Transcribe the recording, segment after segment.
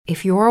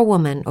If you're a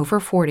woman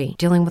over 40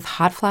 dealing with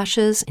hot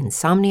flashes,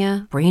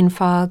 insomnia, brain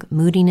fog,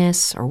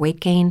 moodiness, or weight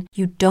gain,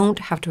 you don't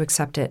have to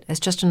accept it as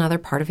just another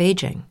part of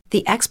aging.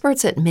 The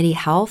experts at MIDI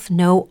Health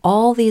know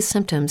all these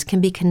symptoms can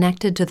be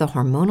connected to the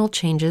hormonal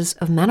changes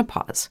of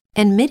menopause.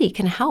 And MIDI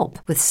can help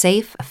with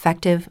safe,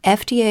 effective,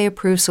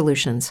 FDA-approved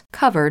solutions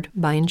covered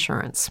by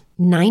insurance.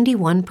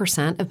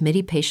 91% of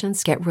MIDI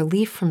patients get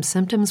relief from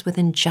symptoms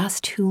within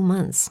just 2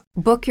 months.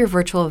 Book your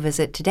virtual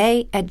visit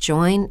today at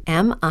joinmidi.com.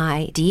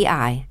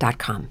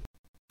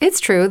 It's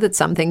true that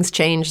some things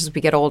change as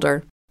we get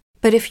older.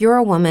 But if you're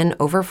a woman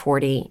over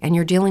 40 and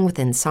you're dealing with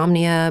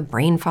insomnia,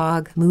 brain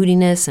fog,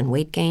 moodiness, and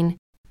weight gain,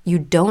 you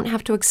don't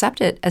have to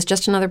accept it as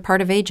just another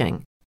part of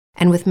aging.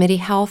 And with MIDI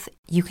Health,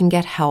 you can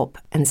get help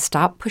and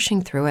stop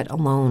pushing through it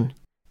alone.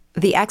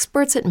 The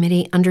experts at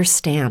MIDI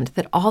understand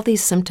that all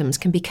these symptoms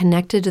can be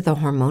connected to the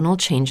hormonal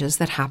changes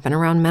that happen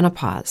around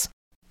menopause,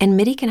 and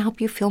MIDI can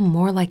help you feel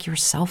more like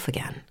yourself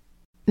again.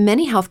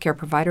 Many healthcare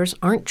providers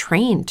aren't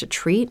trained to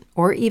treat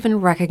or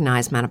even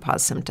recognize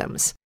menopause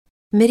symptoms.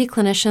 MIDI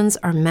clinicians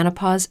are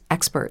menopause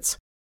experts.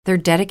 They're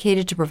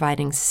dedicated to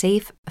providing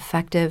safe,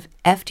 effective,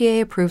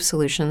 FDA-approved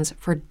solutions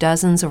for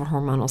dozens of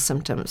hormonal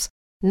symptoms,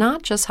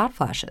 not just hot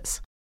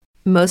flashes.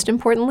 Most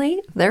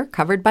importantly, they're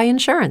covered by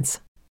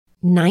insurance.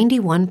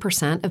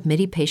 91% of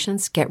MIDI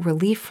patients get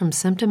relief from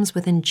symptoms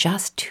within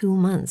just 2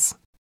 months.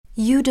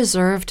 You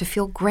deserve to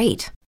feel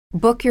great.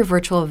 Book your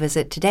virtual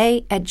visit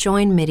today at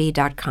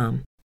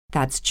joinmidi.com.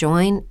 That's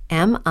joinmidi.com.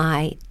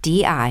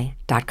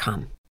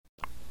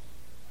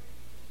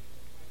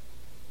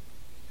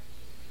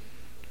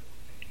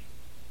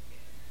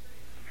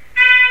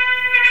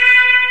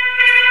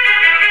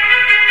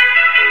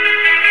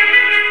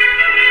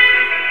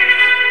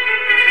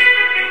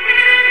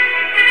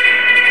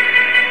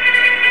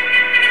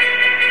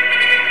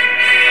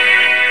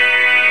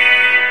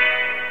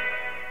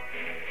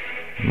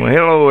 Well,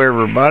 hello,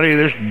 everybody.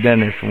 This is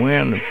Dennis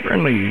Wynn, the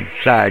friendly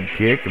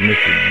sidekick of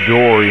Mr.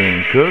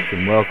 Dorian Cook,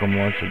 and welcome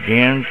once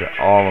again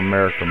to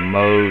All-American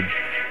Modes,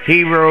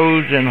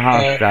 Heroes and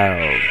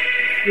Hostiles.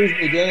 Excuse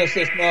me, Dennis,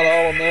 that's not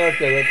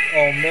All-America, that's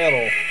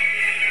All-Metal.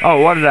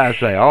 Oh, what did I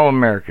say?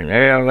 All-American.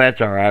 Yeah,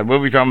 that's all right.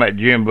 We'll be talking about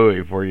Jim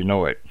Bowie before you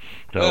know it.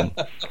 So,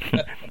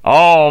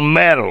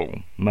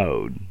 All-Metal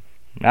Mode.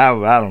 I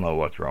don't know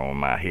what's wrong with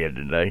my head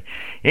today.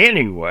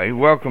 Anyway,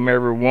 welcome,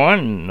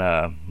 everyone.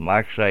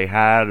 Like to say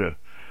hi to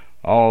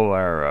all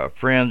our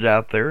friends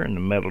out there in the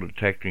metal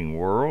detecting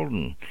world.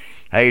 And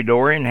hey,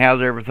 Dorian, how's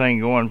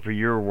everything going for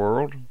your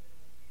world?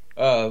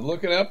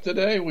 Looking up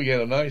today, we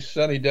got a nice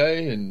sunny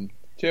day and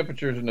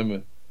temperatures in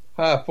the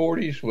high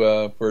 40s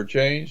for a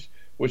change,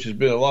 which has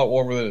been a lot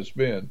warmer than it's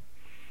been.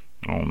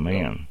 Oh,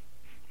 man.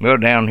 Well,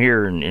 down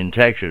here in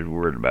Texas,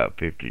 we're at about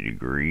 50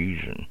 degrees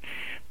and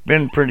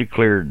been pretty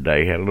clear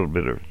today. Had a little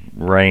bit of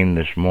rain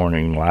this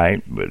morning,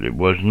 light, but it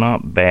was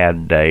not a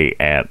bad day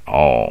at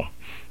all.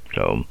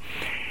 So,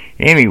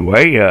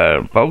 anyway,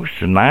 folks,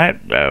 tonight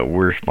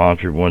we're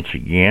sponsored once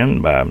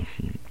again by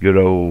good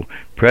old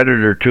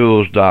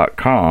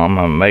PredatorTools.com.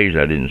 I'm amazed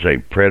I didn't say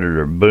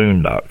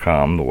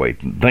PredatorBoon.com the way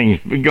things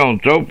have been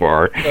going so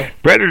far.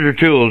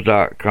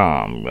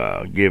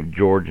 PredatorTools.com. Give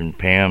George and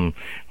Pam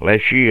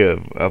Leshy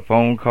a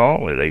phone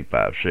call at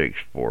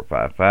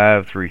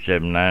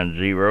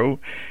 856-455-3790.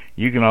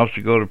 You can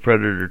also go to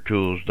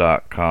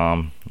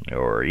PredatorTools.com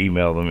or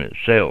email them at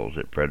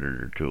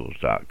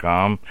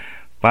sales@PredatorTools.com.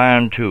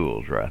 Fine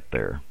tools right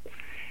there.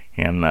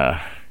 And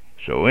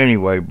so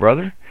anyway,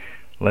 brother,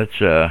 let's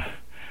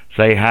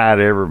say hi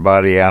to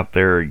everybody out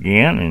there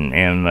again.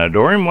 And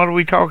Dorian, what are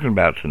we talking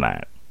about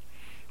tonight?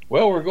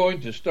 Well, we're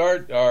going to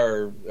start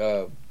our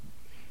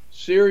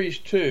Series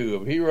 2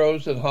 of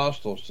Heroes and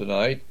Hostiles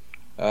tonight.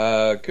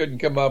 Couldn't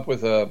come up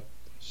with a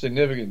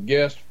significant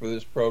guest for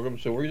this program,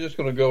 so we're just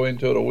going to go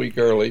into it a week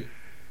early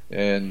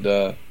and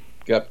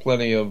got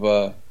plenty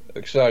of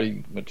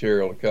exciting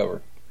material to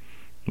cover.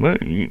 Well,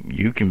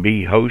 you can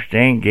be host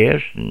and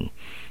guest, and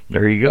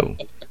there you go.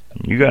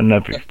 You got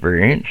enough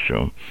experience,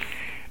 so...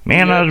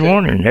 Man, I was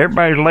wondering,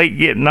 everybody's late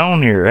getting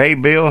on here. Hey,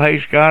 Bill. Hey,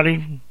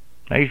 Scotty.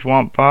 Hey,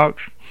 Swamp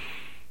Fox.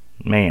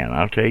 Man,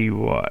 I'll tell you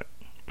what,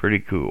 pretty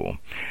cool.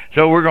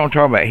 So we're going to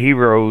talk about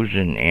Heroes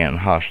and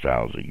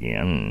Hostiles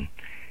again.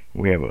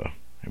 We have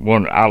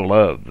one. I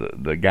love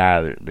the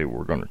guy that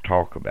we're going to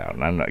talk about,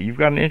 and I know you've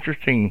got an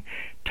interesting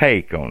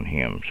take on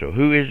him. So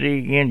who is he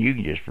again? You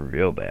can just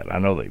reveal that. I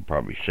know they've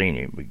probably seen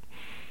him, but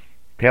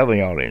tell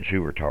the audience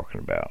who we're talking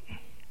about.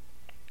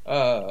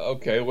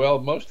 Okay, well,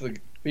 most of the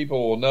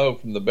people will know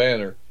from the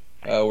banner.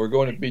 We're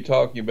going to be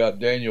talking about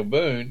Daniel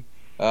Boone.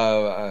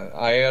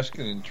 I asked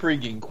an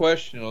intriguing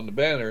question on the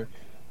banner: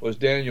 was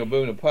Daniel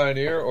Boone a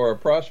pioneer or a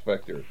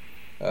prospector?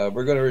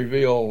 We're going to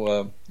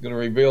reveal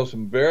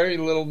some very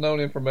little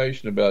known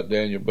information about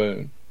Daniel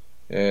Boone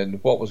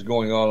and what was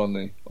going on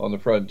the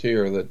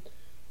frontier that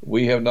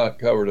we have not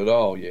covered at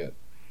all yet.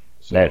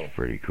 So, that's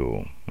pretty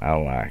cool. I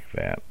like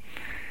that.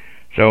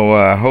 So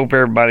I hope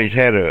everybody's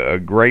had a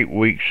great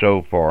week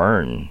so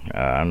far, and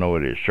I know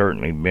it has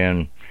certainly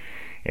been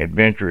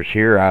adventurous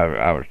here.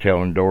 I was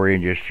telling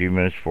Dorian just a few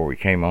minutes before we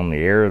came on the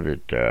air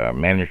that I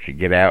managed to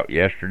get out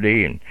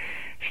yesterday and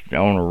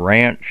on a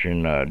ranch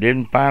and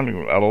didn't find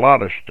a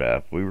lot of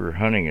stuff. We were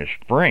hunting a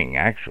spring,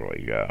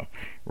 actually,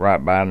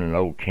 right by an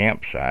old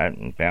campsite,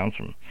 and found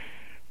some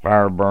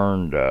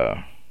fire-burned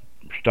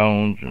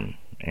stones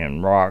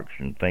and rocks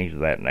and things of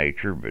that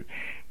nature, but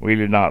we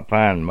did not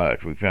find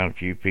much. We found a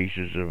few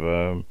pieces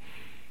of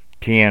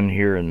tin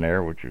here and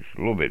there, which is a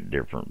little bit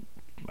different,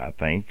 I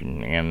think,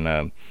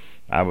 and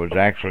I was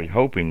actually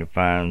hoping to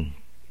find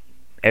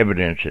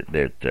evidence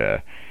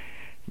that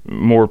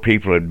more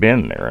people had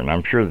been there, and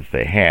I'm sure that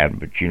they had,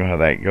 but you know how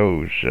that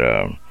goes.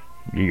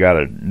 You got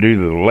to do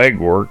the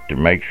legwork to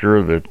make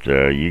sure that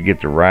you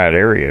get the right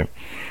area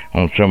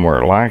on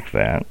somewhere like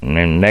that. And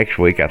then next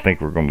week, I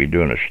think we're going to be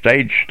doing a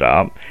stage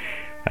stop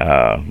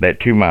that,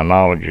 to my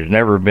knowledge, has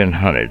never been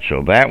hunted.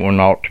 So that one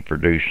ought to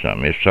produce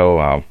something. If so,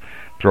 I'll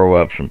throw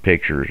up some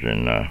pictures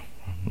on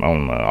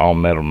all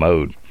metal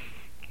mode,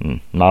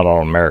 not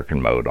all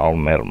American mode, all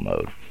metal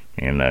mode,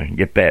 and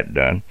get that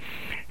done.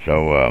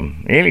 So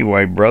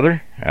anyway,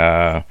 brother,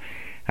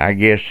 I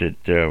guess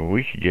that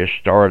we should just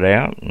start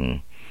out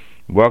and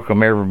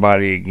welcome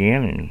everybody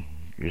again, and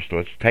just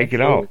let's take it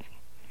off.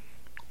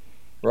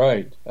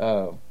 Right.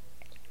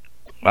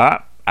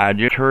 I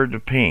just heard the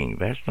ping.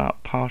 That's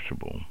not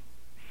possible.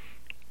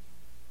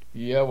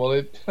 Yeah,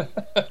 well,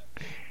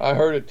 I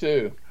heard it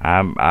too.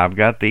 I've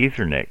got the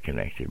Ethernet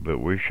connected, but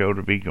we're sure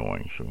to be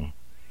going. So.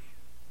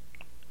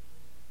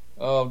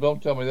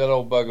 Don't tell me that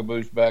old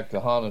bugaboo's back to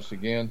haunt us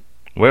again.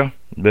 Well,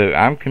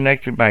 I'm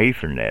connected by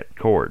Ethernet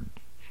cord,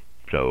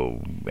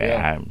 so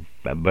yeah.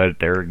 But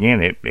there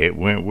again, it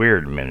went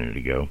weird a minute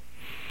ago.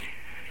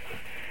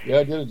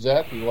 Yeah, it did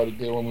exactly what it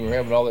did when we were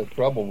having all that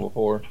trouble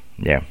before.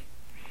 Yeah.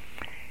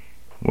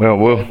 Well,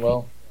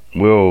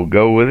 we'll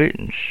go with it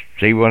and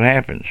see what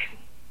happens.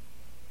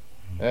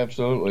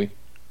 Absolutely.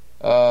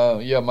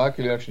 Yeah, my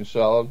connection's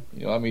solid.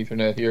 You know, I'm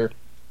Ethernet here,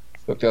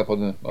 hooked up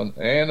on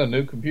and a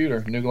new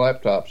computer, new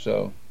laptop.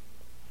 So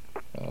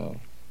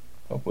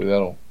hopefully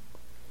that'll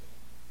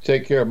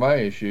take care of my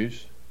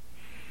issues.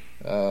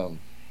 All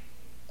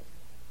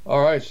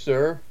right,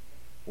 sir.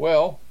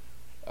 Well,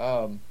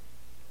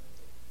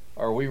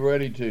 are we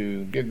ready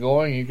to get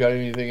going? You got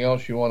anything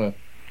else you want to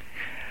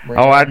bring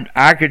up?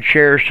 I could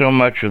share so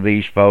much with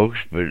these folks,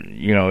 but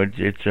you know,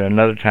 it's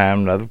another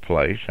time, another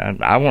place.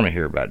 I want to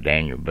hear about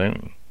Daniel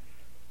Boone.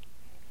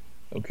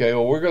 Okay,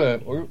 well,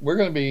 we're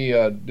gonna be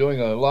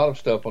doing a lot of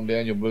stuff on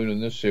Daniel Boone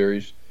in this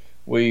series.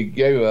 We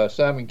gave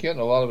Simon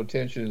Kenton a lot of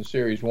attention in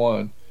Series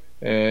 1,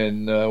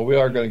 and we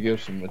are going to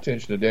give some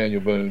attention to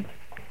Daniel Boone.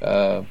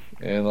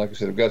 And like I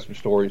said, I've got some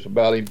stories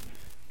about him,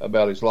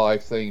 about his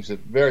life, things that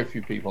very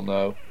few people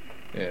know,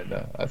 and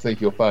I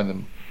think you'll find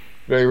them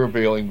very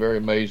revealing, very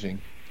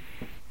amazing.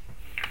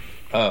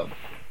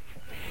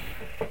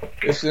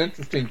 It's an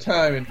interesting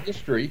time in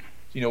history.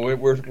 You know,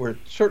 we're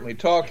certainly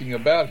talking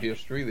about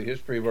history, the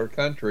history of our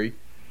country,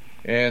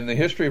 and the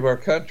history of our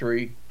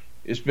country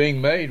is being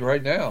made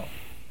right now.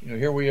 You know,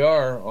 here we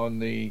are on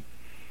the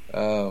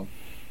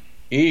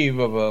eve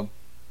of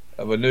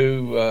a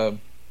new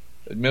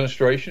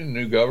administration,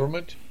 new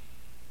government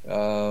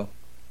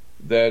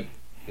that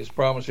is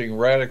promising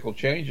radical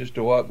changes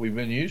to what we've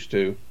been used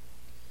to,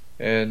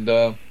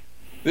 and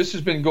this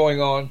has been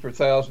going on for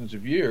thousands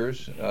of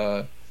years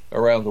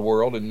around the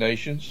world in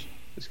nations,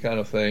 this kind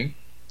of thing.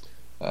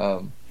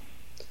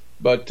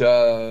 But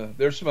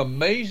there's some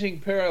amazing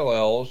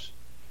parallels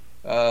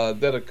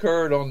that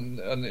occurred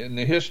in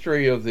the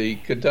history of the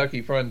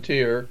Kentucky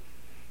frontier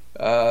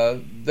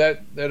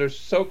that are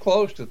so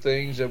close to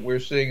things that we're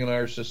seeing in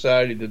our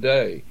society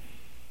today.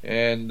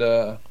 And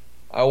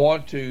I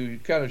want to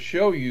kind of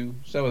show you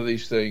some of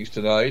these things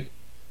tonight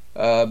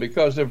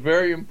because they're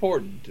very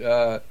important.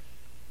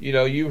 You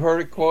know, you've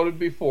heard it quoted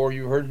before.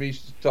 You've heard me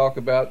talk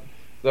about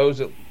those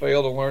that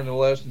fail to learn the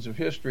lessons of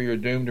history are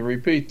doomed to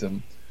repeat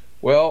them.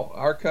 Well,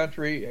 our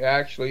country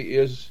actually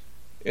is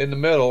in the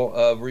middle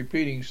of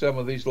repeating some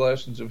of these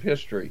lessons of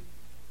history.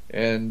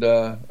 And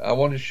I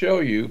want to show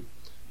you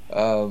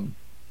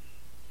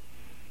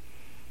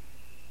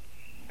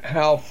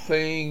how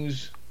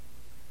things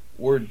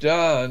were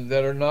done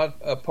that are not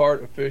a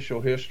part of official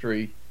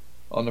history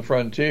on the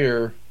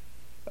frontier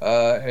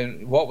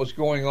and what was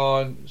going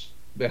on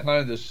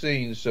behind the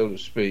scenes, so to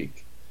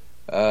speak.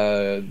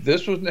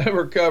 This was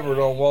never covered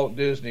on Walt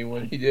Disney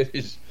when he did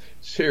his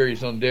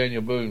series on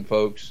Daniel Boone,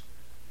 folks.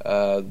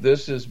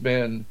 This has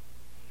been,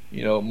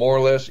 you know, more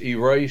or less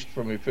erased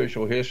from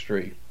official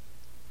history.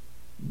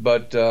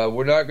 But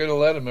we're not going to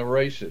let them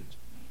erase it.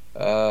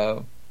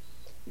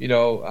 You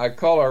know, I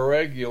call our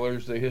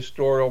regulars the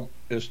historical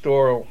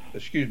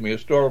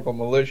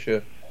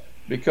militia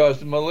because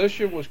the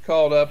militia was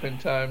called up in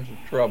times of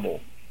trouble,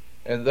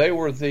 and they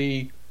were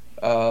the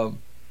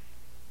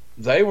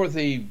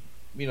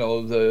you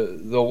know,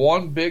 the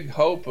one big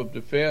hope of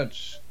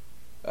defense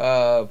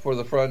for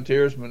the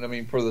frontiersmen, I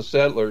mean for the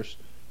settlers,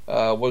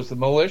 was the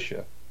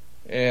militia.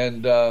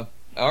 And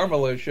our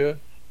militia,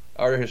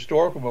 our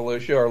historical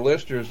militia, our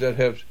listeners that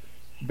have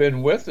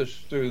been with us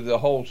through the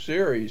whole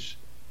series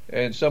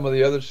and some of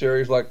the other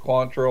series like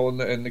Quantrill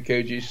and the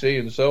KGC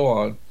and so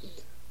on,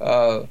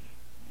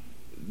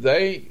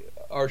 they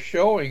are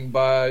showing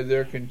by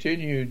their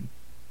continued,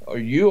 or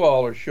you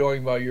all are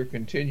showing by your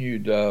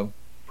continued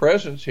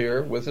presence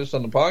here with us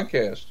on the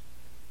podcast,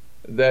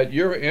 that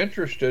you're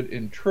interested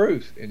in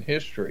truth in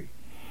history.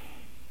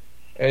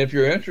 And if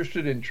you're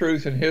interested in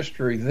truth in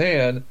history,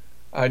 then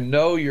I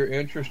know you're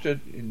interested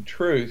in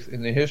truth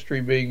in the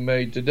history being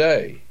made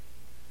today.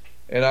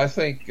 And I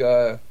think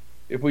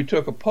if we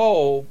took a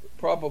poll,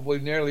 probably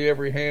nearly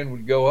every hand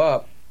would go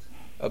up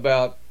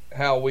about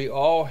how we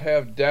all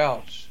have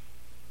doubts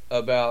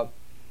about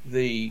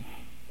the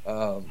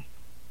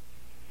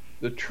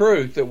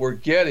truth that we're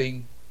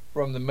getting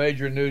from the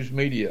major news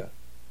media,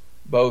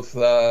 both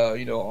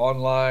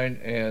online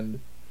and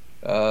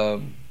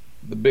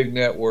the big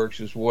networks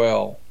as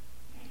well.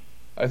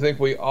 I think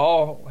we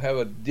all have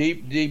a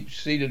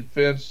deep-seated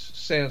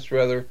sense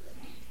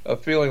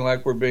of feeling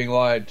like we're being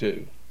lied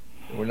to.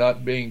 We're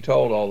not being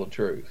told all the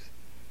truth.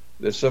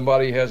 That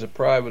somebody has a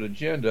private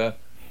agenda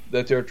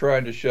that they're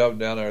trying to shove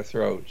down our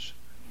throats.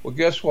 Well,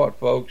 guess what,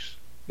 folks?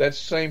 That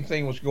same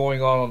thing was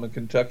going on the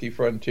Kentucky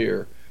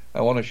frontier.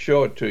 I want to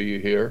show it to you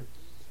here.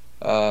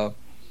 And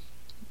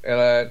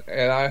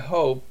I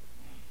hope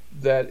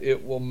that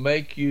it will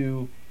make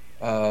you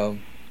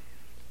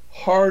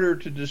harder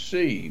to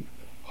deceive,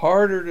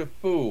 harder to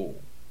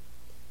fool,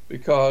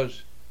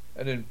 because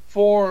an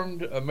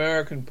informed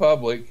American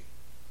public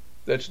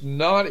that's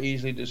not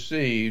easily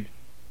deceived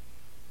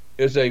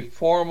is a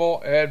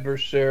formal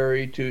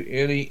adversary to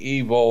any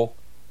evil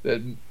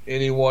that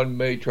anyone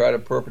may try to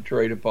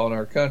perpetrate upon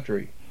our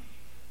country.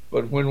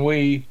 But when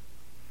we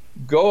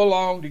go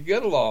along to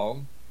get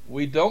along,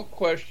 we don't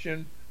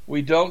question,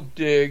 we don't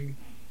dig,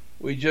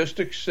 we just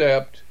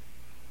accept.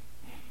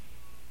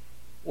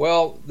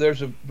 Well,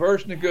 there's a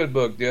verse in the good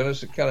book,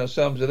 Dennis, that kind of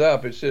sums it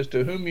up. It says,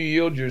 "To whom you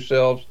yield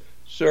yourselves,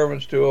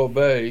 servants to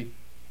obey,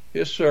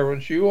 his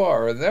servants you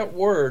are." And that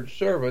word,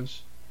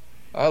 servants,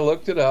 I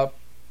looked it up,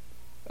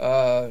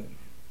 in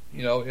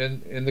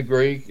the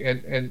Greek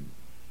and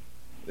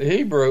the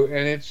Hebrew,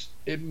 and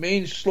it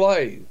means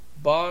slave,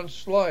 bond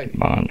slave.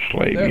 Bond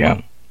slave,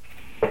 yeah.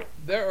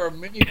 There are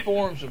many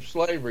forms of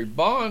slavery.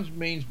 Bonds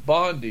means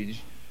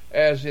bondage,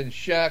 as in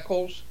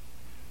shackles,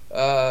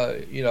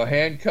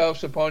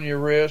 handcuffs upon your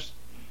wrist.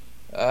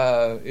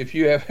 If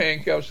you have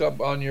handcuffs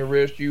up on your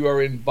wrist, you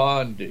are in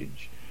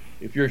bondage.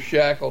 If you're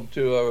shackled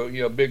to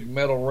a big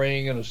metal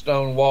ring and a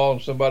stone wall in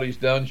somebody's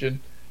dungeon,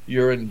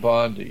 you're in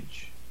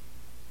bondage.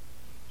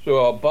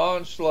 So a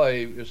bond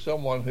slave is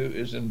someone who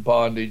is in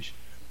bondage,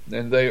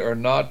 and they are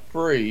not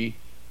free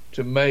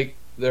to make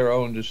their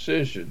own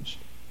decisions.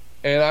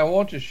 And I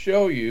want to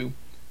show you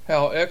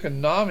how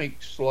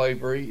economic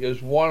slavery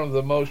is one of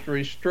the most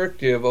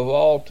restrictive of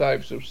all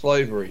types of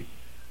slavery.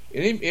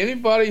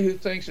 Anybody who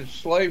thinks that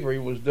slavery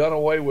was done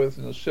away with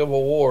in the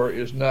Civil War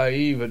is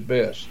naive at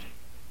best.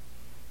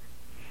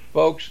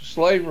 Folks,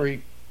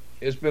 slavery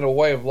has been a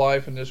way of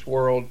life in this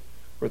world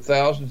for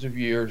thousands of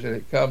years, and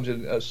it comes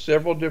in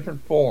several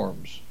different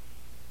forms.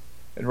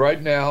 And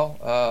right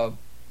now,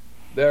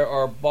 there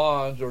are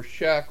bonds or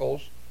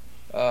shackles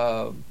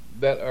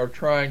that are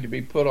trying to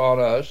be put on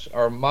us.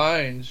 Our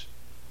minds,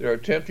 they're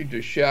attempting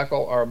to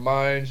shackle our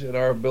minds and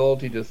our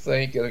ability to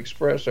think and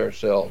express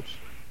ourselves.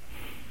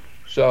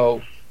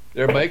 So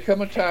there may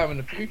come a time in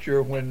the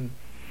future when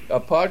a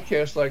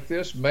podcast like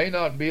this may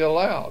not be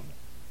allowed.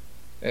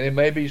 And it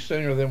may be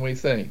sooner than we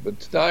think. But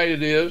tonight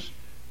it is,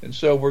 and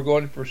so we're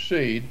going to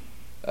proceed,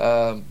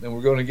 and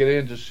we're going to get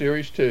into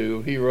Series 2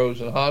 of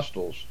Heroes and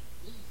Hostiles.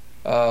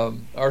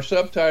 Our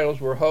subtitles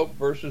were Hope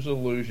versus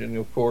Illusion,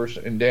 of course,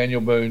 and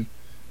Daniel Boone,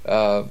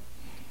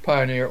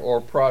 Pioneer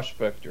or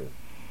Prospector.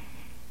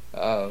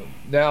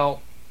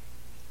 Now,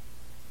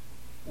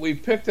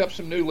 we've picked up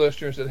some new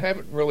listeners that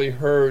haven't really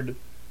heard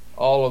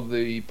all of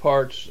the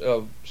parts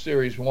of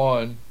Series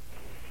 1.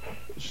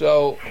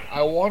 So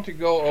I want to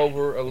go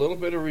over a little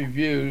bit of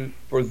review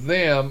for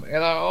them,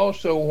 and I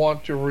also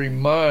want to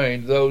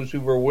remind those who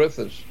were with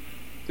us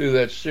through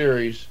that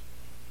series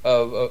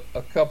of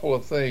a couple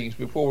of things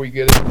before we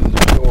get into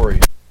the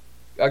stories.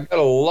 I've got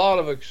a lot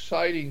of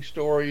exciting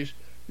stories.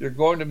 You're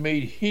going to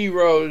meet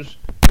heroes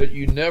that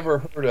you never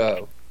heard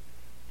of,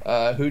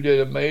 who did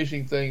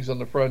amazing things on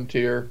the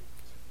frontier,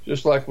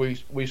 just like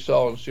we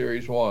saw in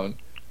Series 1.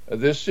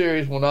 This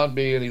series will not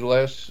be any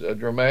less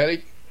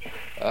dramatic.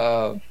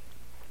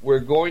 We're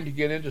going to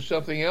get into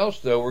something else,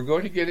 though. We're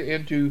going to get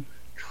into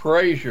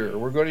treasure.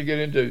 We're going to get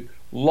into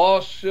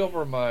lost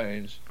silver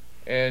mines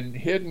and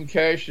hidden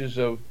caches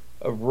of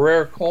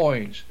rare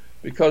coins,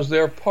 because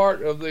they're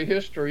part of the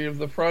history of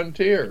the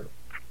frontier.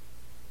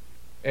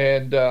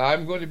 And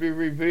I'm going to be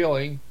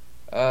revealing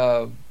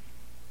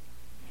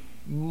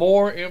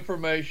more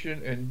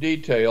information and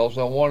details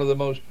on one of the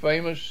most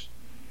famous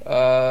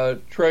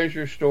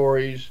treasure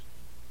stories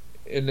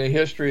in the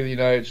history of the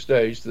United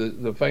States,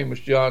 the famous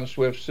John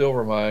Swift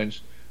silver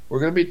mines. We're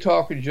going to be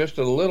talking just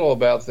a little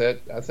about that,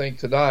 I think,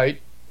 tonight.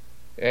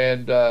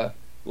 And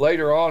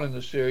later on in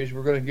the series,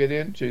 we're going to get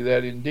into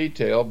that in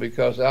detail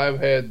because I've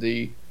had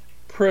the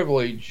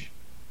privilege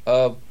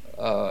of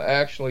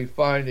actually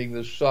finding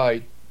the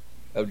site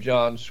of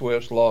John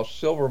Swift's lost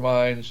silver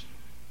mines.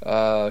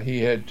 He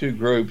had two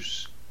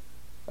groups.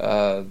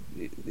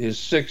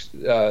 His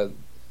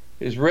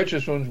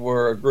richest ones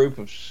were a group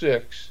of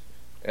 6,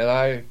 and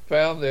I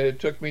found that it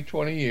took me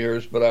 20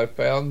 years, but I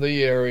found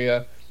the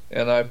area,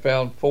 and I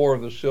found 4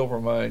 of the silver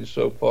mines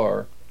so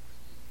far.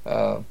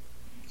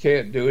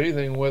 Can't do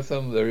anything with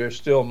them. There is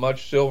still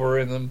much silver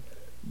in them,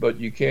 but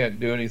you can't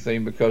do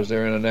anything because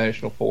they're in a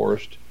national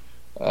forest.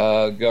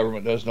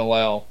 Government doesn't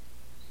allow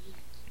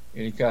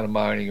any kind of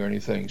mining or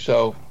anything.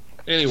 So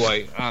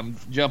anyway, I'm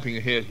jumping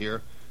ahead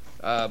here.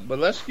 But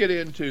let's get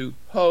into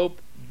hope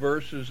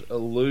versus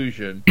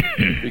illusion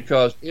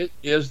because it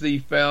is the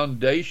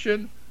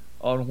foundation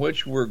on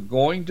which we're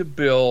going to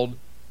build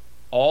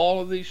all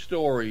of these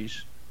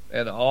stories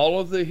and all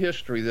of the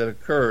history that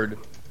occurred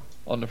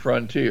on the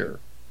frontier.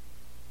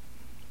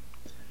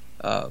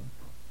 As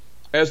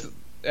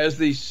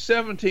the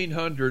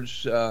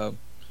 1700s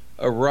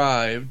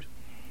arrived,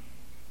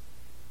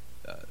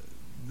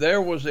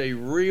 there was a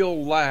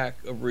real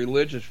lack of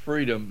religious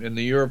freedom in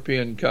the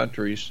European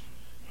countries,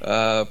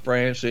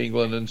 France,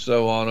 England, and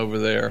so on over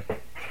there.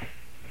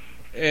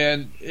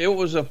 And it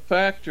was a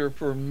factor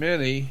for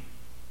many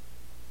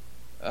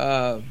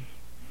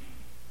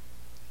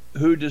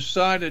who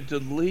decided to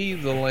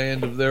leave the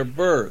land of their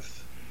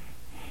birth.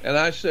 And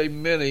I say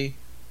many,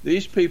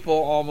 these people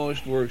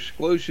almost were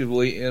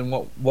exclusively in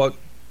what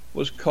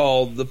was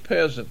called the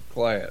peasant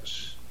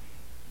class.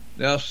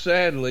 Now,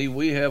 sadly,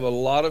 we have a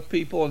lot of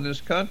people in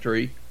this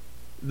country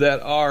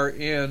that are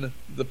in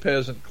the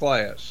peasant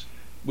class.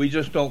 We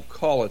just don't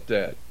call it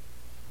that.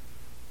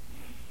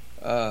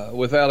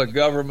 Without a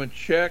government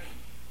check,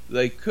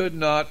 they could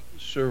not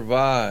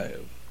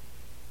survive.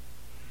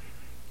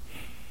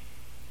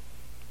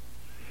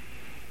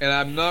 And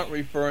I'm not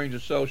referring to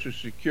Social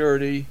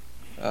Security.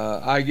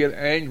 I get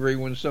angry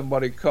when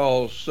somebody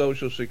calls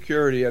Social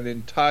Security an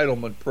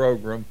entitlement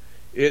program.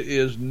 It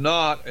is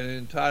not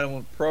an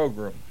entitlement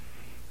program.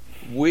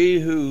 We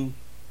who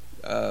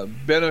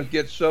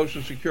get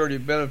Social Security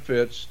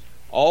benefits,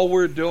 all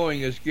we're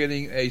doing is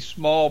getting a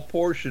small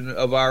portion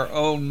of our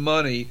own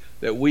money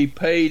that we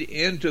paid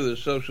into the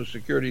Social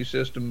Security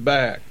system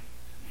back.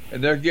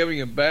 And they're giving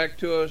it back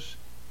to us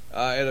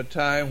at a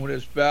time when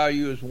its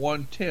value is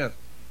 1/10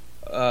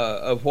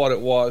 of what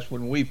it was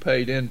when we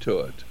paid into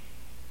it.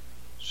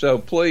 So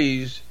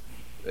please,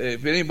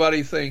 if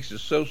anybody thinks that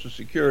Social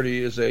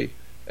Security is a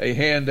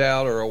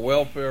handout or a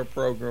welfare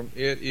program,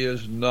 it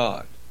is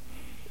not.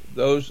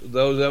 Those of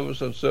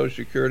us on Social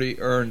Security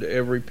earned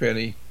every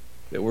penny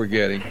that we're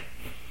getting.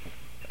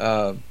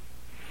 And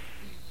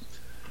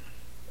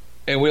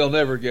we'll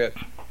never get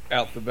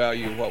out the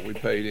value of what we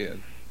paid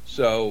in.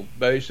 So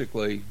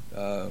basically,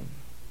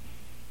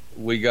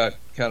 we got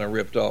kind of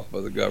ripped off by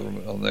the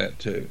government on that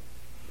too.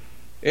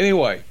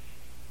 Anyway,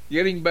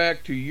 getting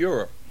back to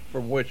Europe,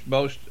 from which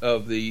most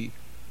of the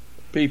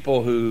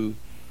people who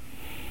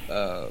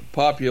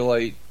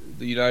populate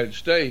the United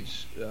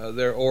States,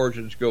 their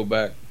origins go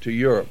back to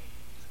Europe.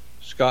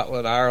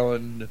 Scotland,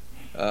 Ireland,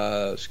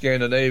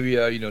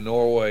 Scandinavia,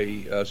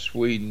 Norway,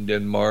 Sweden,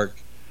 Denmark,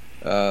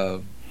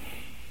 of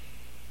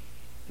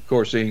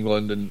course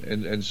England,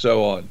 and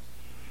so on.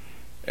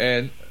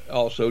 And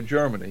also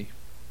Germany.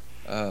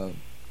 An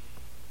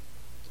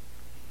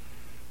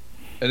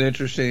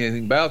interesting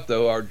thing about,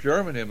 though, our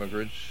German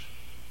immigrants,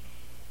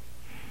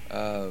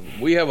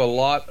 we have a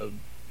lot of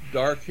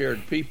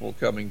dark-haired people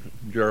coming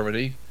from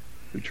Germany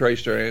who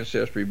traced their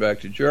ancestry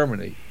back to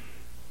Germany.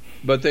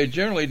 But they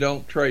generally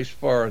don't trace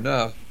far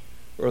enough,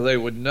 or they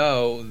would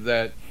know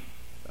that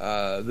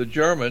the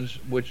Germans,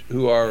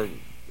 who are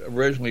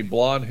originally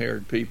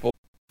blonde-haired people.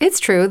 It's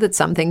true that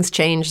some things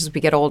change as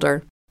we get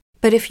older.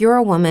 But if you're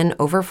a woman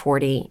over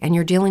 40 and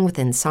you're dealing with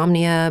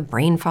insomnia,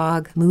 brain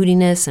fog,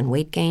 moodiness, and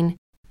weight gain,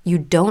 you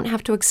don't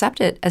have to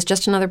accept it as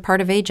just another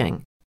part of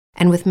aging.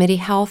 And with MIDI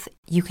Health,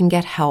 you can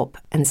get help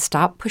and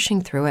stop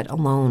pushing through it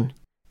alone.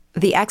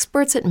 The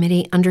experts at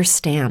MIDI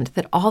understand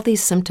that all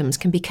these symptoms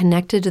can be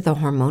connected to the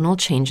hormonal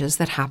changes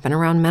that happen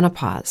around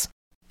menopause,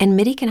 and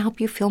MIDI can help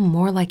you feel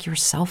more like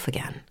yourself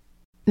again.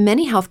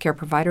 Many healthcare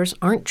providers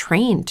aren't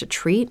trained to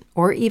treat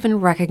or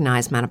even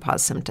recognize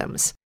menopause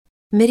symptoms.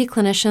 MIDI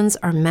clinicians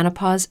are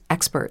menopause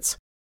experts.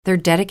 They're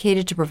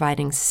dedicated to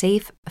providing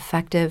safe,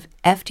 effective,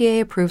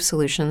 FDA-approved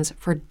solutions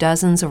for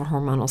dozens of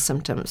hormonal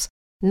symptoms,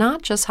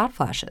 not just hot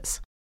flashes.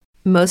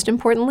 Most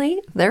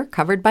importantly, they're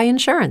covered by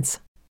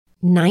insurance.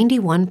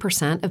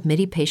 91% of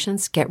MIDI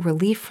patients get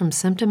relief from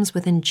symptoms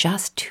within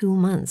just 2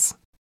 months.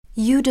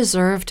 You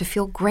deserve to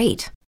feel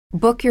great.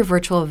 Book your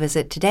virtual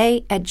visit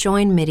today at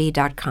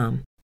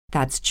joinmidi.com.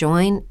 That's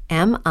joinmidi.com.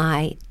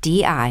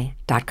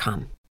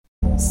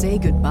 Say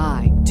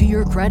goodbye to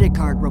your credit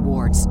card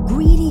rewards.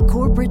 Greedy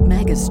corporate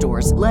mega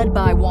stores, led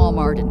by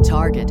Walmart and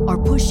Target,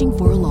 are pushing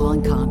for a law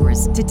in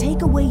Congress to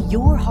take away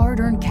your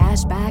hard-earned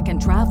cash back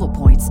and travel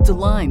points to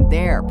line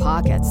their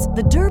pockets.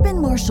 The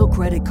Durbin-Marshall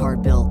credit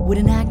card bill would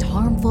enact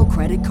harmful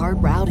credit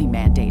card routing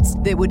mandates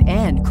that would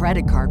end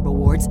credit card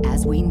rewards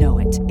as we know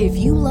it. If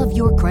you love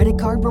your credit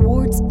card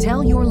rewards,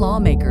 tell your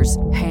lawmakers,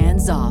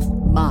 hands off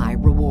my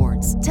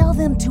rewards. Tell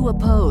them to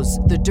oppose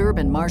the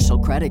Durbin-Marshall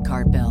credit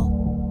card bill.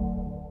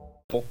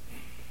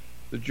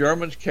 The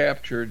Germans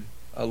captured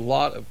a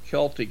lot of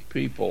Celtic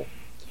people,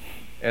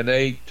 and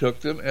they took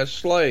them as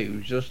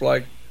slaves, just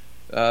like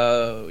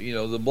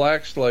the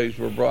black slaves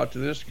were brought to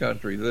this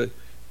country. The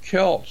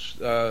Celts,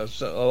 a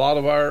lot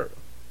of our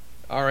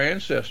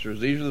ancestors,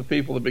 these are the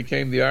people that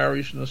became the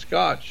Irish and the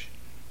Scotch.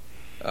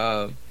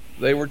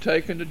 They were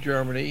taken to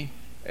Germany,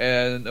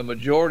 and a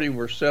majority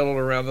were settled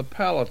around the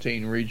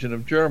Palatine region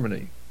of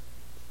Germany.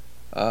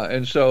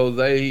 And so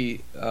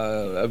they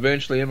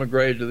eventually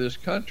immigrated to this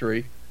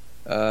country,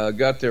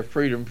 got their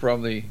freedom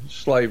from the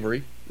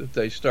slavery that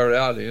they started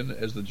out in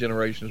as the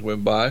generations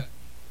went by.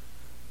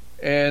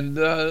 And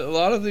a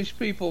lot of these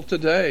people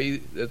today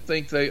that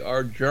think they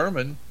are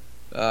German,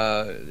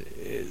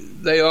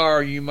 they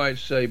are, you might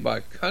say, by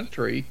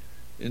country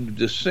in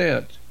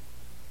descent,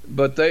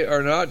 but they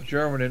are not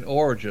German in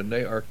origin.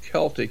 They are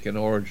Celtic in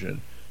origin.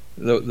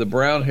 The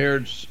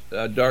brown-haired,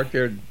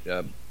 dark-haired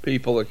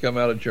people that come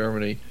out of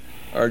Germany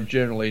are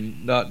generally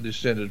not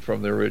descended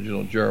from the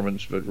original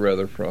Germans, but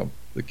rather from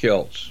the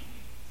Celts.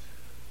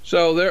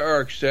 So there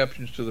are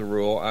exceptions to the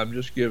rule. I'm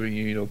just giving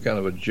you, kind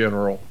of a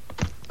general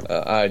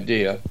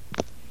idea.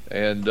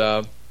 And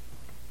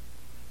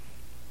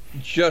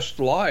just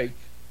like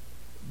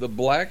the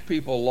black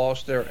people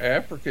lost their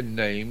African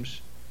names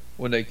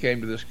when they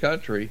came to this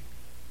country,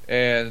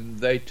 and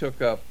they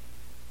took up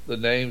the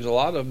names, a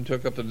lot of them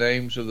took up the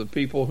names of the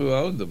people who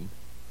owned them.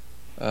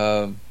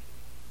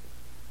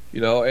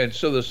 And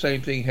so the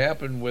same thing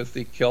happened with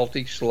the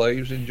Celtic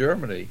slaves in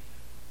Germany.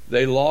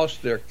 They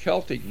lost their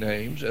Celtic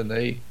names and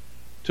they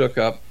took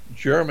up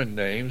German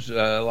names,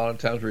 a lot of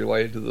times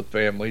related to the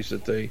families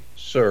that they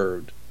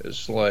served as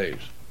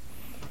slaves.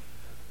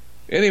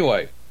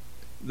 Anyway,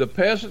 the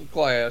peasant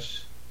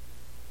class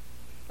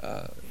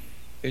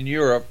in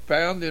Europe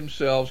found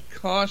themselves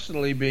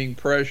constantly being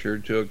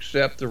pressured to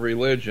accept the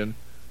religion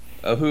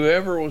of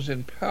whoever was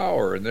in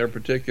power in their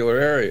particular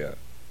area.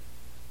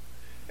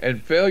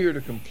 And failure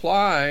to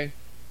comply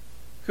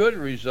could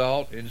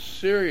result in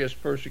serious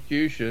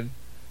persecution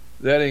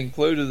that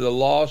included the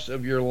loss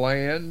of your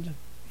land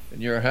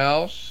and your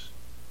house,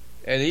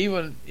 and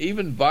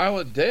even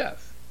violent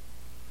death.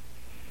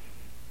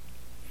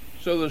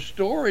 So the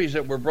stories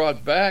that were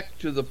brought back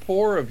to the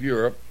poor of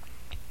Europe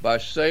by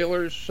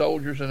sailors,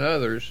 soldiers, and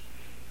others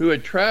who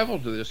had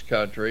traveled to this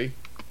country,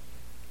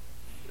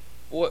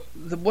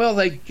 well,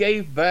 they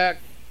gave back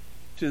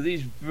to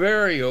these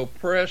very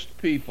oppressed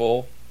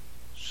people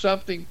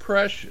something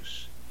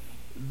precious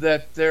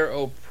that their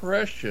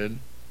oppression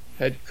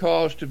had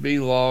caused to be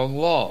long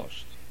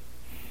lost.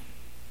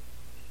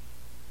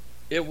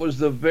 It was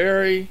the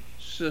very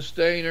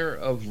sustainer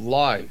of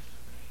life.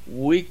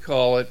 We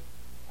call it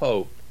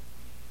hope.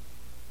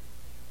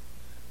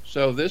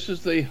 So this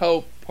is the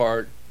hope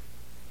part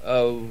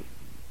of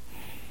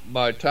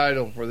my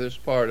title for this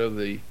part of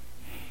the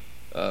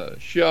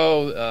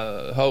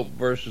show, Hope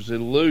versus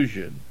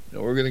Illusion.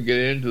 Now we're going to get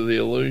into the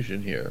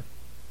illusion here.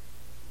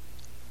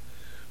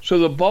 So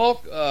the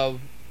bulk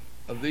of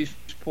these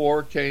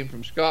poor came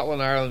from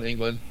Scotland, Ireland,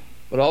 England,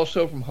 but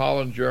also from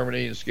Holland,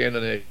 Germany, and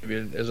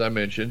Scandinavia, as I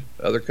mentioned,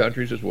 other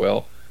countries as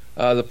well.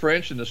 The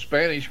French and the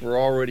Spanish were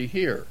already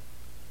here,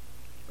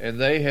 and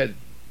they had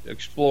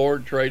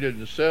explored, traded,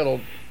 and settled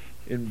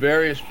in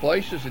various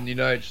places in the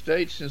United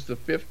States since the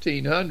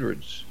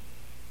 1500s.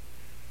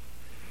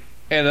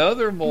 And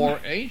other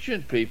more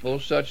ancient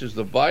peoples, such as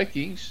the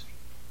Vikings,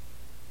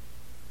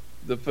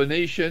 the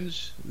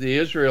Phoenicians, the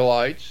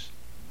Israelites,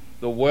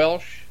 the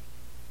Welsh,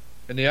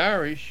 and the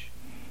Irish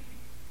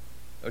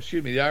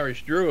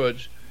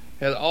Druids,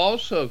 had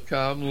also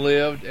come,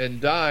 lived,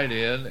 and died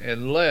in,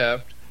 and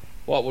left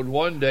what would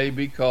one day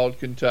be called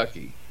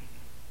Kentucky.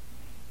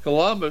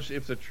 Columbus,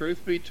 if the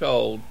truth be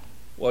told,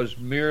 was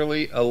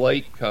merely a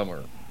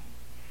latecomer.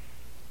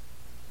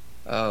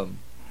 And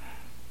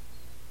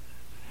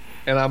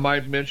I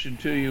might mention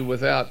to you,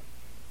 without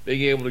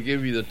being able to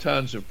give you the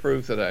tons of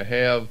proof that I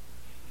have,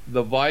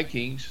 the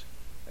Vikings,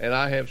 and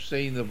I have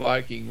seen the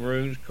Viking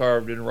runes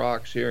carved in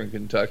rocks here in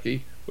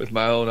Kentucky with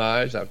my own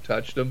eyes. I've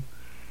touched them,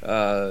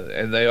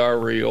 and they are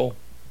real,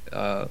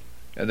 and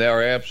they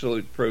are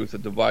absolute proof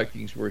that the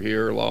Vikings were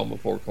here long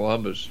before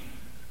Columbus.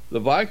 The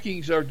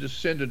Vikings are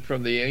descended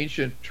from the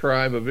ancient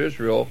tribe of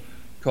Israel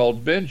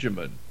called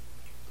Benjamin,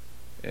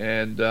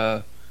 and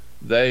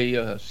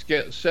they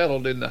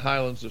settled in the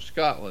Highlands of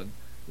Scotland.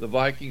 The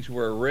Vikings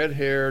were a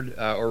red-haired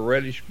or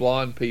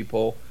reddish-blonde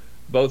people.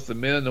 Both the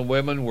men and the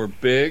women were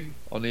big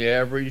on the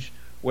average,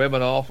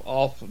 women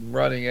often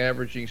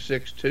averaging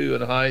 6'2"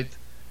 in height,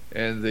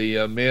 and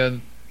the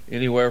men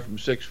anywhere from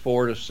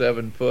 6'4" to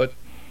 7 foot,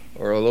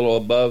 or a little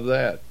above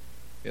that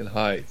in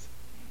height.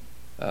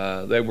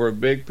 They were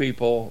big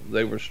people.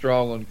 They were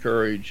strong in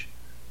courage.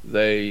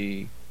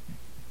 They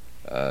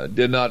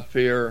did not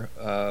fear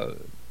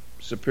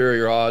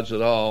superior odds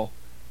at all.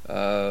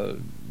 A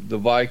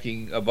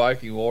Viking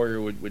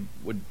warrior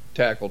would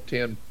take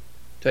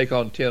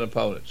on 10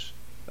 opponents.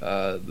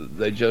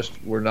 They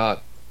just were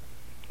not.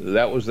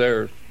 That was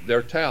their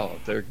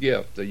talent, their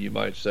gift, that you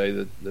might say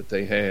that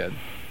they had.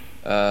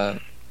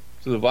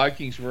 So the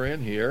Vikings were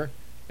in here,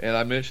 and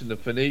I mentioned the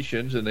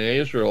Phoenicians and the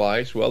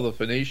Israelites. Well, the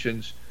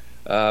Phoenicians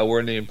were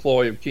in the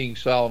employ of King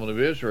Solomon of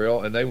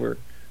Israel, and they were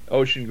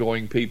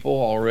ocean-going people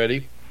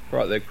already.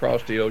 They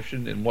crossed the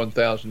ocean in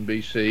 1000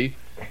 BC,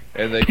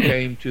 and they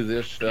came to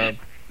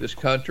this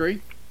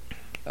country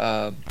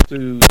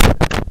to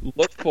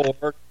look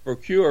for,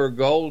 procure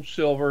gold,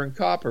 silver, and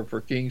copper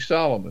for King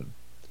Solomon.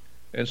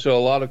 And so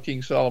a lot of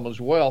King Solomon's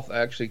wealth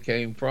actually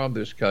came from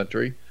this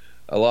country.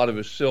 A lot of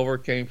his silver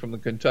came from the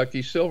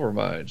Kentucky silver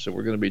mines that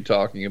we're going to be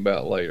talking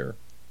about later.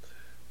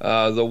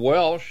 The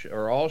Welsh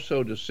are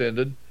also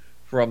descended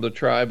from the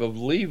tribe of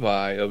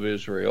Levi of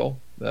Israel,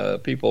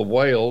 people of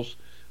Wales.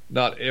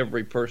 Not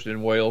every person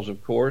in Wales,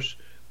 of course,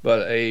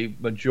 but a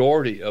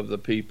majority of the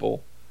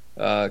people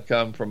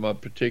come from a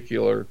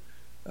particular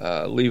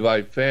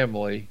Levite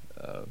family.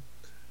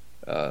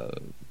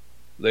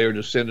 They are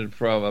descended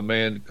from a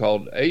man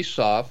called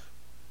Asaph,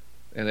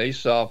 and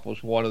Asaph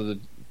was one of the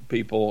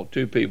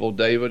two people,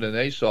 David and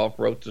Asaph,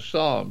 wrote the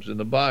Psalms in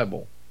the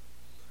Bible.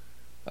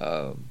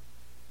 And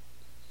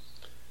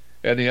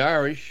the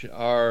Irish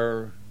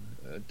are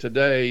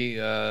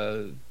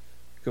today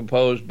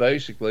composed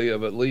basically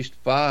of at least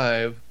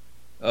 5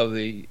 of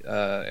the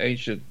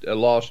ancient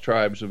lost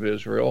tribes of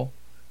Israel.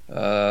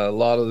 A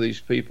lot of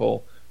these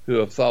people who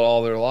have thought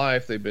all their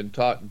life they've been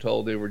taught and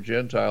told they were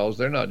Gentiles,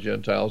 they're not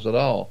Gentiles at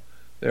all.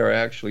 They're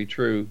actually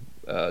true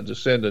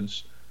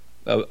descendants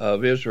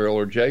of Israel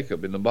or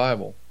Jacob in the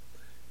Bible.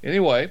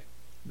 Anyway,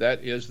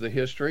 that is the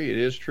history. It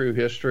is true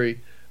history.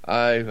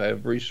 I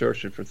have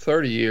researched it for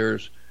 30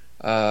 years.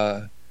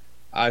 I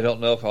don't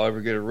know if I'll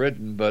ever get it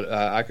written, but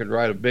I could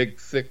write a big,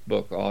 thick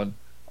book on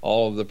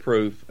all of the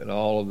proof and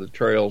all of the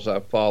trails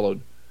I've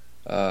followed.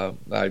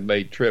 I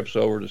made trips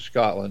over to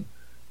Scotland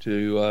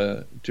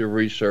to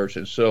research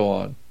and so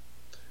on.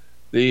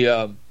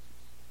 The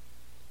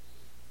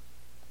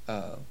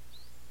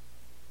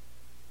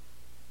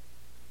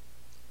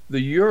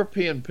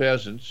European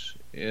peasants,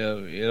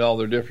 in all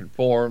their different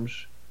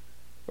forms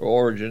or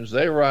origins,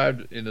 they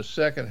arrived in the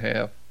second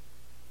half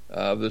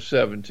of the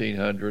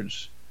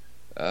 1700s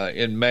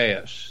in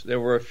mass. There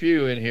were a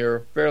few in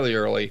here fairly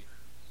early.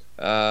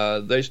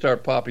 They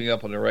start popping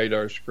up on the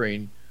radar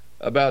screen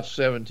about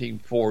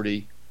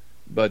 1740,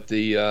 but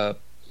the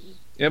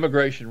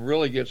immigration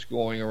really gets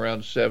going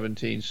around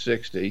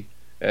 1760,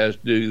 as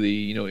do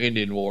the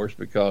Indian Wars,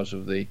 because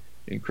of the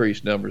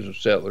increased numbers of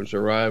settlers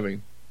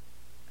arriving.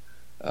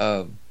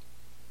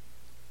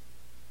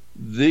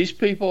 These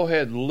people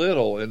had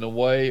little in the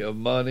way of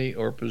money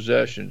or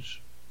possessions,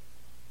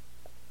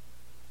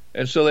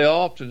 and so they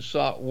often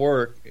sought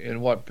work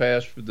in what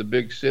passed for the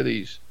big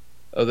cities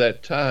of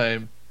that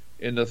time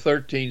in the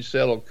 13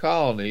 settled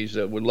colonies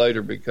that would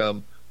later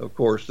become, of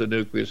course, the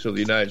nucleus of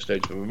the United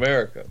States of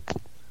America.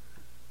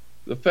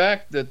 The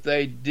fact that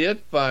they did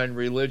find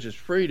religious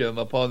freedom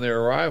upon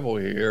their arrival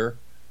here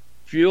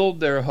fueled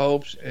their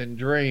hopes and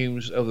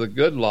dreams of the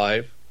good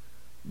life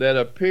that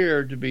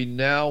appeared to be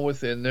now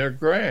within their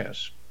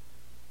grasp.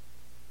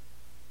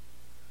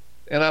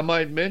 And I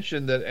might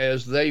mention that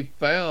as they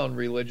found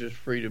religious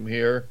freedom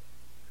here,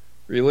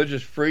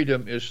 religious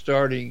freedom is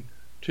starting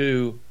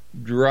to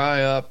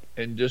dry up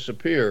and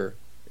disappear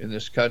in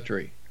this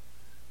country.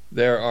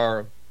 There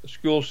are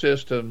school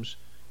systems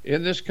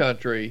in this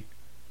country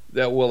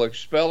that will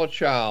expel a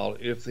child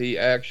if he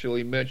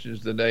actually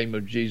mentions the name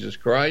of Jesus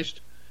Christ,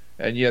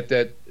 and yet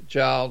that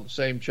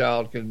same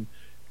child can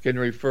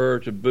refer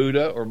to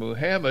Buddha or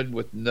Muhammad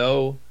with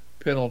no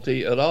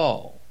penalty at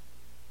all.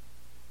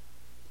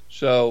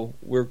 So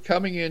we're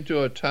coming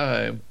into a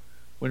time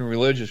when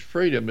religious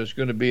freedom is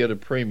going to be at a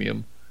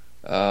premium,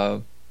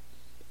 and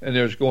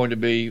there's going to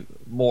be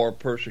more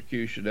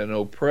persecution and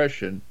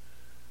oppression.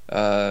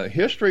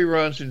 History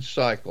runs in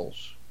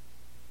cycles,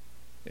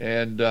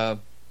 and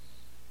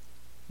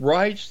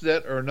rights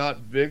that are not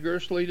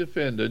vigorously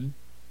defended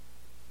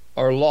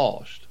are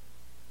lost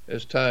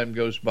as time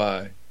goes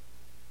by.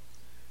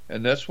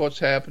 And that's what's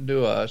happened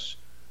to us.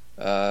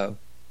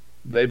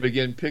 They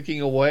begin picking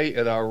away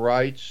at our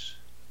rights,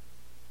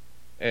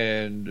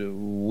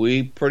 and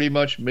we pretty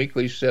much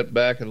meekly sit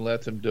back and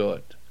let them do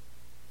it.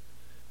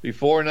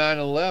 Before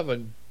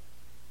 9/11,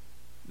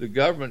 the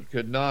government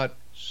could not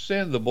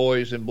send the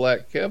boys in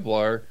black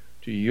Kevlar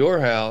to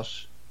your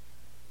house,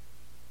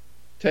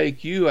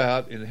 take you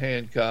out in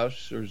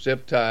handcuffs or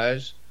zip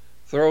ties,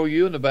 throw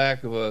you in the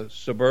back of a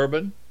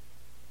Suburban,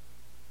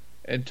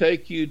 and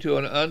take you to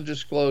an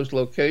undisclosed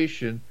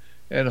location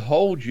and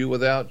hold you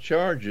without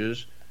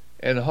charges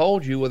and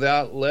hold you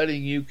without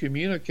letting you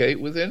communicate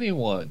with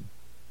anyone.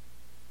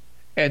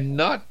 and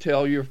not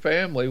tell your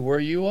family where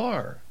you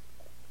are.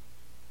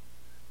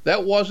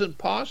 That wasn't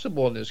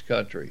possible in this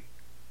country.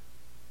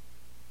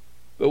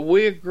 But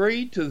we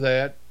agreed to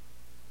that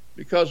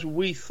because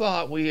we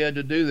thought we had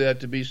to do that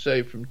to be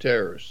safe from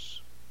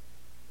terrorists.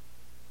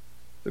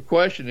 The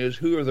question is,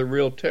 who are the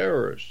real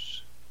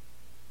terrorists?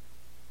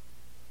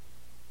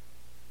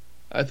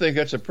 I think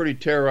that's a pretty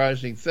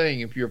terrorizing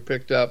thing if you're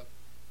picked up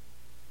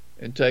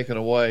and taken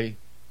away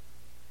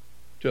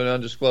to an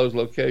undisclosed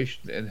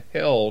location and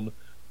held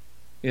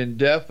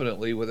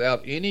indefinitely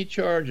without any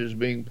charges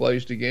being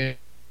placed against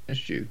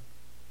you.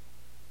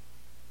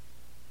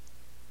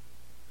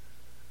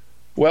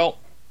 Well,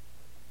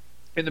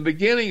 in the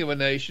beginning of a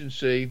nation,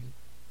 see,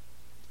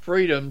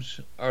 freedoms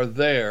are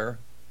there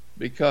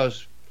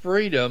because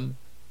freedom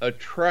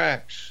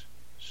attracts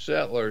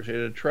settlers. It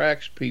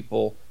attracts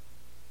people.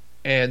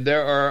 And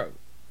there are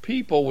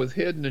people with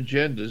hidden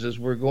agendas, as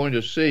we're going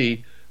to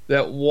see,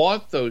 that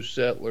want those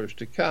settlers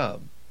to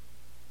come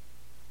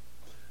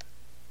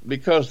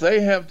because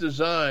they have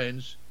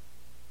designs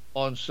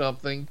on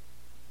something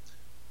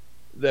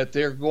that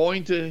they're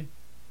going to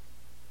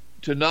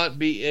not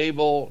be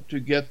able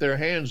to get their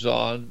hands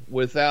on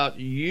without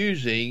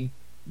using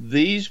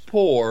these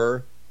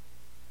poor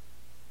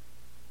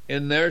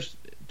in their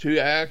to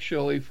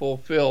actually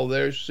fulfill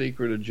their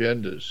secret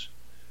agendas.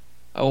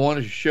 I want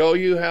to show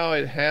you how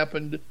it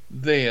happened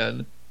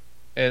then,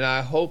 and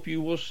I hope you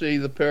will see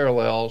the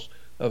parallels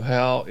of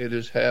how it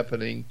is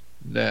happening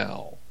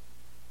now.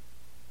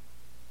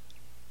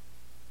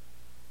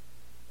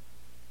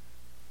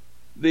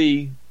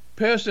 The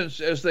peasants,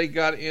 as they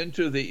got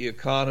into the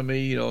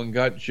economy, and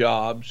got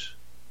jobs,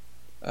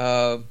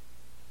 they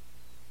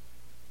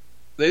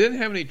didn't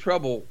have any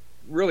trouble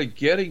really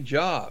getting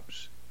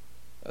jobs.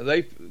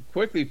 They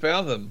quickly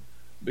found them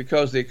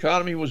because the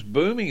economy was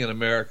booming in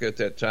America at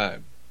that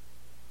time.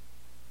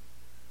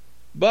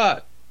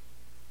 But,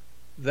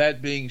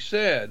 that being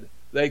said,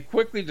 they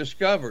quickly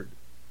discovered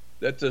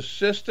that the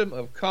system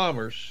of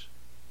commerce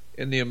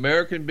in the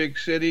American big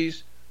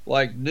cities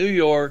like New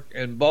York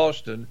and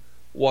Boston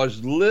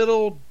was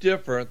little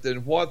different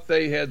than what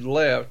they had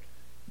left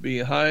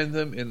behind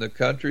them in the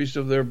countries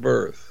of their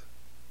birth.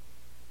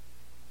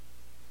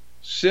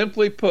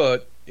 Simply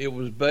put, it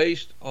was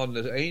based on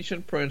the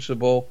ancient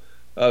principle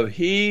of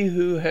he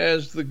who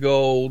has the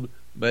gold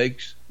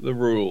makes the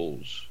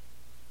rules.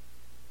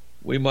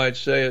 We might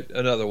say it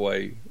another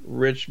way,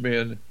 rich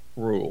men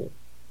rule.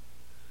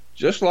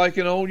 Just like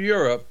in old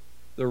Europe,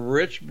 the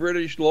rich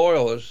British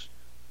loyalists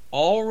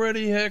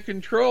already had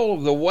control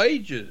of the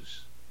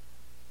wages,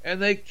 and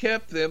they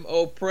kept them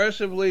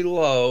oppressively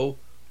low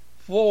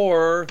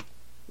for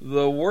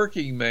the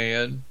working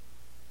man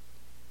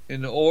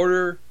in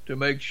order to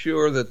make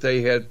sure that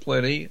they had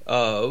plenty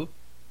of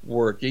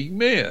working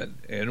men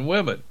and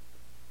women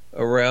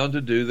around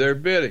to do their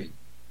bidding.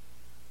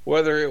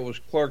 Whether it was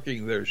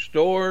clerking their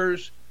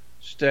stores,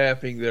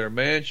 staffing their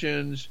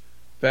mansions,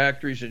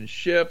 factories and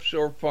ships,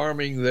 or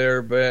farming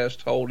their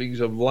vast holdings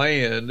of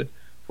land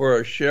for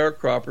a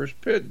sharecropper's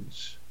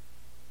pittance.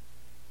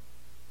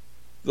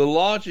 The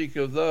logic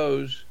of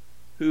those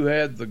who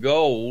had the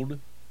gold,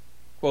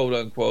 quote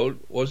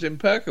unquote, was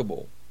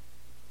impeccable.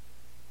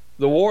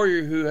 The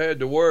warrior who had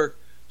to work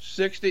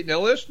 60,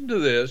 now listen to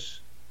this,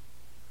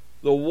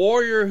 the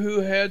warrior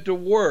who had to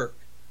work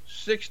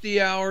 60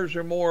 hours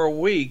or more a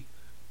week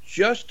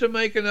just to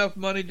make enough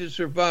money to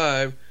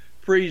survive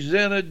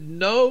presented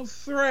no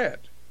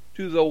threat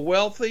to the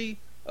wealthy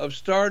of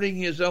starting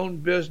his own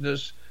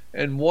business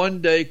and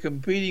one day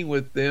competing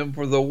with them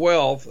for the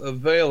wealth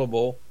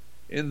available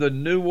in the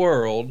new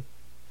world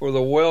for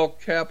the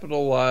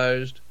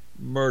well-capitalized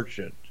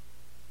merchant.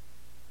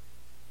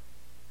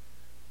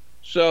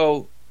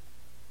 So,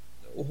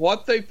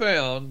 what they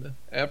found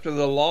after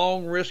the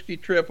long, risky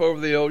trip over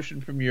the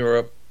ocean from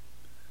Europe,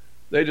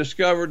 they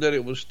discovered that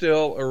it was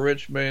still a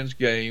rich man's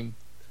game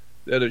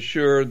that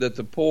assured that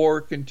the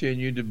poor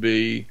continued to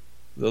be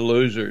the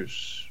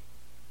losers.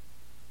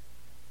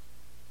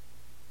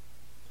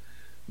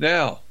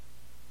 Now,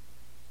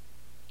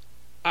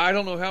 I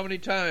don't know how many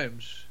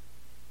times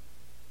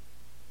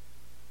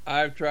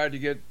I've tried to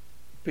get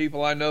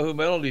people I know who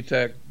metal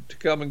detect to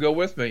come and go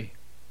with me.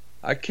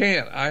 I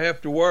can't. I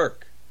have to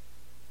work,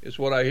 is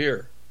what I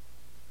hear.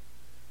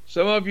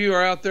 Some of you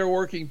are out there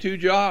working 2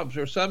 jobs,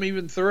 or some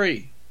even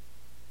 3.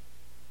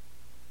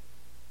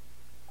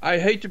 I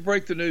hate to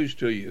break the news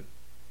to you.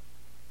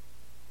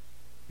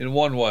 In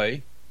one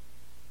way,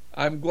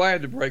 I'm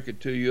glad to break it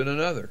to you in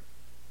another.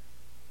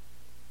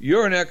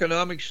 You're an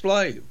economic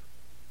slave.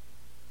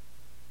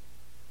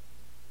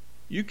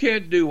 You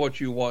can't do what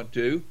you want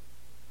to.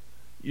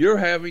 You're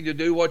having to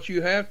do what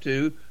you have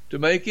to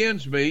make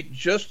ends meet,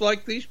 just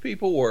like these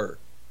people were.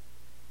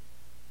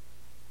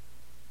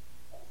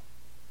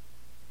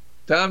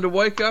 Time to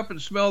wake up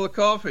and smell the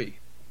coffee.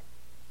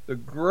 The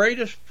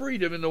greatest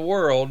freedom in the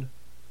world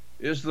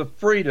is the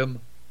freedom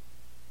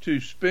to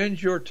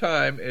spend your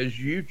time as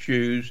you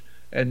choose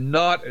and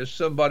not as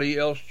somebody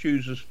else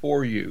chooses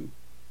for you.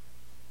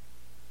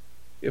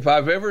 If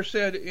I've ever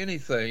said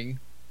anything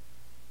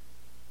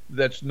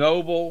that's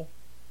noble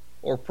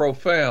or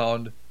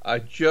profound. I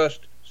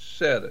just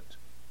said it.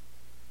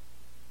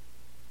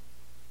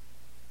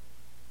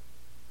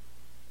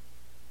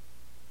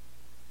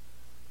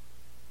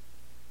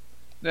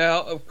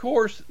 Now, of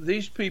course,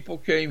 these people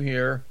came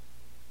here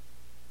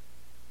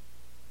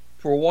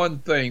for one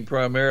thing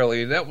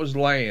primarily, and that was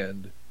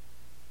land.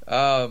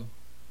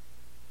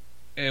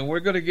 And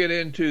we're going to get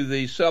into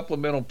the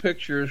supplemental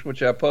pictures,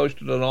 which I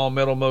posted on All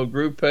Metal Mode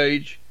group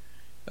page,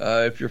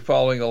 if you're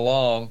following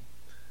along.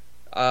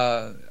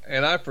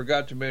 And I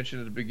forgot to mention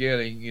at the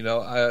beginning,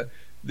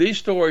 these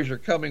stories are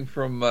coming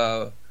from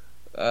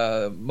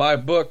my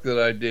book that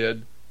I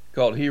did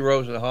called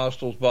Heroes and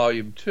Hostiles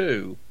Volume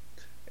 2.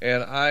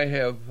 And I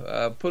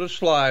have put a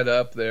slide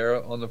up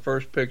there on the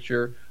first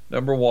picture,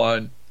 number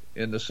 1,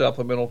 in the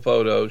supplemental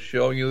photos,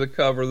 showing you the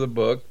cover of the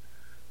book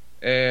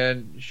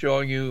and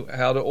showing you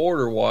how to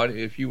order one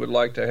if you would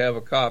like to have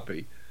a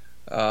copy.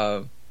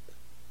 In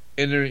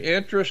the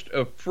interest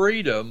of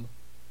freedom,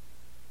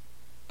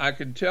 I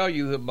can tell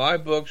you that my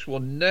books will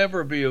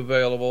never be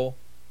available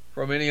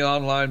from any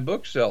online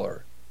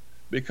bookseller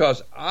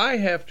because I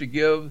have to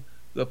give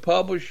the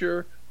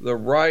publisher the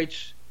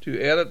rights to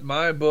edit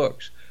my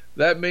books.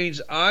 That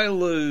means I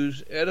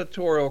lose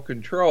editorial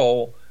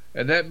control,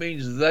 and that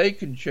means they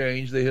can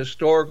change the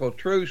historical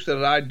truths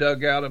that I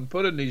dug out and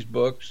put in these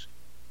books,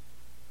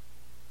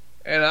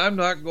 and I'm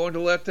not going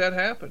to let that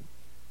happen.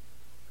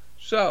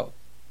 So,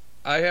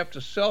 I have to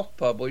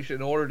self-publish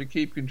in order to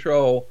keep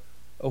control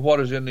of what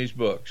is in these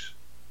books.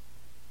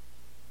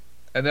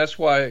 And that's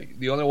why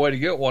the only way to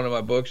get one of my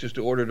books is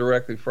to order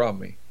directly from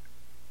me,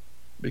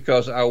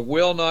 because I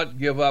will not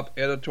give up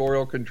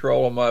editorial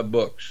control of my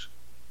books.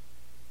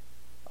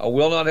 I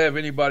will not have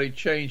anybody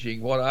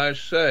changing what I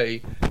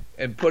say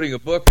and putting a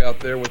book out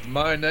there with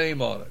my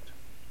name on it.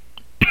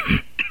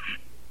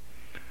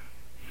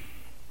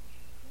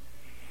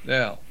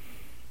 Now,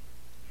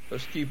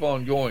 let's keep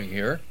on going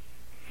here.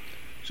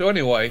 So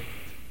anyway,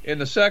 in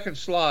the second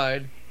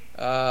slide,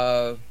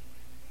 I'm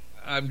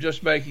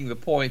just making the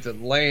point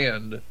that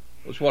land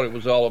was what it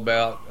was all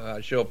about.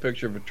 I show a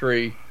picture of a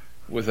tree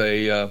with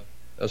a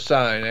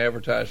sign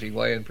advertising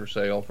land for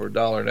sale for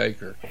 $1 an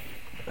acre.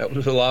 That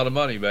was a lot of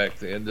money back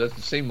then.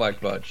 Doesn't seem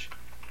like much,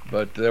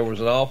 but there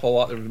was an awful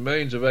lot. There was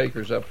millions of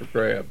acres up for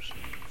grabs,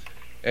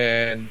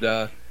 and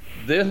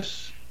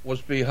this was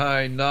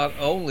behind not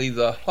only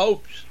the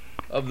hopes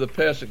of the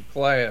peasant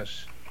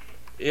class,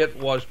 it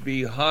was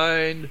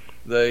behind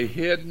the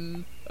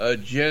hidden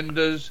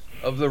agendas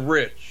of the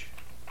rich.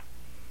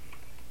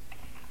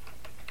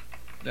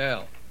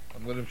 Now,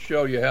 I'm going to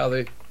show you how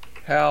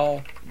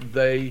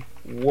they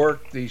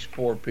work these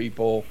poor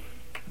people.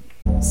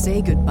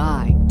 Say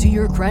goodbye to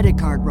your credit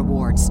card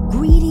rewards.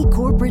 Greedy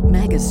corporate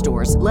mega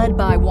stores, led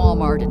by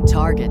Walmart and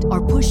Target,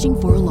 are pushing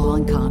for a law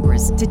in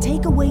Congress to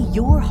take away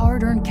your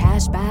hard-earned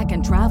cash back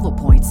and travel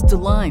points to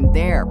line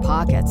their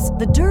pockets.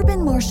 The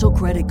Durbin-Marshall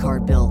credit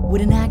card bill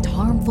would enact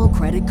harmful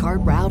credit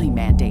card routing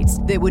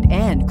mandates that would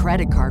end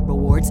credit card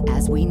rewards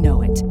as we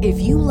know it. If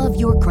you love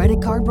your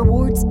credit card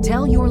rewards,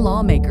 tell your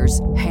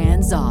lawmakers,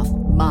 hands off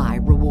my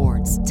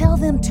rewards. Tell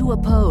them to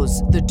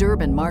oppose the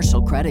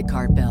Durbin-Marshall credit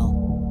card bill.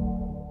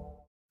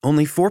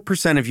 Only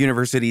 4% of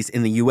universities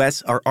in the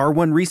U.S. are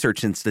R1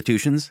 research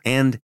institutions,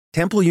 and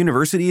Temple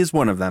University is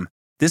one of them.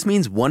 This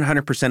means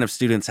 100% of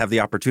students have the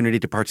opportunity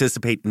to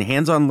participate in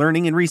hands-on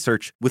learning and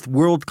research with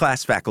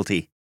world-class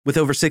faculty. With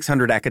over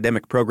 600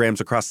 academic programs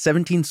across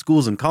 17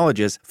 schools and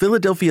colleges,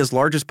 Philadelphia's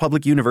largest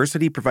public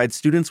university provides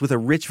students with a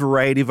rich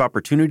variety of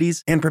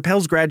opportunities and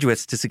propels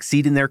graduates to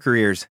succeed in their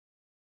careers.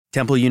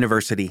 Temple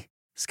University.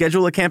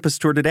 Schedule a campus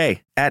tour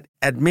today at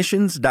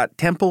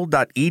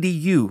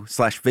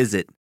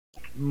admissions.temple.edu/visit.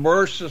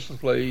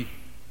 Mercilessly,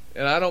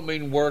 and I don't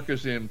mean work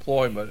as in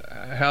employment,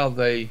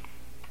 I'm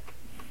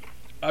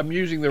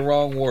using the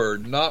wrong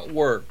word, not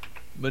work,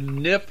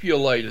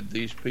 manipulated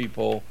these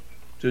people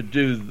to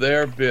do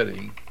their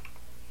bidding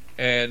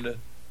and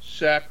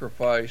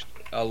sacrificed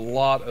a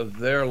lot of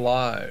their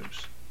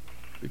lives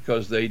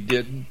because they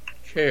didn't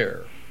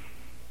care.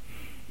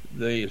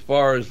 As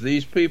far as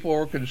these people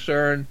were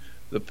concerned,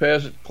 the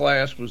peasant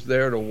class was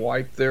there to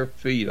wipe their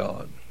feet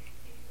on.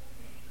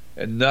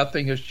 And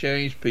nothing has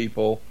changed,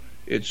 people.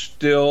 It's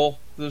still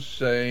the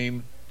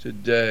same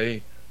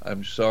today,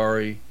 I'm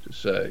sorry to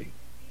say.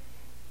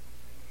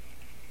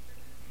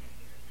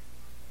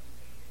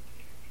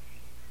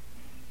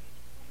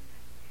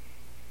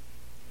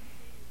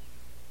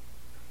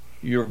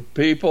 Your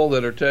people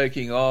that are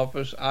taking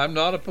office, I'm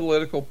not a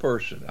political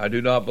person. I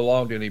do not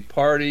belong to any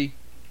party.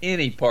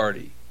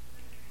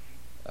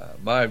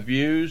 My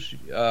views,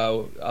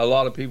 a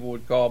lot of people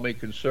would call me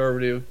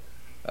conservative.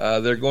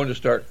 They're going to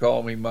start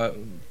calling me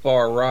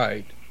far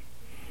right.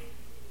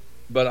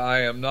 But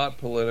I am not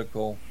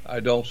political.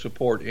 I don't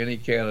support any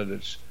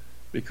candidates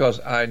because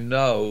I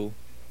know,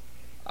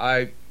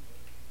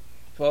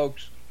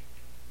 folks,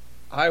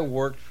 I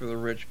worked for the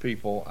rich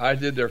people. I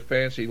did their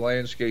fancy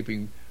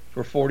landscaping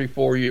for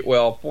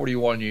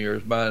 41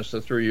 years, minus the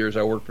 3 years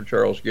I worked for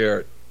Charles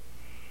Garrett.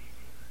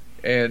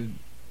 And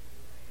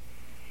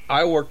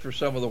I worked for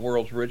some of the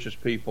world's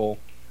richest people.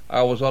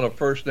 I was on a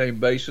first-name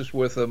basis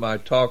with them. I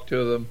talked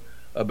to them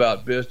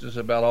about business,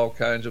 about all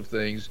kinds of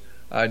things.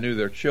 I knew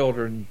their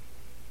children.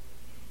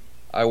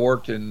 I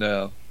worked in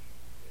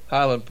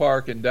Highland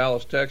Park in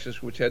Dallas,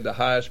 Texas, which had the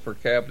highest per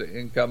capita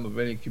income of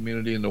any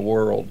community in the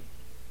world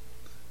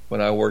when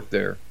I worked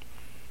there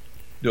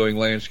doing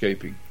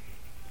landscaping.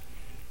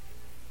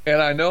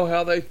 And I know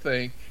how they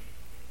think,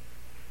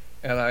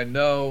 and I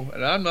know,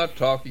 and I'm not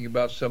talking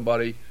about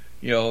somebody,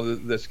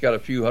 that's got a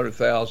few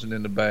 $100,000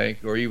 in the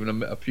bank or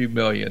even a few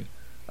million.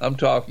 I'm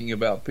talking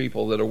about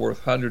people that are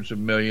worth hundreds of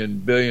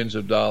millions, billions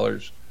of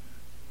dollars.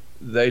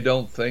 They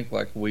don't think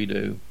like we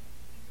do.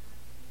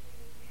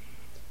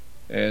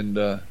 And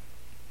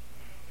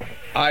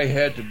I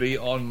had to be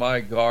on my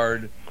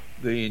guard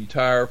the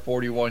entire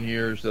 41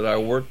 years that I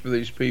worked for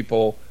these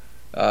people,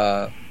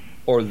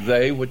 or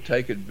they would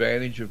take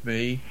advantage of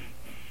me.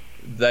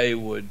 They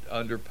would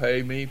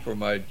underpay me for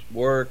my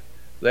work.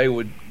 They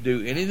would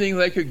do anything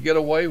they could get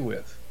away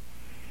with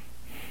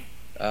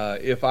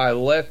if I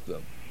let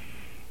them.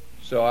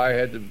 So I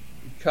had to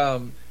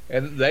come,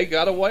 and they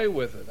got away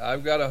with it.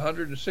 I've got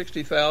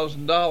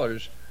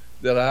 $160,000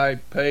 that I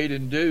paid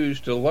in dues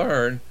to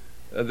learn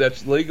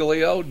that's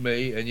legally owed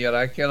me, and yet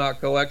I cannot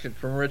collect it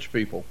from rich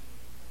people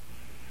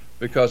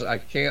because I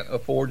can't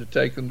afford to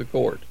take them to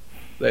court.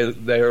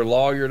 They are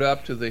lawyered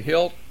up to the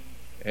hilt,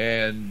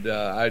 and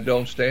I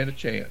don't stand a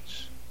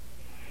chance.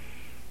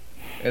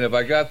 And if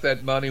I got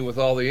that money with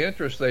all the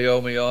interest they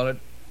owe me on it,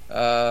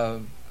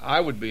 I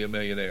would be a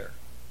millionaire.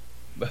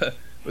 But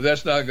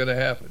that's not going to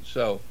happen.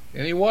 So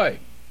anyway,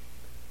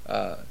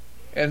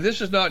 and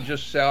this is not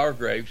just sour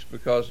grapes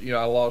because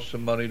I lost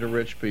some money to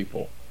rich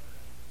people.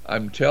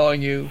 I'm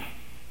telling you,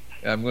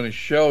 I'm going to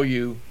show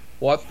you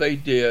what they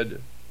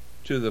did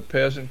to the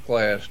peasant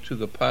class, to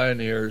the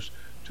pioneers,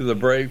 to the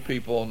brave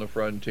people on the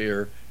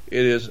frontier.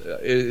 It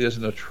is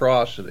an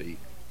atrocity.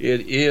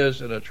 It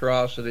is an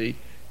atrocity,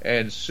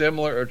 and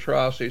similar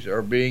atrocities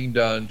are being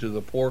done to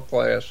the poor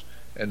class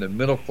and the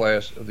middle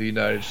class of the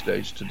United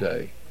States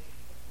today.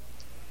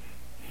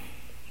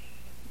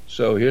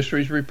 So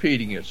history's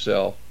repeating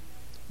itself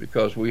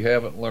because we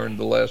haven't learned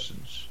the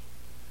lessons.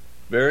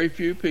 Very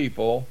few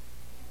people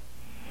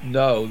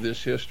know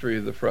this history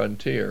of the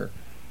frontier.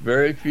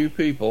 Very few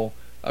people,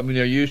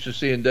 they're used to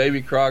seeing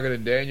Davy Crockett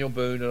and Daniel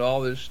Boone and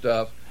all this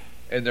stuff,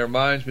 and their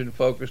mind's been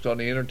focused on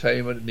the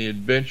entertainment and the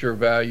adventure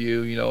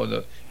value, and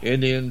the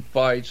Indian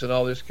fights and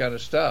all this kind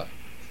of stuff.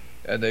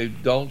 And they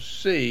don't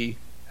see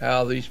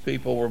how these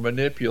people were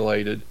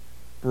manipulated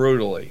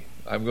brutally.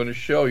 I'm going to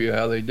show you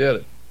how they did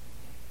it.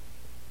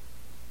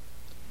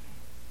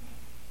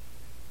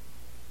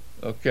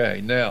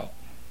 Okay, now,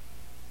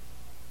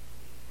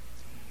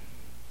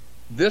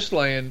 this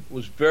land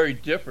was very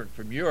different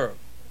from Europe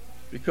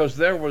because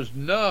there was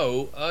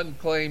no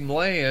unclaimed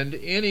land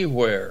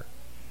anywhere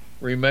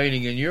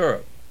remaining in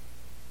Europe.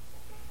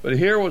 But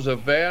here was a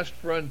vast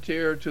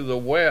frontier to the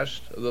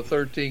west of the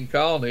 13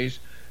 colonies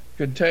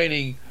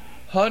containing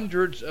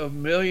hundreds of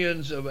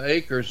millions of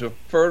acres of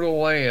fertile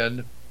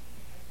land,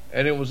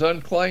 and it was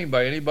unclaimed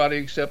by anybody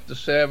except the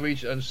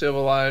savage,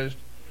 uncivilized,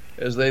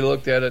 as they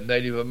looked at it,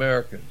 Native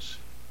Americans,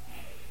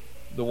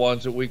 the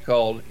ones that we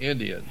called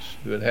Indians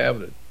who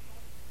inhabited it.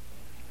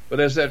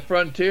 But as that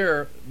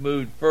frontier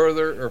moved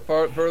further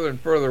and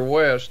further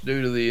west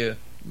due to the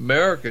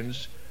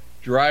Americans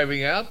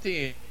driving out the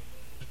Indians,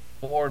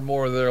 more and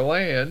more of their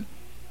land,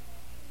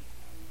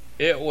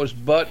 it was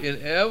but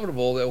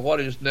inevitable that what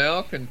is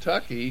now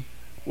Kentucky,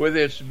 with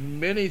its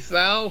many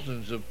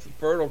thousands of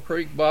fertile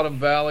creek bottom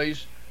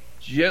valleys,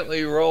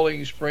 gently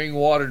rolling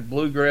spring-watered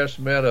bluegrass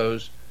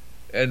meadows,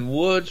 and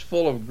woods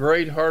full of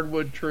great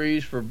hardwood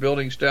trees for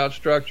building stout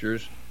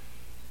structures,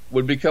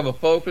 would become a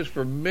focus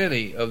for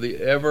many of the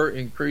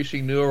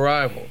ever-increasing new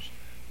arrivals.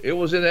 It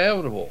was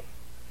inevitable.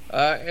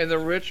 And the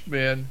rich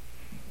men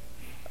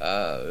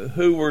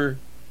who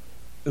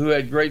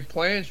had great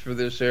plans for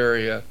this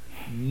area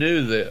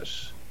knew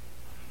this.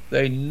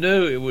 They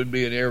knew it would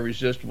be an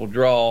irresistible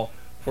draw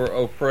for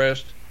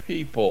oppressed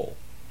people.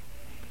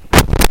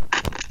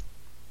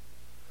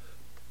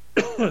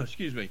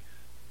 Excuse me.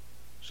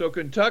 So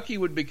Kentucky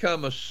would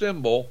become a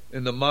symbol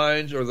in the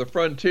minds, or the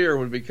frontier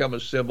would become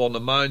a symbol in the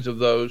minds of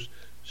those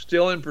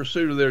still in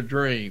pursuit of their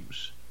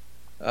dreams.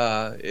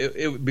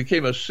 It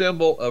became a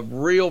symbol of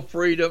real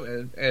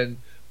freedom and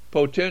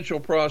potential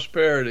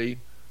prosperity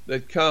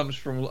that comes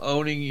from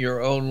owning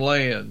your own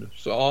land,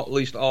 so at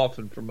least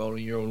often from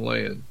owning your own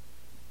land.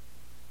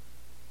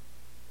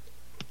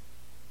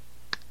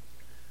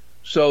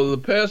 So the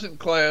peasant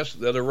class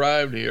that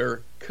arrived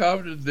here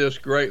coveted this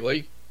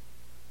greatly,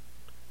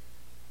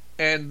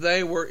 and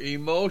they were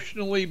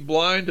emotionally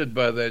blinded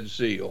by that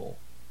zeal.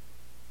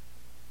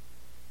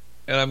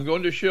 And I'm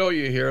going to show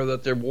you here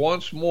that they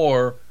once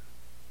more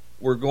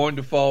were going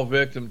to fall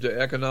victim to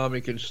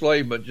economic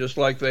enslavement, just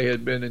like they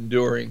had been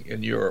enduring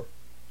in Europe.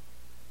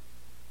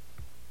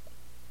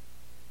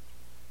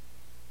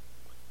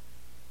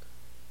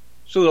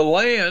 So the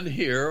land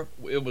here,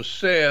 it was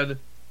said,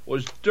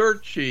 was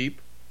dirt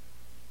cheap.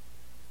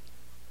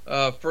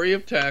 free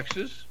of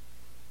taxes.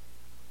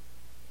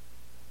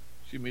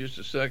 Excuse me just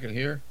a second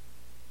here.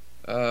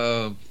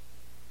 I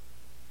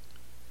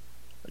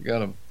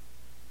got a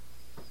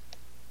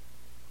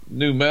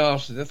new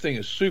mouse, and that thing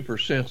is super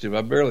sensitive.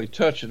 I barely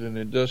touch it, and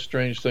it does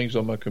strange things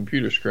on my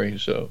computer screen.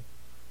 So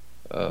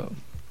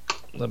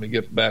let me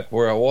get back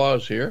where I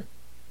was here.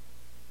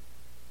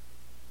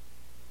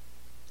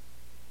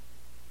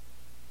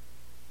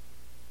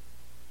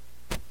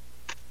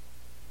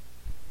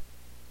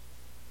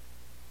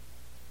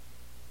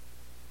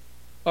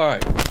 All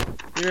right,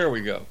 here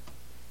we go.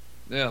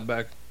 Now I'm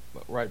back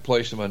right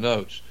place in my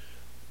notes.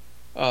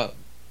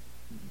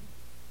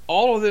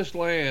 All of this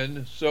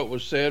land, so it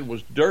was said,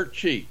 was dirt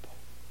cheap.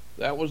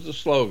 That was the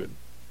slogan.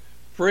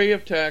 Free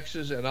of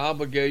taxes and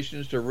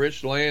obligations to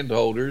rich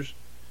landholders,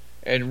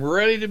 and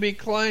ready to be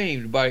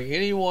claimed by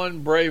anyone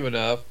brave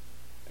enough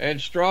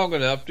and strong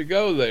enough to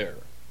go there.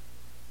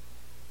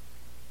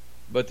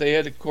 But they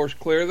had to, of course,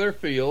 clear their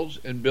fields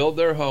and build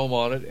their home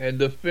on it and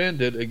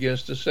defend it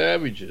against the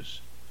savages.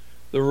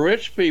 The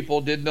rich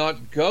people did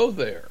not go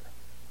there.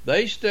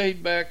 They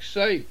stayed back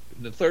safe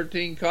in the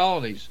 13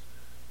 colonies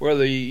where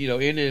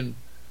the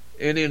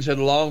Indians had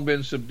long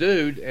been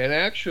subdued, and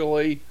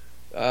actually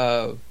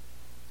the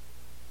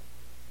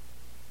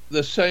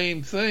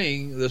same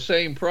thing, the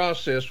same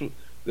process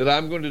that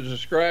I'm going to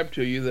describe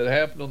to you that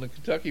happened on the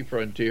Kentucky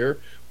frontier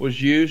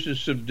was used to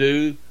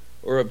subdue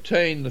or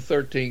obtain the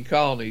 13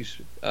 colonies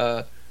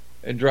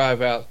and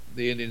drive out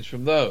the Indians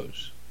from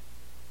those.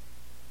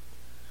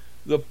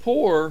 The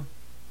poor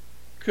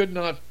could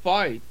not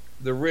fight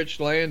the rich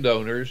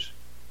landowners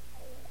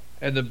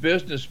and the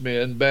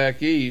businessmen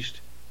back east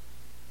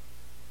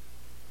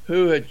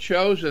who had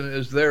chosen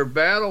as their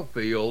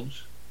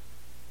battlefields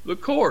the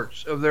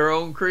courts of their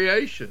own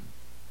creation.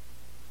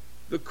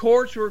 The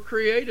courts were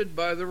created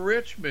by the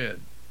rich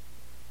men.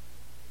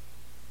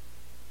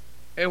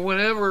 And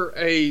whenever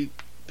a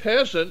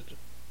peasant,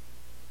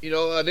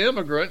 an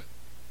immigrant,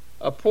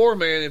 a poor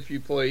man, if you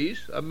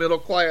please, a middle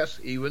class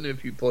even,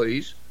 if you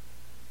please,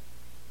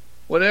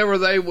 whenever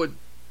they would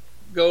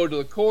go to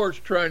the courts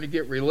trying to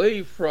get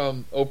relief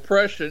from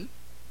oppression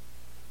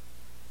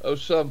of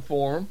some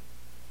form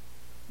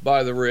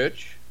by the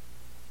rich,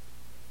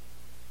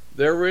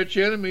 their rich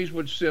enemies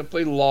would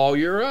simply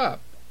lawyer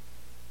up.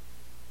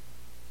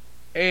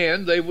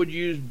 And they would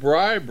use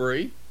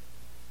bribery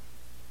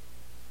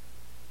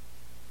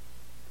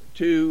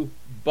to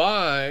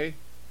buy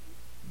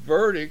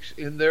verdicts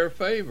in their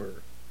favor,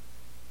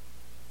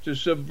 to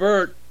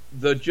subvert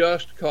the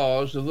just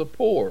cause of the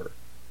poor.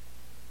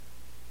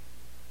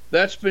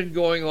 That's been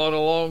going on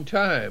a long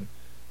time.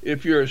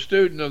 If you're a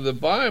student of the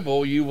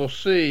Bible, you will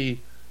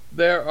see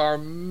there are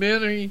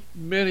many,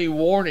 many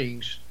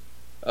warnings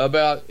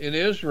about in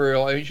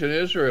Israel, ancient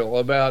Israel,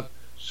 about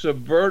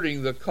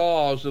subverting the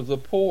cause of the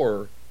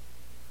poor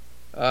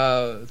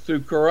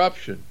through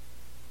corruption.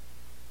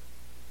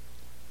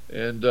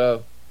 And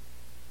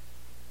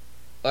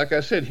like I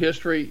said,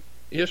 history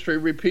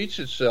repeats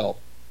itself.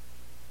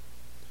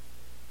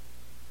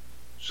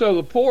 So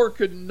the poor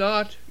could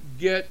not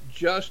get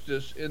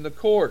justice in the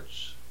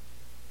courts.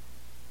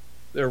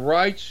 Their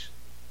rights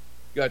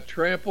got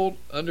trampled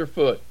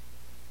underfoot.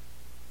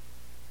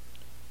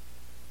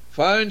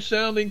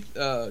 Fine-sounding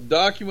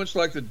documents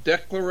like the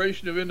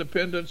Declaration of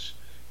Independence,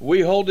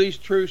 we hold these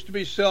truths to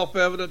be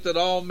self-evident that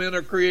all men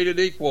are created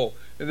equal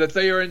and that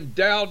they are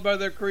endowed by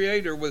their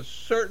Creator with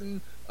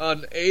certain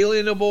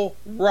unalienable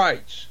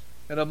rights,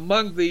 and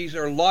among these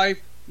are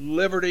life,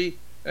 liberty,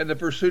 and the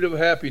pursuit of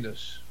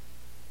happiness.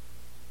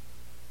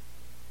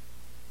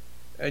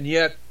 And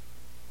yet,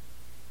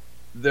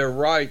 their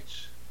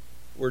rights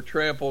were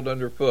trampled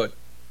underfoot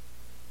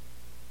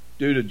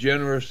due to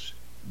generous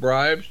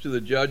bribes to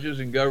the judges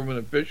and government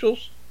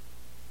officials,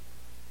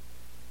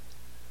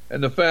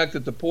 and the fact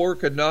that the poor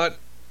could not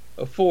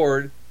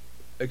afford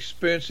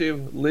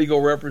expensive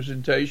legal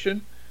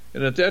representation.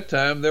 And at that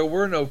time, there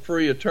were no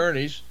free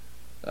attorneys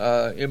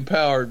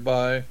empowered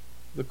by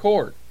the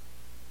court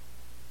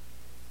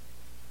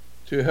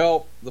to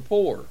help the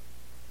poor.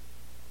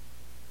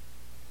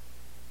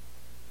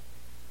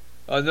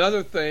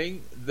 Another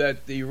thing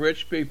that the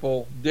rich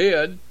people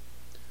did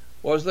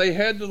was they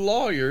had the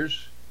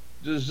lawyers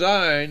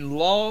design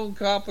long,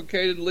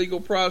 complicated legal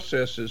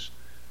processes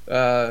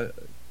to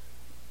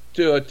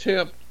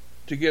attempt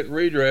to get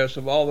redress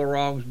of all the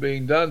wrongs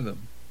being done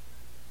them.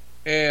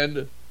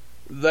 And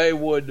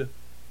the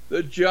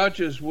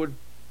judges would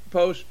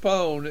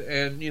postpone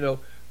and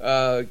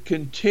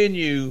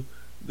continue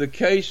the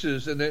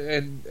cases, and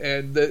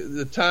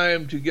the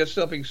time to get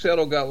something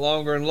settled got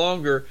longer and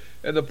longer,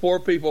 and the poor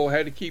people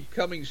had to keep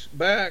coming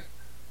back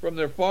from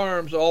their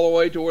farms all the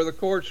way to where the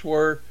courts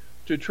were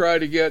to try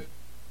to get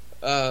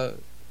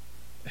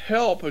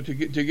help to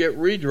get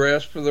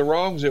redress for the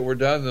wrongs that were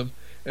done them.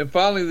 And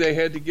finally they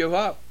had to give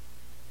up.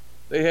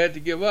 They had to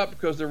give up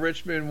because the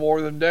rich men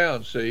wore them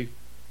down. See,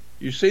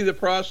 you see the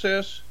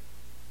process?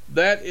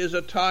 That is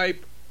a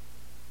type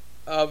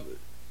of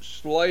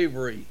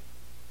slavery.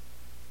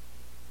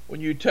 When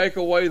you take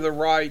away the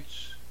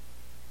rights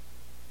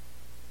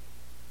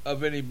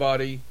of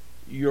anybody,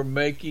 you're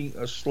making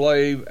a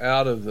slave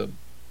out of them.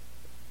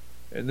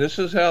 And this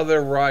is how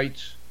their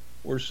rights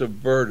were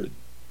subverted.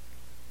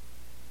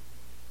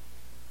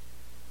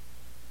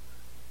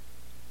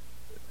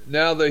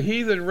 Now, the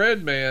heathen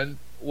red man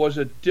was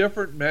a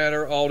different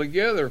matter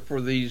altogether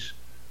for these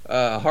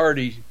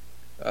hardy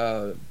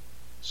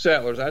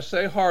settlers. I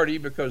say hardy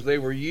because they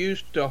were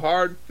used to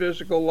hard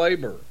physical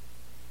labor.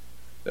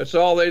 That's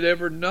all they'd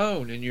ever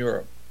known in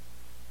Europe.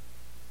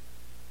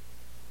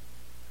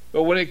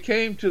 But when it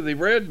came to the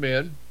red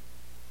men,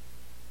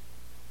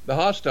 the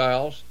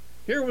hostiles,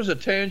 here was a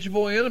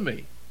tangible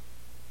enemy.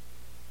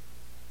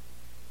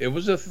 It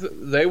was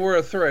they were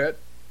a threat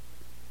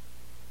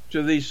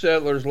to these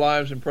settlers'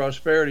 lives and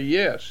prosperity,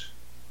 yes.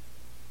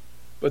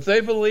 But they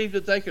believed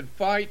that they could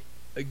fight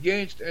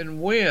against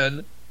and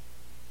win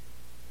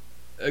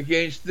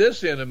against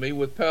this enemy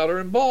with powder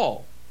and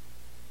ball.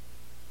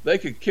 They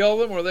could kill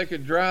them or they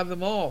could drive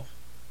them off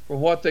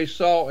from what they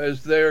saw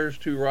as theirs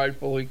to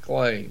rightfully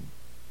claim.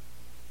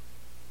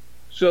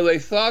 So they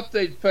thought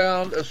they'd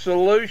found a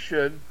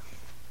solution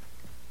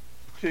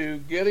to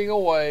getting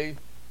away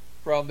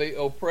from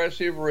the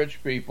oppressive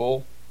rich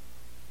people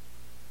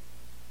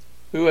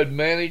who had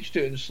managed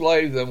to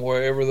enslave them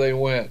wherever they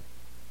went.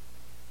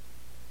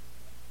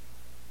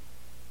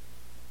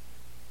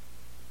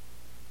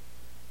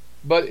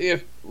 But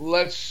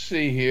let's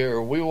see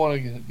here, we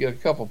want to get a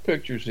couple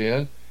pictures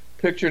in.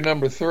 Picture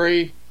number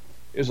 3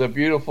 is a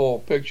beautiful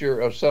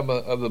picture of some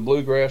of the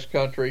bluegrass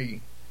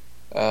country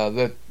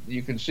that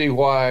you can see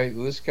why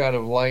this kind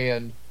of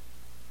land,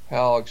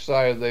 how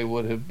excited they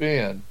would have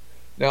been.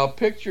 Now,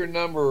 picture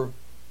number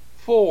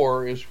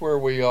 4 is where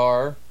we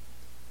are.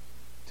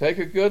 Take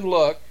a good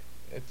look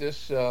at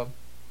this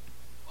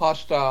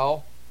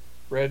hostile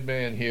red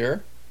man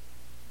here,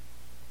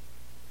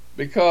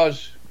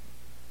 because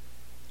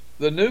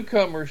the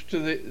newcomers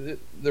to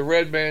the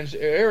red man's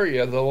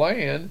area, the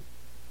land,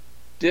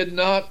 did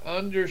not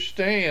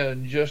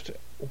understand just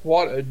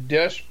what a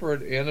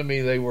desperate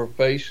enemy they were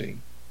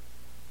facing.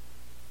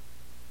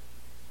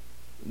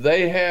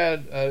 They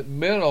had a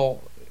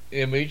mental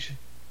image,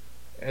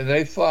 and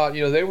they thought,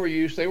 they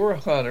were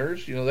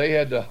hunters, they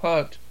had to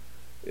hunt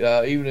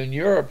even in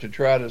Europe to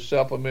try to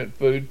supplement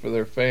food for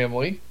their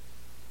family.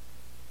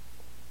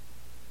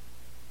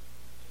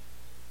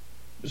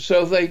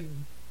 So they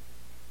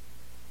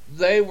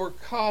were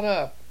caught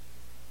up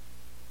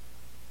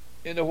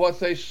into what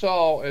they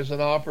saw as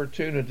an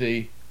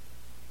opportunity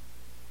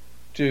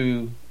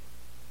to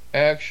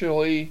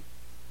actually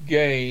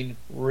gain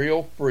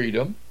real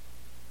freedom,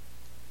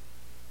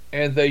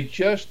 and they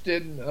just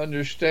didn't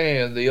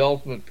understand the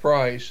ultimate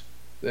price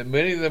that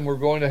many of them were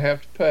going to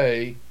have to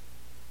pay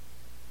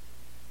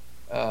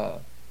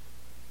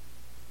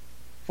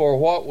for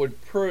what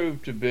would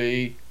prove to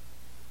be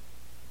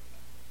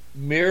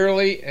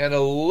merely an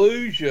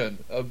illusion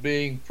of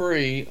being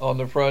free on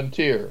the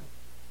frontier.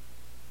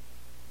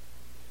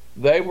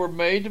 They were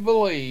made to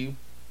believe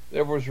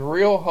there was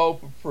real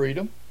hope of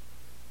freedom,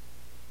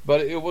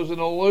 but it was an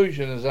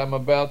illusion, as I'm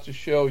about to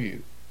show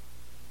you.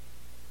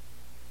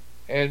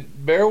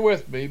 And bear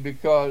with me,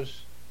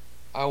 because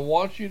I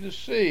want you to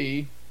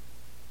see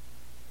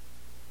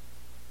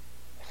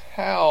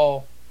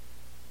how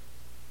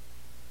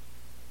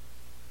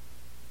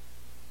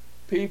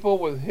people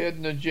with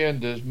hidden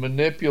agendas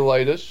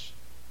manipulate us.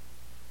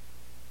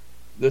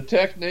 The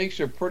techniques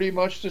are pretty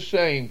much the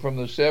same from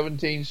the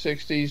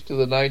 1760s to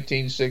the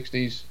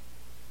 1960s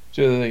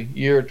to the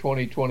year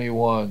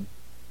 2021.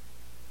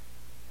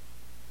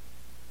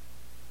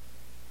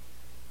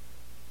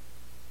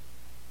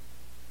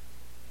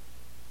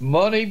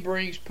 Money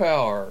brings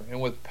power, and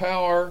with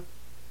power,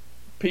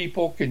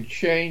 people can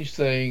change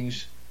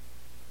things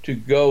to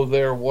go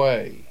their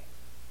way.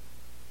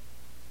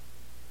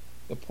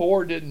 The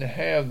poor didn't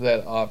have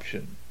that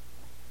option.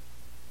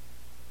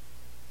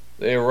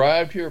 They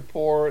arrived here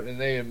poor, and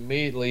they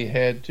immediately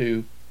had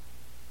to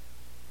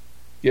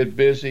get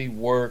busy,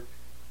 work,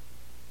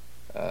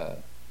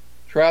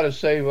 try to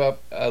save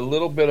up a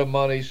little bit of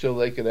money so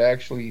they could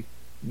actually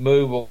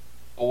move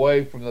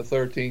away from the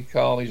 13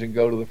 colonies and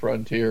go to the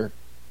frontier.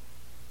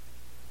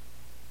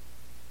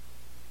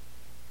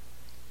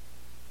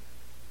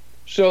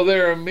 So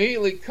they're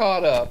immediately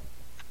caught up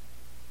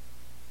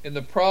in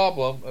the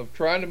problem of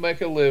trying to make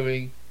a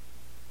living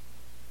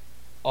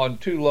on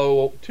too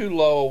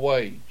low a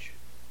wage.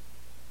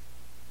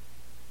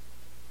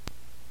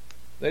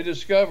 They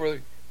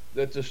discover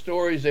that the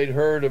stories they'd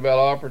heard about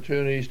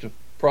opportunities to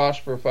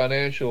prosper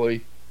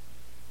financially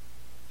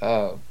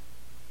had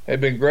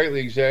been greatly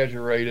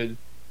exaggerated.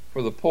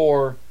 For the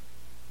poor,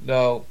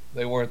 no,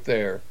 they weren't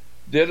there.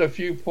 Did a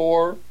few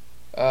poor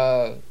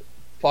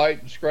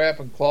fight and scrap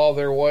and claw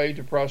their way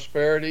to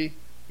prosperity?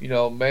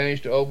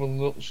 Managed to open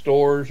little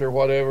stores or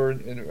whatever,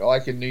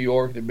 like in New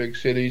York, the big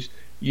cities?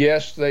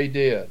 Yes, they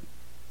did.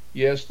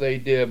 Yes, they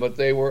did. But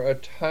they were a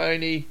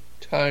tiny,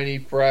 tiny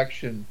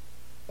fraction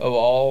of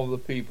all the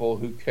people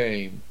who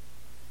came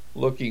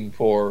looking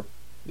for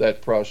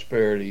that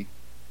prosperity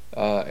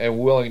and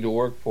willing to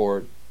work for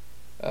it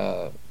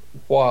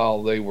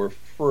while they were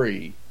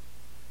free.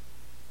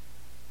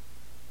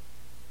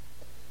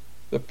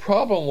 The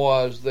problem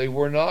was they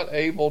were not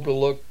able to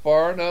look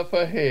far enough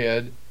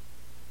ahead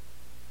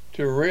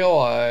to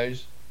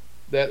realize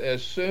that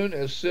as soon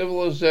as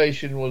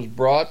civilization was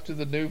brought to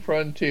the new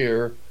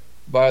frontier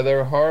by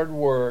their hard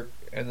work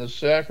and the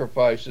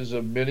sacrifices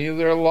of many of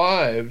their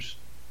lives,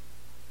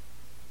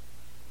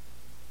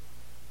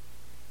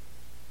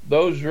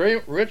 those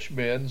rich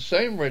men,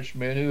 same rich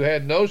men who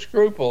had no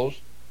scruples,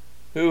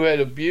 who had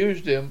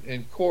abused them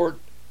in court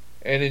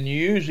and in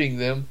using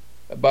them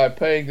by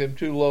paying them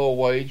too low a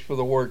wage for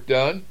the work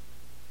done,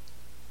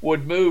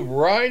 would move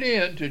right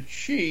in to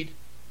cheat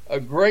a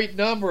great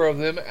number of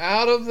them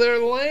out of their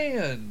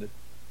land.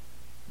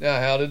 Now,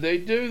 how did they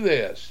do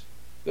this?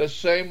 The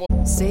same way.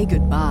 Say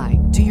goodbye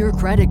to your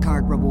credit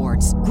card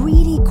rewards.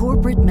 Greedy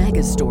corporate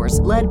mega stores,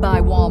 led by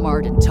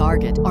Walmart and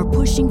Target, are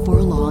pushing for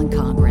a law in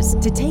Congress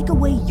to take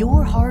away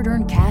your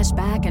hard-earned cash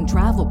back and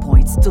travel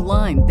points to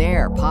line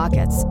their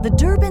pockets. The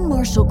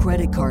Durbin-Marshall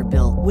credit card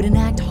bill would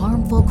enact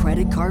harmful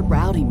credit card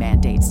routing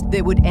mandates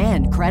that would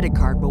end credit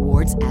card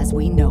rewards as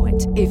we know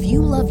it. If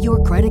you love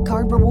your credit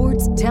card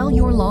rewards, tell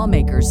your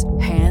lawmakers,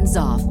 hands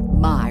off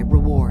my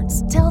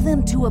rewards. Tell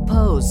them to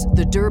oppose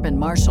the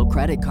Durbin-Marshall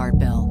credit card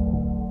bill.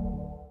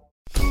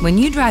 When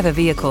you drive a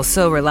vehicle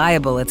so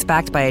reliable it's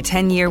backed by a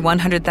 10-year,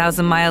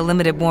 100,000-mile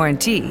limited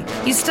warranty,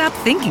 you stop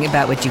thinking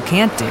about what you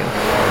can't do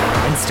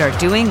and start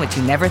doing what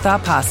you never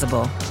thought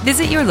possible.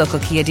 Visit your local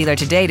Kia dealer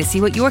today to see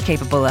what you're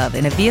capable of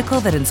in a vehicle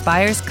that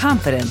inspires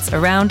confidence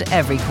around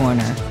every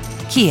corner.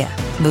 Kia,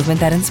 movement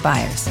that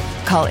inspires.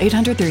 Call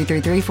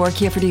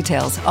 800-333-4KIA for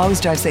details.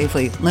 Always drive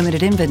safely.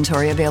 Limited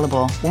inventory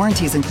available.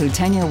 Warranties include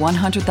 10-year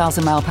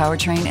 100,000-mile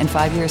powertrain and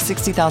 5-year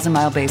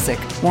 60,000-mile basic.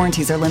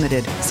 Warranties are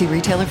limited. See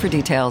retailer for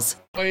details.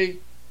 They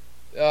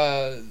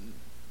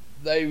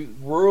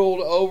ruled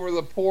over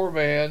the poor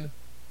man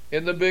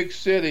in the big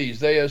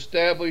cities. They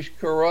established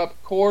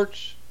corrupt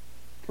courts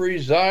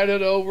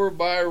presided over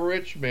by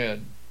rich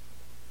men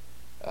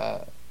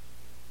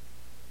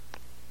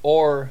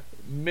or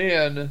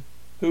men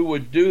who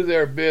would do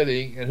their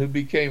bidding and who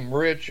became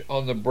rich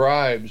on the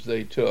bribes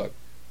they took.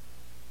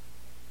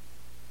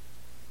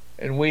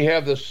 And we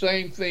have the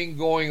same thing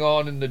going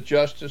on in the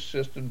justice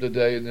system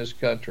today in this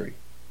country.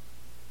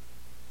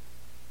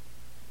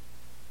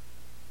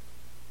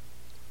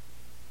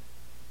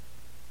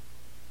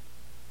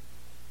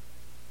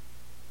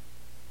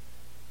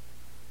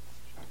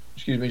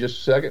 Excuse me just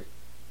a second.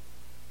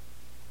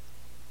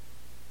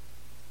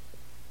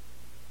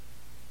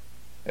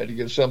 Had to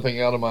get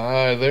something out of my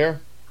eye there.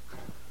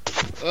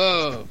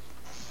 Oh,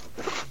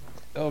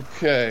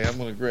 okay. I'm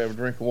going to grab a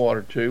drink of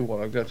water too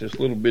while I've got this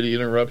little bitty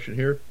interruption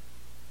here.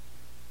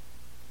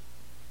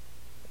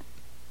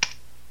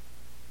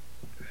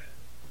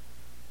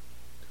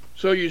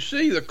 So you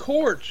see, the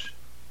courts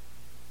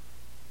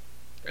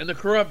and the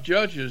corrupt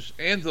judges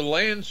and the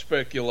land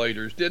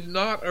speculators did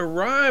not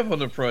arrive on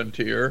the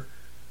frontier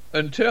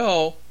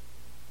until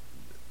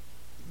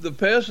the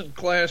peasant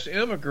class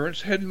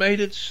immigrants had made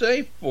it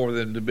safe for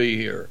them to be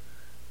here.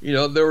 You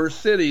know, there were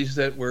cities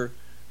that were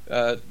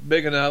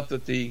big enough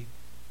that the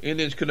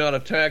Indians could not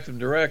attack them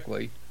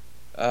directly.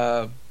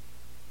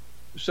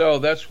 So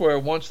that's where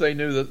once they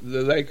knew that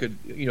they could,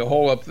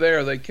 hole up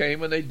there, they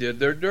came and they did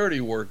their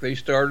dirty work. They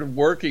started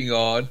working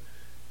on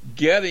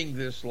getting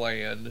this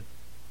land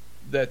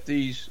that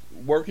these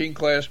working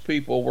class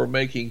people were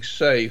making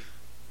safe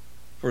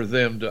for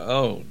them to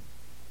own.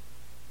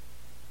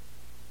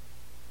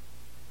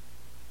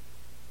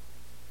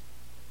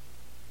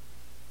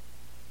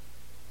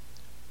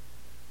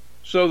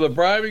 So the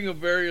bribing of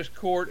various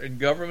court and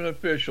government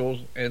officials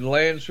and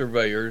land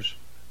surveyors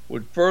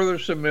would further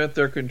cement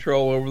their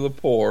control over the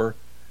poor,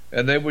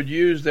 and they would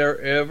use their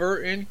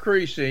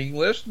ever-increasing,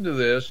 listen to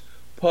this,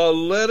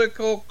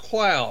 political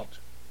clout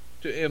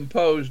to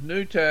impose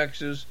new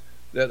taxes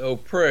that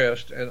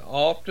oppressed and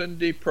often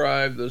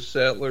deprived the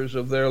settlers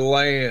of their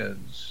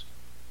lands.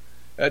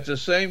 At the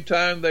same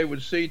time, they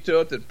would see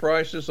to it that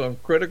prices on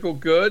critical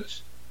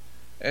goods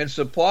and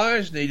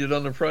supplies needed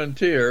on the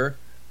frontier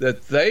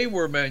that they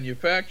were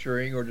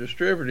manufacturing or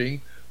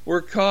distributing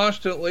were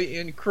constantly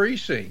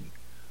increasing.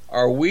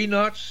 Are we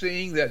not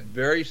seeing that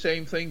very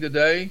same thing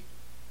today?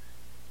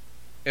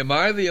 Am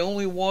I the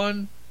only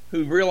one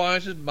who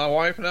realizes, my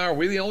wife and I, are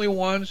we the only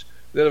ones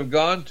that have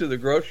gone to the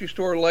grocery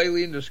store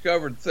lately and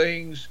discovered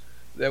things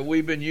that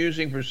we've been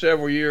using for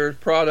several years,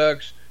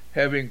 products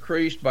have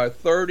increased by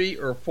 30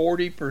 or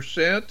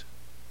 40%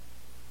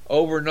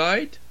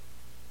 overnight?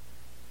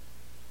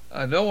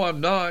 I know I'm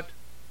not.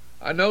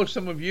 I know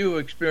some of you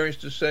have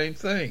experienced the same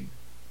thing.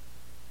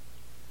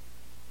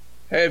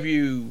 Have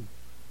you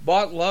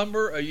bought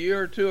lumber a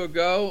year or two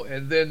ago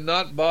and then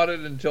not bought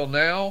it until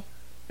now?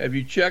 Have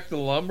you checked the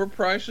lumber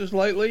prices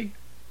lately?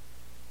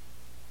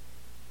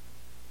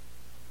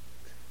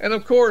 And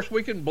of course,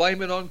 we can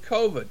blame it on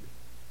COVID.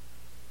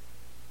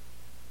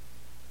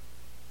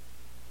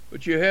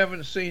 But you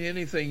haven't seen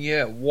anything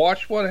yet.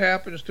 Watch what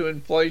happens to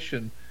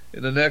inflation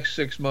in the next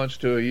 6 months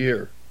to a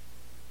year.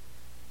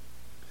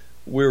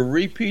 We're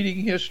repeating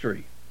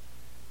history.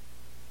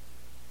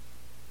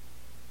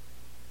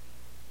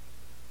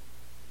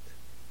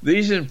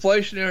 These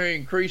inflationary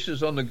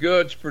increases on the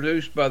goods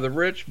produced by the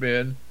rich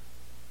men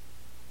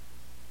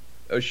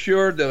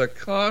assured that a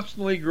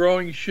constantly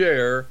growing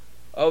share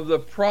of the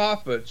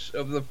profits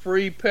of the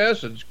free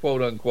peasants,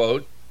 quote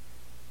unquote,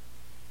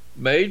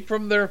 made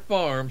from their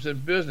farms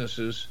and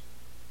businesses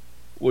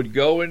would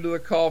go into the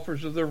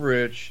coffers of the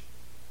rich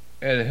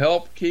and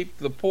help keep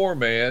the poor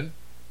man,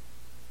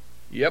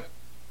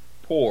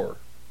 poor.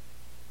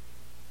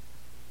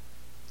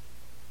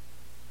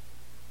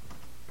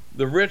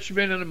 The rich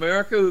men in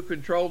America who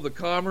controlled the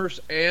commerce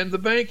and the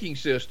banking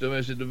system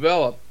as it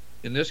developed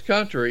in this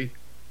country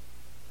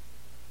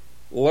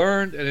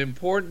learned an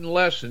important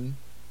lesson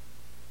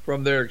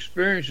from their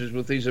experiences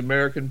with these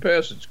American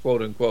peasants,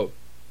 quote unquote,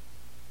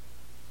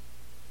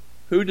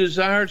 who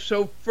desired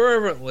so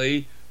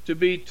fervently to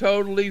be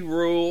totally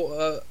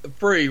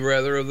free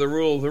of the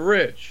rule of the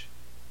rich.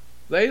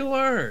 They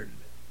learned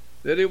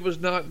that it was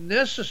not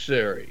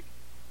necessary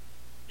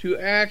to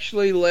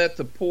actually let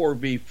the poor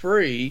be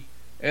free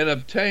and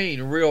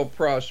obtain real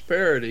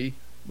prosperity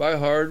by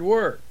hard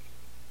work.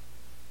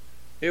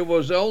 It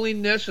was only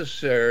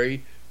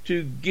necessary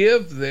to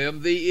give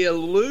them the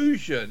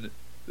illusion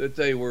that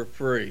they were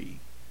free,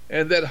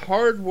 and that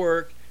hard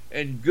work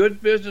and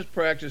good business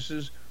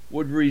practices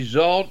would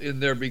result in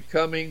their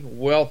becoming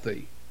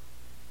wealthy.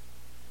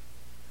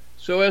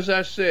 So as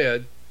I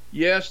said,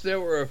 yes, there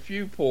were a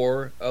few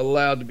poor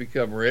allowed to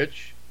become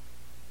rich,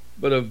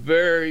 but a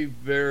very,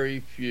 very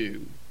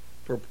few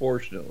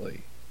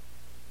proportionately.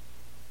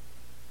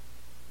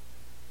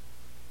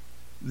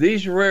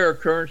 These rare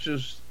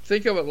occurrences,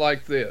 think of it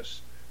like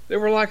this. They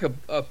were like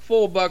a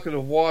full bucket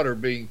of water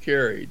being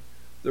carried.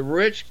 The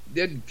rich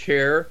didn't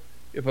care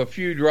if a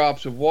few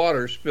drops of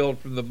water spilled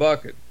from the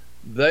bucket.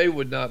 They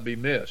would not be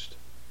missed.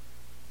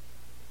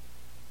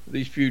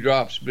 These few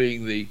drops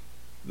being the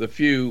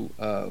few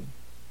of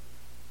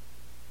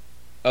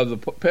the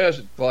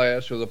peasant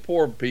class or the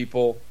poor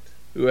people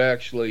who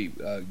actually,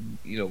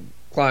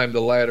 climbed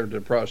the ladder to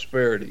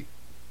prosperity.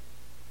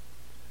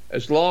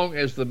 As long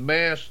as the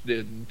mass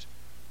didn't,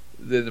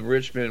 then the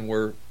rich men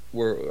were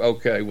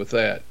okay with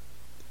that.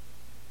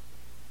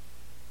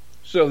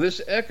 So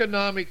this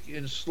economic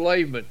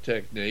enslavement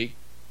technique,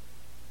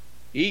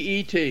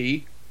 EET,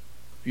 if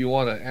you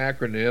want an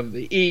acronym,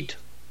 the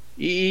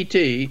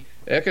EET,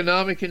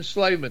 economic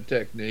enslavement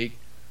technique,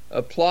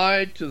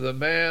 applied to the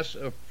mass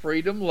of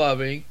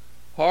freedom-loving,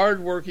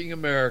 hard-working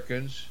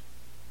Americans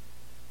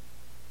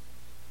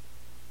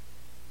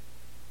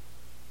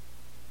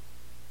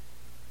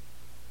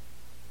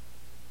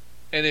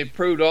and it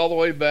proved all the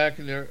way back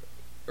in the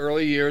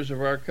early years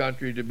of our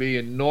country to be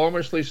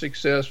enormously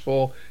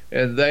successful,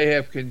 and they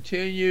have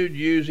continued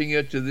using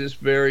it to this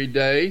very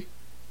day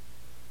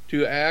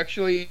to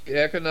actually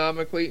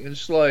economically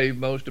enslave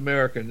most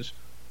Americans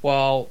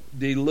while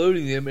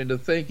deluding them into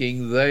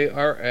thinking they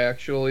are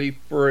actually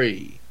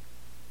free.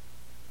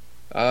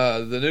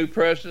 The new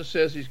president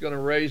says he's going to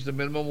raise the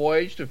minimum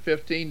wage to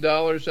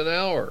 $15 an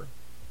hour.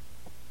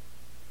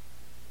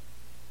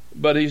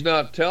 But he's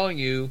not telling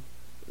you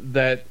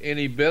that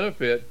any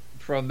benefit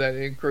from that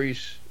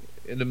increase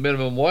in the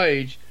minimum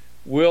wage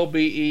will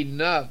be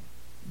eaten up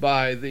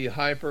by the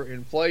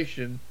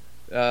hyperinflation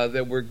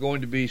that we're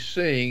going to be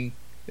seeing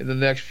in the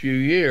next few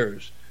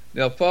years.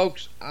 Now,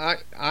 folks, I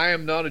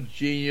am not a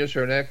genius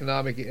or an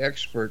economic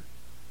expert,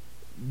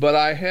 but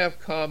I have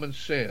common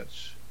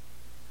sense.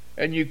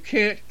 And you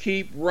can't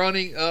keep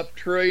running up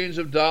trillions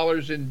of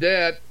dollars in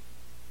debt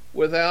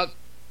without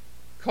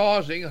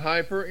causing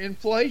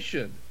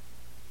hyperinflation,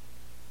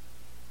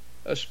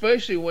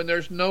 especially when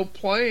there's no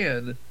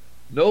plan.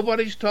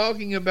 Nobody's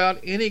talking about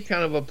any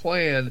kind of a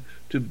plan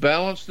to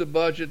balance the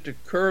budget, to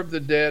curb the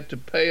debt, to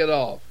pay it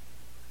off.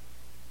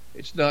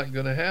 It's not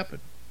going to happen.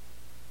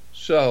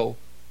 So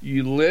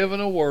you live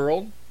in a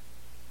world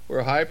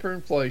where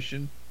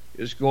hyperinflation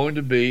is going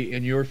to be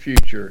in your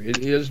future. It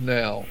is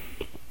now.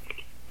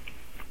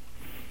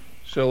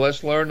 So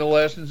let's learn the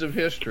lessons of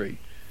history.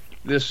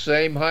 This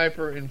same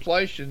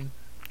hyperinflation,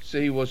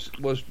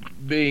 was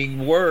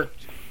being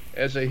worked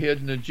as a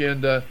hidden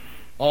agenda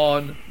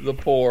on the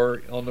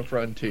poor on the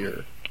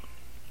frontier.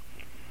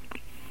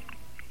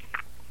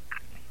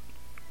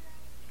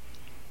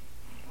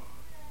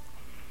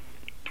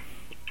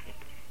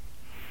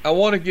 I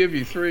want to give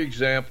you 3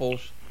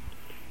 examples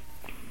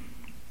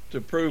to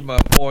prove my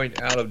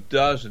point out of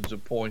dozens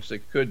of points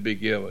that could be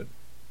given.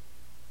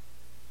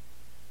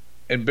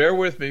 And bear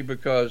with me,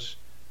 because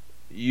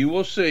you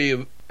will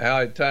see how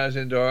it ties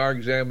into our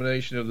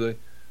examination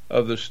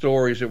of the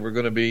stories that we're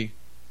going to be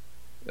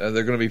they're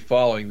going to be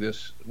following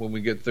this when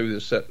we get through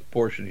this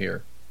portion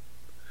here.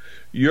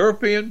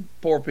 European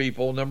poor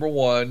people, number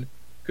one,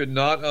 could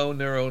not own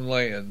their own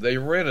land. They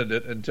rented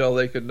it until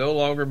they could no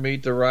longer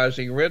meet the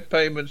rising rent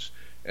payments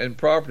and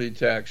property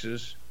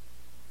taxes,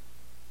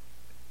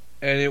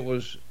 and it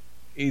was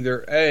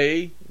either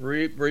A,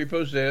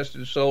 repossessed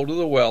and sold to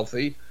the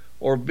wealthy,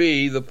 or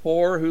B, the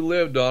poor who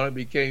lived on it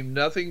became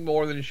nothing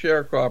more than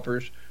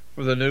sharecroppers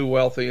for the new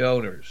wealthy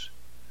owners.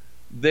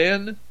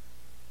 Then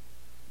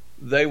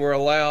they were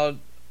allowed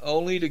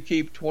only to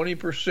keep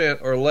 20%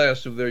 or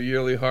less of their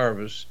yearly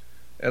harvest,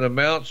 an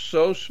amount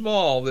so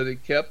small that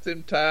it kept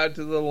them tied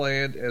to the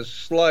land as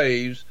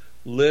slaves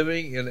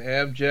living in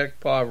abject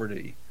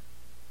poverty,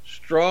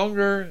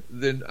 stronger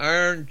than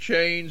iron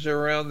chains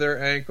around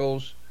their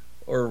ankles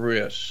or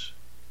wrists.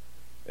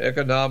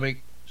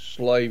 Economic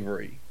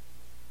slavery.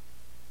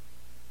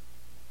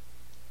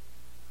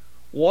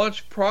 Once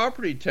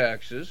property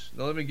taxes,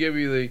 now let me give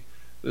you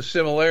the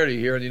similarity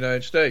here in the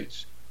United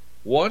States.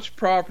 Once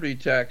property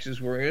taxes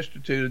were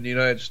instituted in the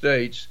United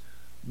States,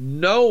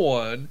 no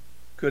one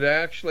could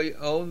actually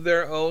own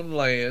their own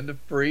land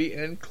free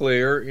and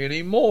clear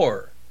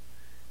anymore.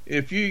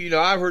 If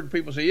I've heard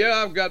people say, yeah,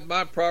 I've got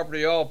my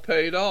property all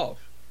paid off.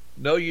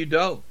 No, you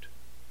don't.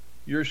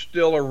 You're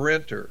still a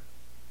renter.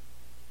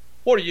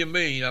 What do you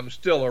mean I'm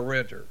still a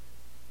renter?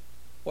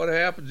 What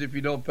happens if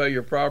you don't pay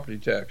your property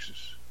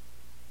taxes?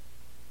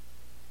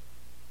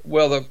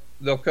 Well,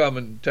 they'll come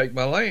and take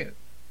my land.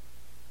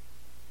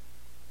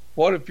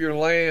 What if your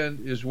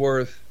land is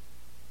worth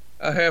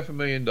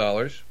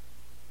 $500,000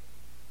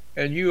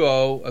 and you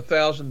owe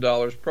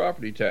 $1,000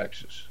 property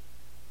taxes?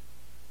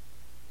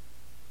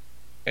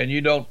 And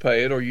you don't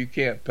pay it, or you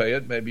can't pay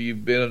it. Maybe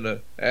you've been in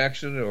an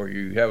accident or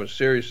you have a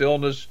serious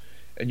illness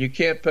and you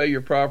can't pay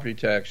your property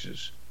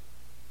taxes.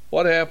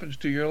 What happens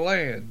to your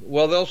land?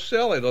 Well, they'll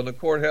sell it on the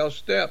courthouse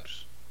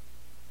steps.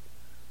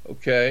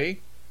 Okay?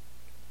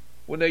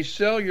 When they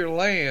sell your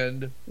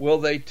land, will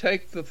they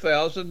take the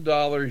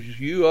 $1,000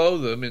 you owe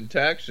them in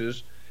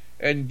taxes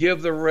and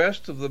give the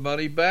rest of the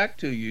money back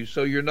to you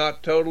so you're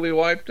not totally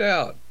wiped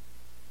out?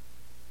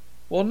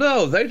 Well,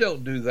 no, they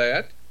don't do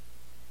that.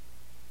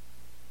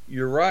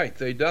 You're right,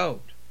 they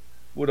don't.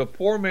 Would a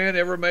poor man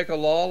ever make a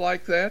law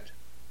like that?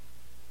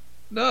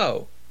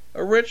 No,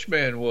 a rich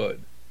man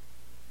would.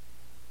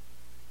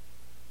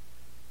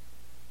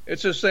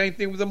 It's the same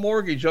thing with a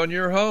mortgage on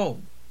your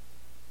home.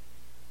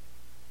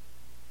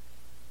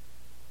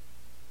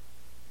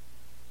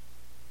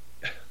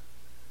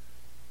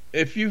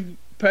 If you're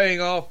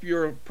paying off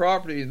your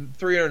property in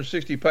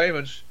 360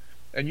 payments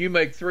and you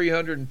make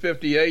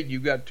 358,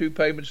 you've got 2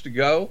 payments to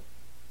go,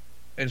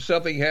 and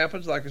something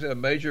happens, like I said, a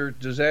major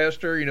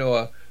disaster,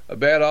 a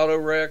bad auto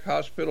wreck,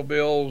 hospital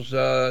bills,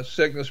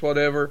 sickness,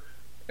 whatever,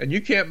 and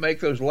you can't make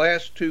those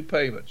last 2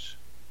 payments,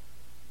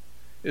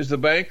 is the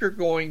banker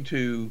going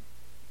to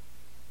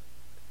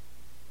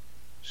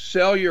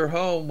sell your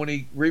home when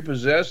he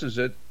repossesses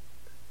it,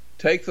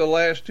 take the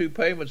last 2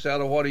 payments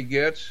out of what he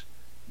gets,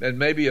 and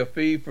maybe a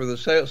fee for the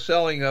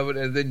selling of it,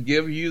 and then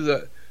give you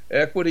the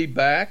equity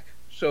back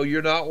so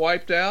you're not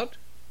wiped out?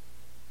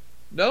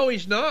 No,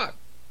 he's not.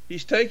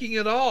 He's taking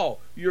it all.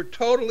 You're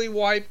totally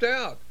wiped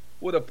out.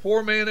 Would a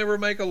poor man ever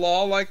make a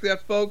law like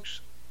that,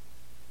 folks?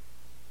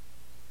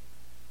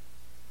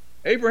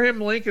 Abraham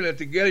Lincoln at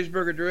the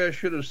Gettysburg Address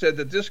should have said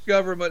that this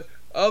government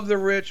of the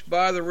rich,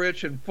 by the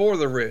rich, and for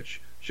the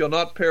rich shall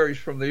not perish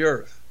from the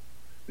earth,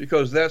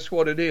 because that's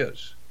what it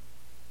is.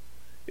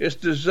 It's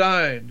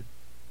designed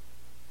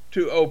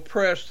to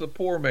oppress the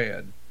poor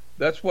man.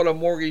 That's what a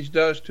mortgage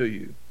does to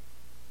you.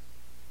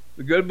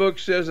 The good book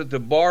says that the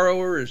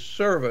borrower is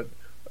servant,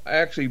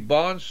 actually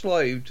bond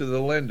slave to the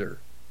lender.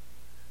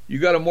 You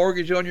got a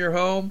mortgage on your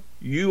home,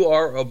 you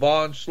are a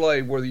bond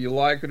slave whether you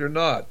like it or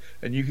not.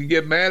 And you can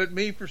get mad at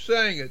me for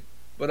saying it,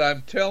 but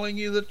I'm telling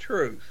you the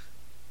truth.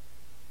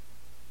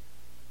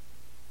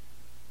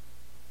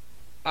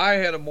 I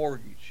had a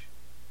mortgage.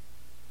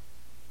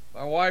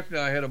 My wife and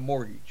I had a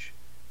mortgage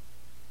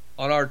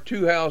on our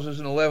 2 houses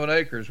and 11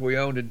 acres we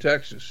owned in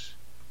Texas.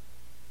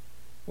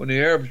 When the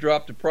Arabs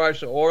dropped the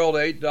price of oil to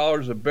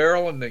 $8 a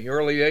barrel in the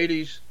early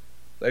 80s,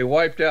 they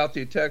wiped out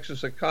the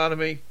Texas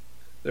economy.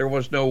 There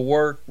was no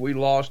work. We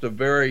lost a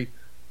very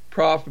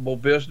profitable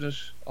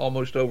business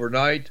almost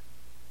overnight.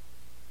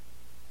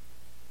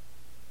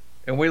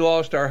 And we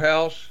lost our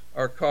house,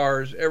 our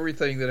cars,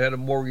 everything that had a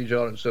mortgage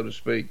on it, so to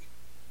speak.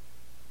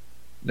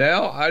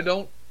 Now I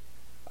don't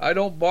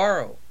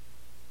borrow.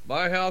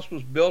 My house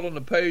was built on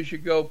the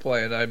pay-as-you-go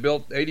plan. I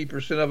built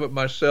 80% of it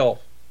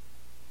myself.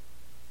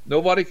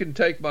 Nobody can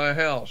take my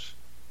house.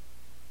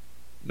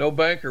 No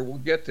banker will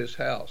get this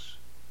house.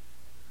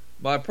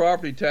 My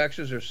property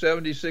taxes are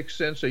 76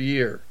 cents a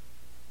year.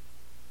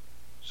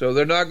 So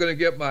they're not going to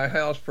get my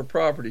house for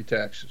property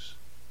taxes.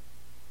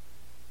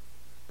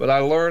 But I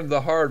learned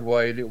the hard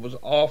way, and it was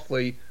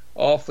awfully,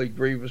 awfully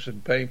grievous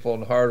and painful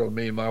and hard on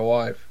me and my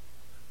wife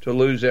to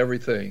lose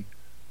everything.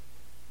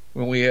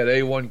 When we had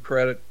A1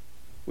 credit,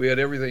 we had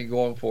everything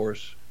going for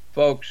us.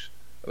 Folks,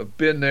 I've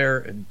been there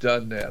and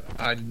done that.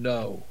 I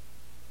know.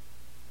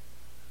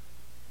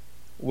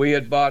 We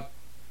had bought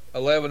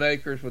 11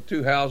 acres with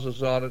 2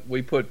 houses on it.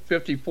 We put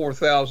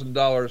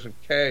 $54,000 of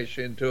cash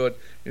into it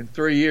in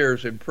 3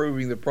 years,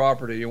 improving the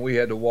property, and we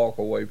had to walk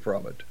away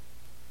from it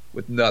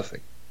with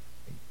nothing.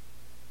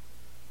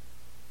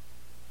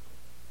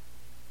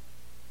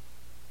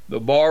 The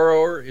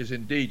borrower is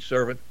indeed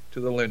servant to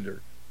the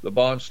lender, the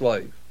bond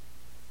slave.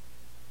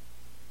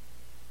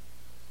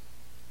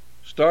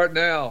 Start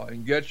now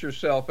and get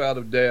yourself out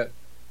of debt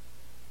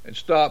and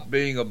stop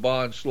being a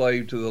bond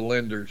slave to the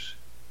lenders.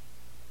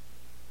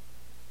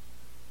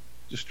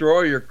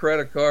 Destroy your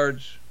credit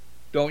cards.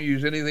 Don't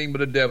use anything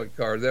but a debit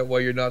card. That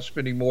way you're not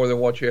spending more than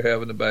what you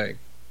have in the bank.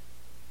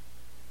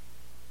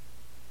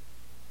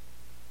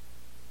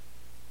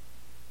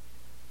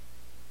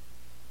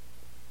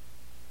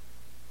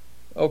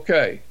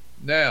 Okay,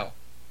 now,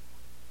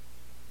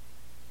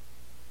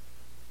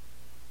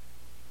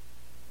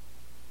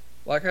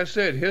 like I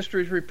said,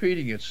 history's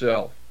repeating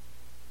itself.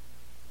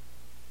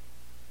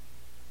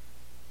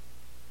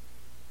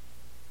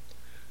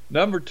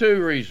 Number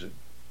 2 reason.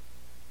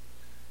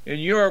 In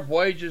Europe,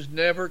 wages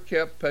never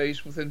kept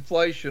pace with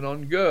inflation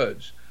on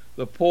goods.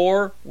 The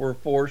poor were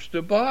forced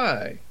to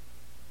buy.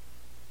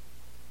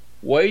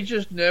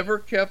 Wages never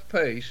kept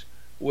pace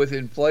with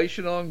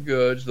inflation on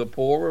goods. The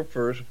poor were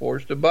first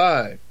forced to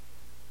buy.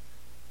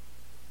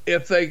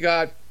 If they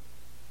got,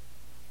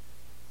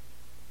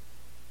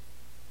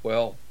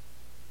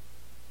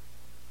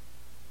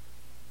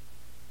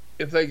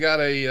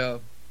 a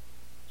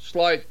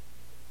slight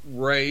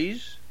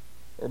raise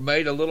or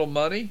made a little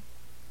money,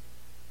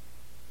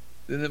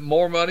 then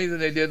more money than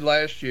they did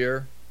last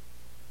year,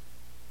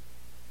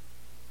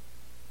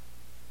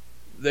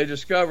 they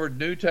discovered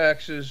new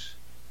taxes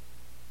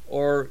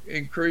or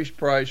increased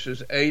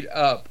prices ate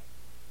up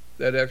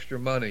that extra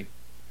money.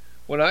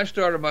 When I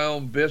started my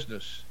own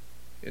business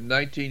in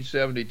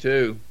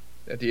 1972,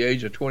 at the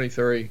age of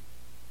 23,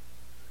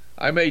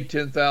 I made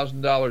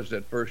 $10,000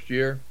 that first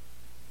year,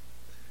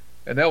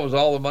 and that was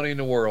all the money in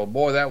the world.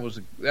 Boy, that was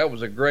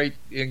a great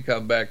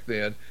income back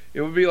then. It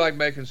would be like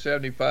making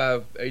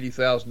 $75,000,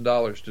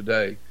 $80,000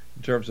 today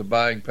in terms of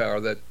buying power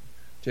that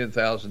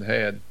 $10,000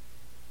 had.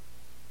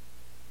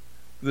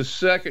 The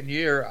second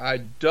year, I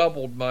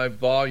doubled my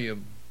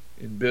volume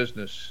in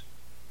business.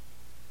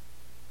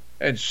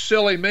 And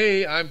silly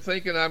me, I'm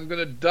thinking I'm going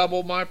to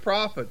double my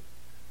profit,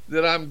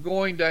 that I'm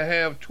going to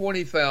have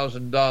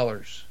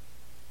 $20,000.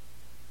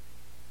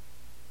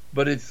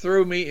 But it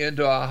threw me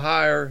into a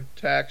higher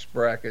tax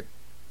bracket.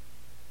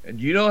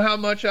 And you know how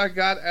much I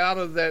got out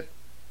of that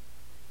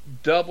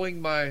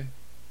doubling my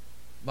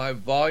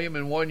volume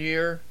in 1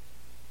 year?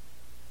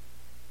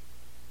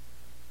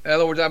 In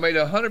other words, I made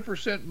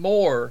 100%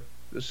 more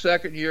the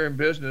second year in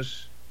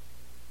business,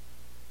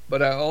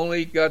 but I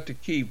only got to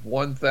keep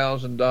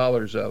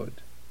 $1,000 of it.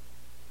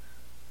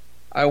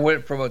 I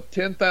went from a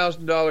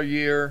 $10,000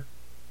 year,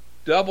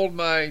 doubled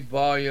my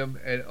volume,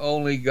 and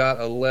only got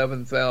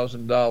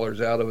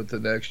 $11,000 out of it the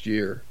next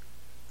year,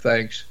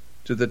 thanks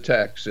to the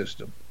tax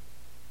system.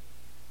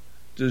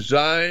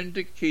 Designed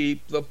to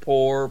keep the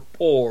poor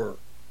poor.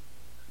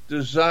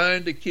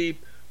 Designed to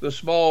keep the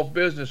small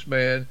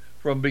businessman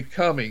from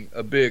becoming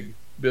a big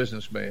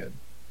businessman.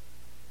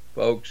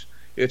 Folks,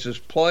 it's as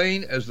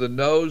plain as the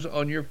nose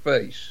on your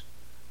face.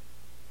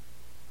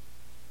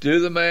 Do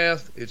the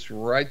math. It's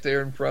right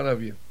there in front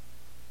of you.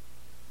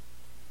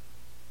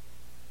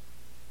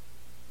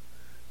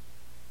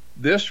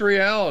 This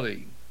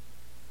reality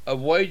of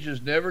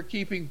wages never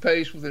keeping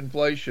pace with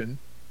inflation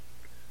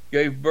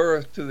gave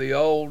birth to the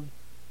old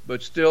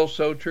but still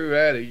so true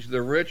adage,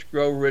 the rich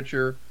grow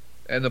richer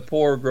and the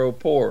poor grow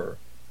poorer.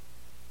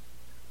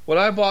 When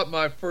I bought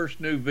my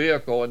first new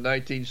vehicle in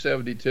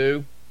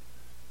 1972,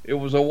 it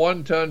was a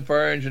 1-ton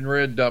fire engine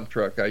red dump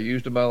truck I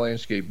used in my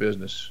landscape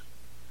business.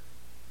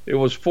 It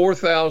was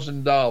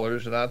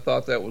 $4,000, and I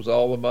thought that was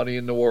all the money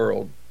in the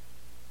world.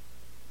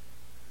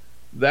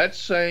 That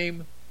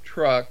same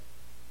truck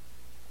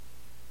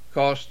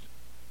cost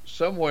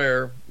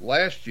somewhere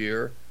last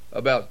year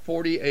about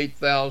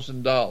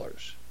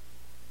 $48,000.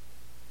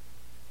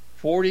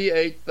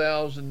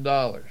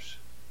 $48,000.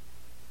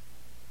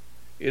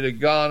 It had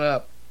gone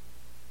up.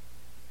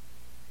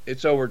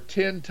 It's over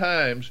 10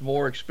 times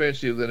more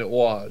expensive than it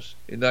was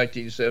in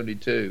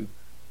 1972.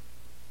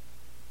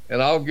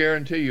 And I'll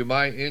guarantee you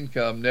my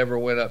income never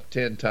went up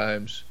 10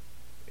 times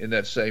in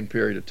that same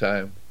period of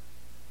time.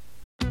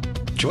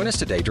 Join us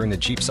today during the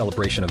Jeep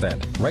Celebration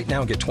event. Right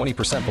now, get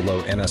 20%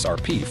 below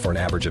MSRP for an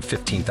average of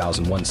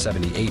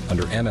 $15,178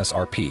 under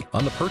MSRP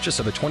on the purchase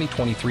of a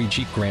 2023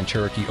 Jeep Grand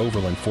Cherokee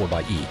Overland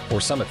 4xE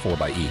or Summit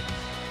 4xE.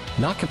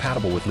 Not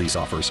compatible with lease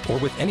offers or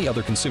with any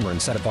other consumer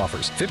incentive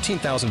offers.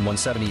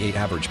 $15,178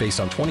 average based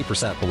on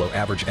 20% below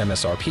average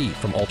MSRP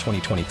from all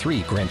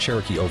 2023 Grand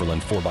Cherokee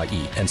Overland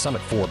 4xE and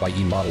Summit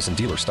 4xE models in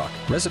dealer stock.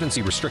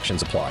 Residency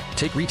restrictions apply.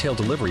 Take retail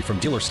delivery from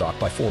dealer stock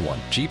by 4/1.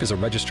 Jeep is a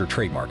registered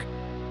trademark.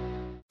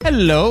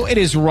 Hello, it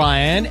is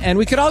Ryan, and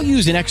we could all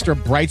use an extra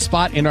bright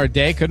spot in our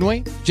day, couldn't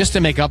we? Just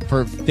to make up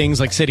for things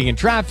like sitting in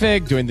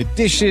traffic, doing the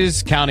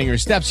dishes, counting your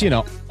steps,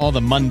 all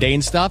the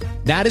mundane stuff.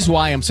 That is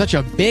why I'm such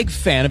a big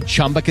fan of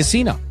Chumba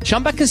Casino.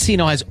 Chumba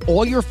Casino has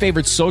all your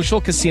favorite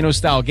social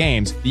casino-style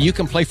games that you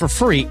can play for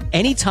free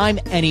anytime,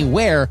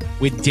 anywhere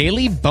with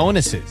daily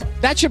bonuses.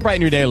 That should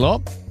brighten your day a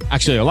little.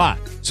 Actually, a lot.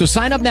 So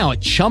sign up now at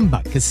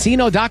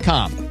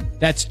ChumbaCasino.com.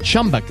 That's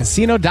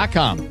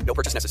ChumbaCasino.com. No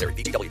purchase necessary.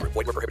 VGW Group.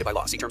 Void where prohibited by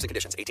law. See terms and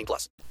conditions.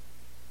 18+.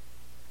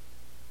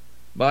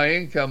 My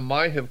income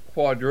might have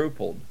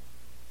quadrupled,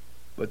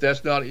 but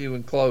that's not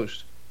even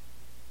close.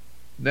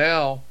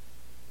 Now,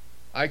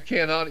 I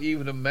cannot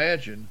even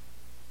imagine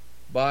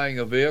buying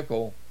a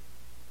vehicle,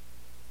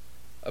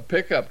 a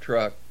pickup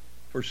truck,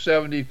 for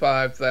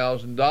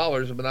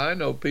 $75,000. But I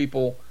know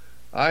people,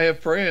 I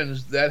have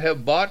friends that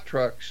have bought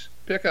trucks,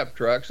 pickup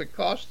trucks that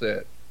cost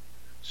that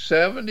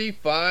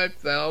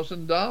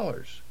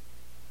 $75,000.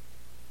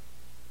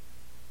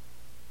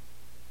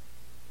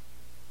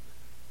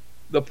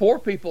 The poor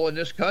people in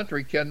this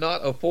country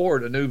cannot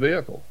afford a new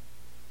vehicle.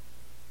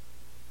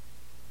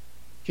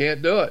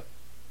 Can't do it.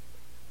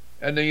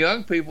 And the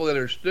young people that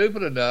are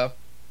stupid enough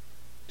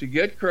to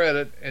get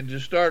credit and to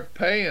start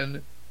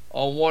paying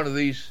on one of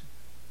these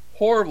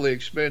horribly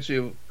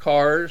expensive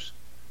cars,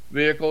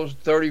 vehicles,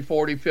 $30,000,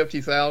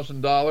 $40,000,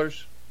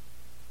 $50,000,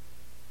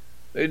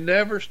 they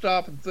never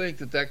stop and think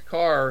that that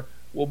car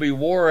will be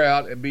wore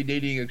out and be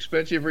needing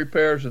expensive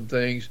repairs and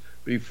things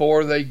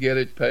before they get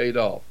it paid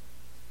off.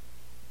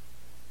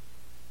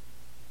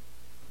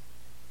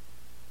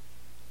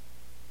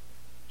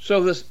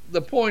 So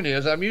the point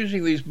is, I'm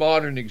using these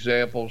modern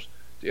examples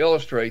to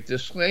illustrate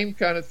this same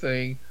kind of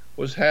thing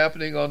was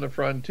happening on the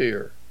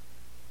frontier.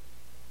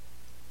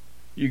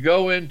 You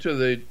go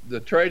into the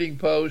trading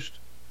post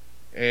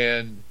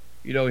and,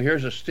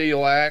 here's a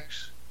steel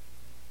axe,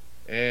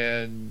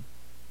 and,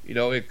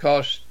 it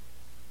costs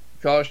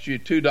you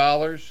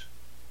 $2,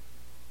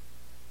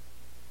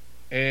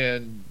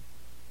 and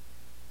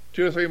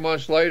 2 or 3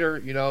 months later,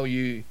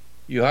 you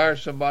hire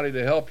somebody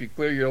to help you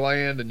clear your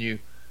land, and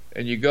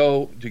you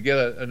go to get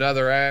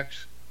another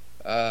axe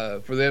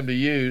for them to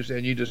use,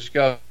 and you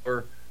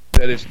discover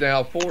that it's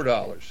now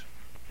 $4.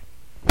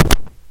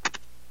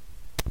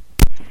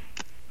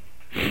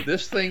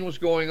 This thing was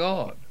going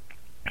on.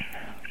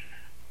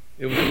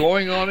 It was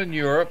going on in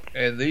Europe,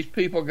 and these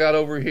people got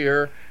over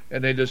here,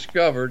 and they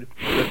discovered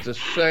that the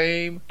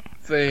same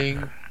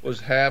thing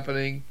was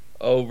happening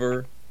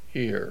over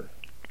here.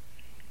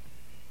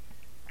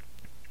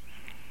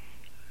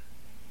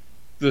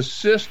 The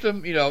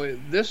system,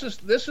 this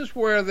is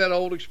where that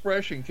old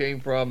expression came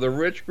from: the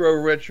rich grow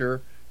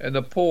richer and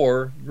the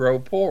poor grow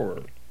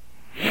poorer.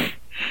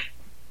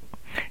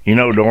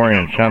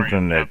 Dorian,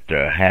 something that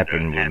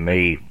happened with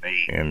me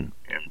in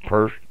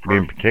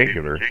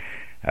particular,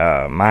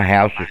 my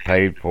house was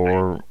paid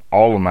for,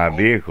 all of my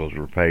vehicles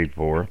were paid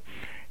for,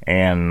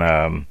 and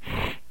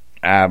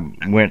I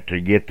went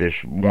to get this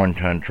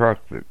 1-ton truck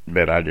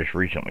that I just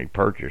recently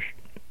purchased,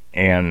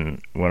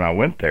 and when I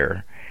went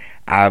there,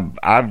 I've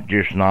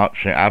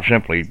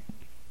simply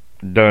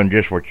done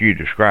just what you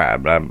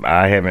described.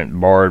 I haven't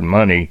borrowed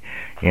money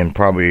in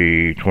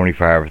probably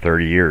 25 or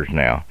 30 years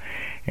now.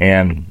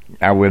 And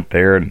I went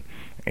there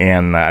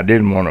and I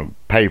didn't want to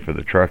pay for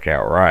the truck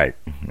outright.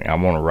 I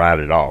want to write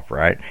it off,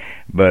 right?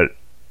 But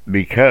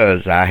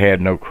because I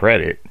had no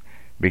credit,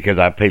 because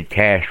I paid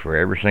cash for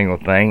every single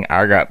thing,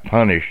 I got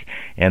punished.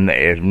 And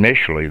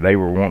initially they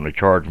were wanting to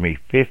charge me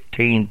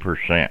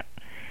 15%.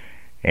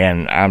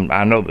 And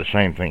I know the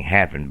same thing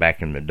happened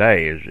back in the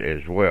day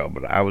as well,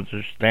 but I was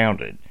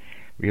astounded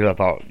because I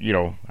thought,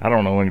 I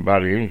don't know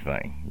anybody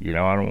anything. I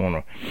don't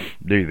want to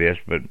do this,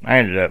 but I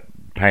ended up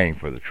paying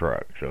for the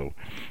truck. So,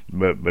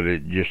 but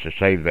it just to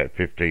save that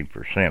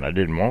 15%, I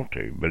didn't want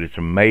to. But it's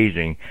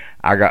amazing.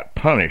 I got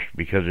punished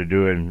because of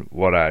doing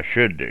what I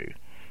should do,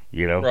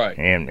 right,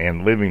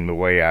 and living the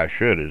way I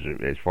should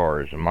as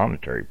far as the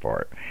monetary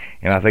part.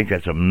 And I think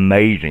that's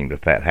amazing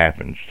that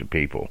happens to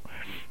people.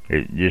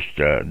 It just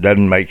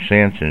doesn't make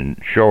sense and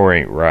sure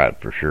ain't right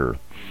for sure.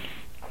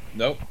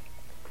 Nope.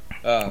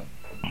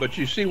 But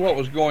you see what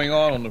was going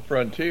on the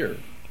frontier.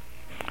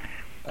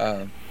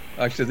 Like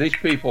I said, these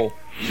people,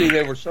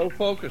 they were so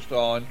focused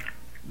on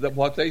that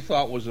what they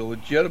thought was a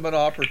legitimate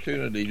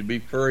opportunity to be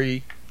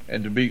free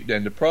and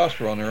to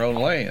prosper on their own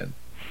land.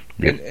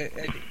 Yep.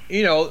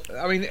 And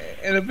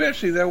and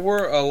eventually there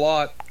were a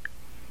lot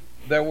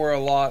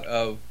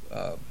of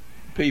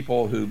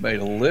people who made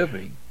a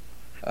living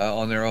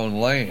on their own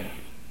land.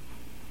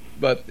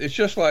 But it's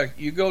just like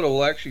you go to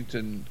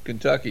Lexington,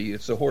 Kentucky.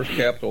 It's the horse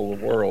capital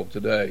of the world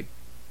today.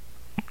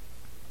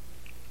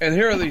 And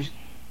here are these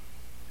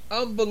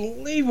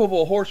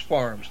unbelievable horse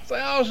farms,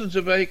 thousands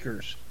of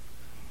acres,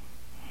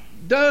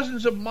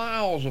 dozens of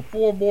miles of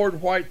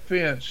 4-board white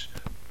fence,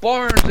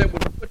 barns that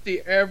would put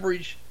the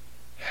average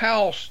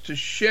house to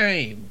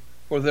shame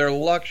for their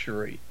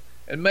luxury,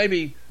 and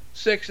maybe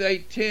 6,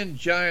 8, 10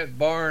 giant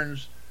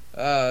barns,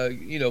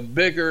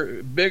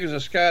 big as a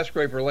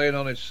skyscraper laying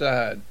on its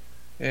side.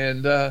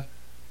 And the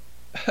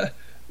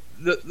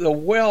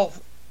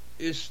wealth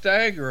is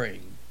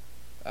staggering.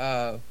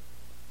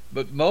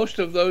 But most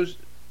of those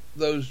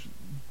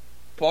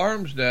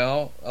farms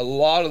now, a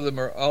lot of them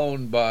are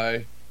owned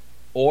by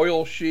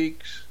oil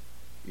sheiks,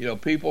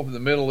 people from the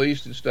Middle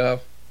East and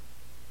stuff.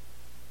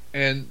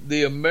 And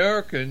the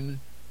American,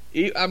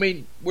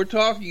 we're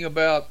talking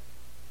about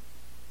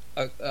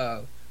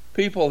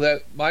people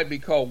that might be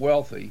called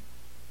wealthy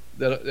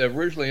that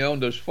originally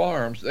owned those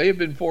farms. They have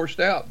been forced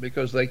out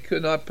because they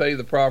could not pay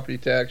the property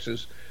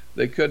taxes.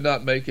 They could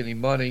not make any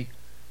money.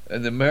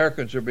 and the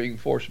Americans are being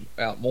forced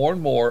out more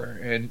and more,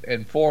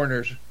 and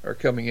foreigners are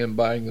coming in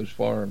buying those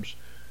farms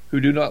who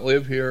do not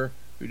live here,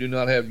 who do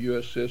not have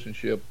U.S.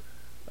 citizenship.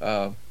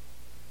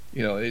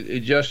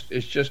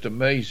 It's just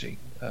amazing,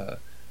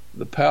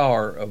 the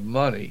power of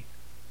money.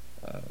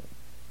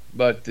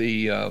 But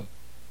you'd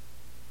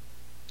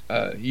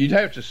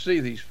have to see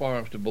these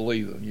farms to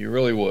believe them. You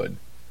really would.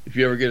 If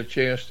you ever get a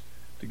chance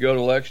to go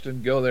to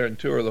Lexington, go there and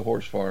tour the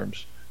horse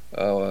farms.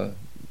 A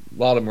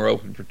lot of them are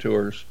open for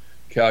tours,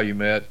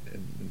 Calumet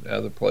and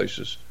other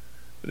places.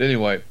 But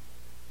anyway,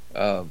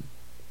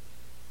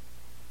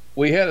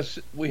 we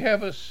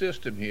have a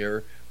system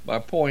here. My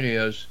point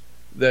is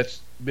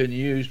that's been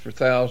used for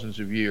thousands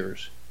of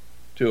years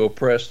to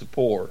oppress the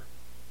poor.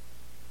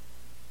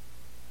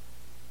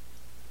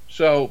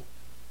 So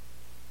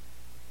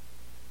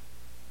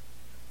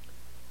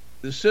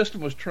the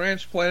system was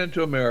transplanted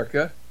to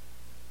America,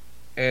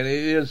 and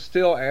it is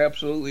still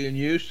absolutely in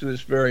use to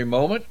this very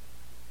moment.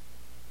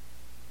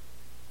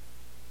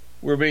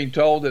 We're being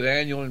told that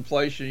annual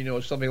inflation,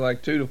 is something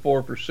like 2 to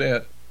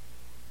 4%,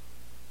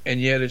 and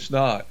yet it's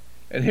not.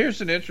 And here's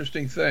an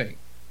interesting thing.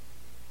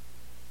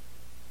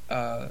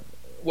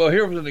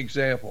 Here was an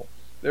example.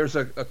 There's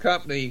a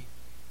company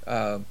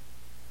that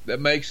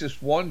makes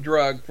this one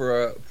drug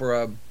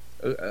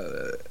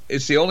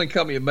it's the only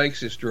company that makes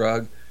this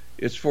drug.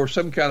 It's for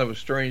some kind of a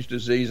strange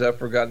disease I've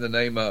forgotten the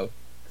name of.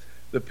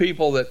 The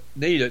people that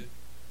need it,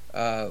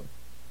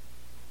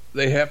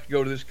 they have to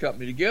go to this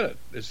company to get it.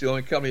 It's the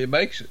only company that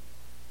makes it.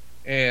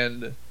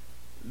 And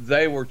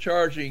they were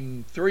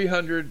charging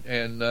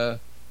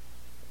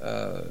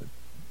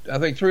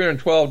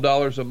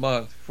 $312 a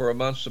month for a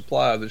month's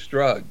supply of this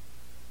drug.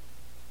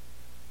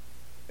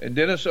 And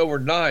Dennis,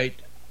 overnight,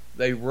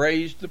 they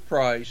raised the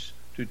price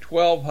to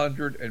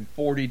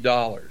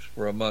 $1,240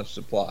 for a month's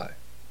supply.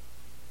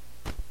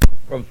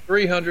 From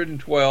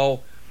 $312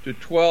 to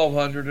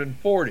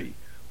 $1,240.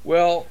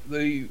 Well,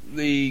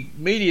 the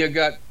media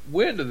got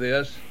wind of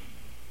this,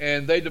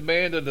 and they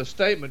demanded a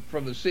statement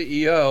from the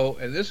CEO,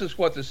 and this is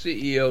what the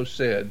CEO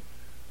said.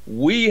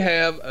 We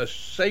have a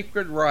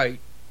sacred right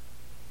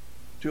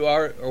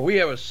we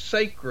have a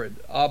sacred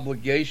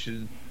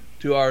obligation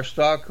to our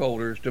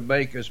stockholders to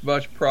make as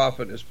much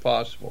profit as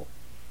possible.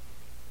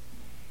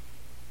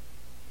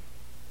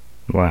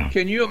 Wow.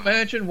 Can you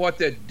imagine what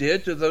that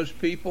did to those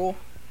people?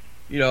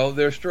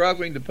 They're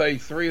struggling to pay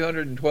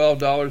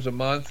 $312 a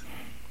month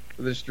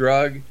for this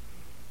drug,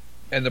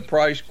 and the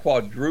price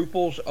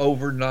quadruples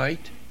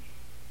overnight.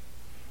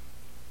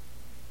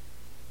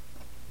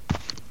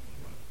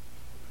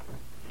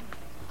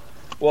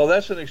 Well,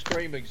 that's an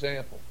extreme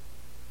example.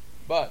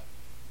 But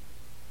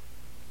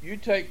you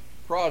take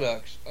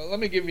products. Let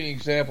me give you an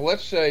example.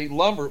 Let's say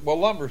lumber. Well,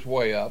 lumber's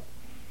way up.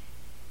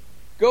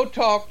 Go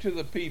talk to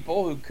the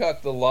people who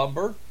cut the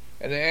lumber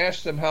and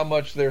ask them how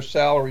much their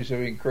salaries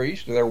have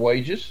increased, or their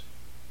wages.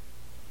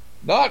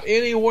 Not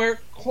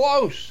anywhere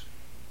close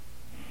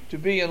to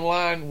be in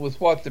line with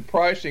what the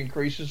price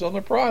increases on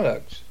the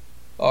products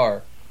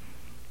are.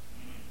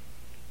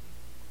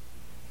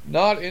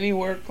 Not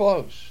anywhere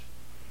close.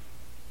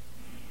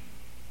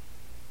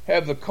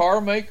 Have the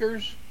car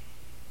makers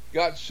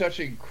got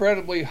such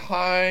incredibly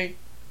high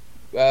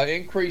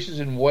increases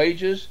in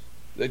wages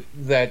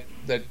that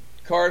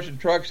cars and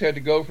trucks had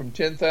to go from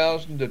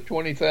 $10,000 to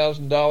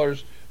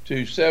 $20,000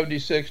 to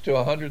 $76,000 to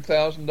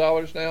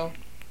 $100,000 now?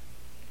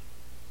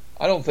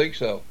 I don't think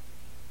so.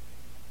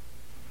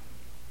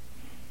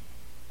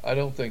 I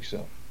don't think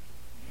so.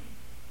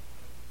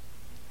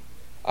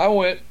 I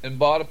went and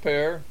bought a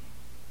pair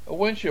of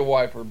windshield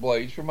wiper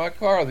blades for my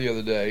car the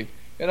other day,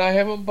 and I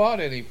haven't bought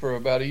any for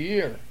about a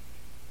year.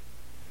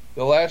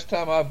 The last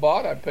time I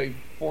bought, I paid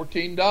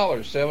 $14,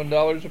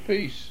 $7 a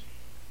piece.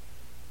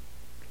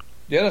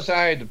 Dennis,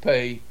 I had to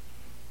pay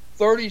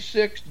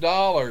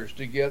 $36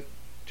 to get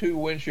 2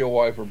 windshield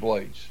wiper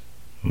blades.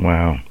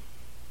 Wow.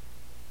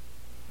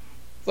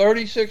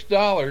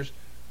 $36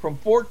 from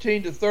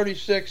 14 to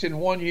 36 in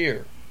 1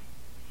 year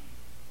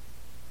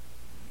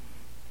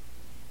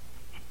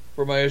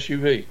for my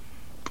SUV.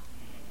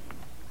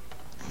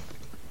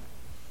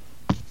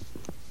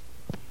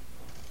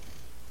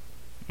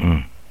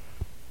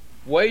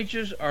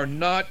 Wages are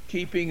not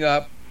keeping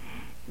up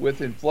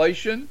with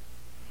inflation.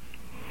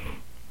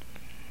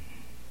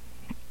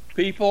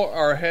 People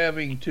are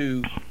having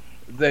to,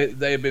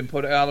 they've been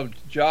put out of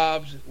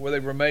jobs where they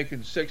were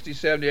making 60,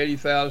 70,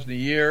 80,000 a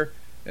year,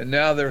 and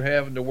now they're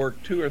having to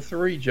work 2 or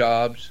 3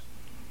 jobs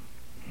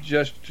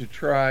just to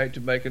try to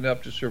make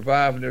enough to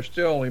survive, and they're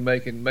still only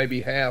making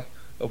maybe half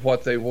of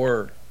what they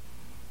were.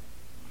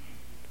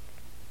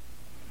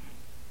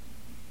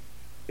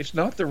 It's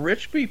not the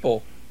rich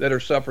people that are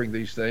suffering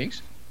these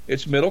things.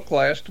 It's middle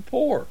class to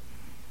poor.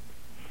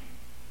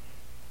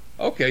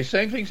 Okay,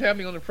 same thing's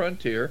happening on the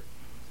frontier.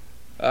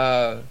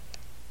 In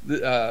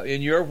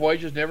Europe,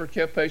 wages never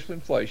kept pace with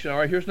inflation. All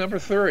right, here's number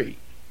 3.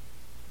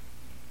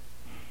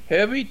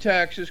 Heavy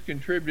taxes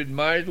contributed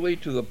mightily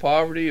to the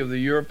poverty of the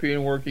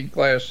European working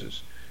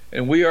classes.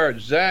 And we are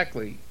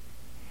exactly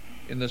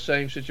in the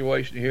same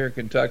situation here in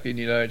Kentucky and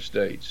the United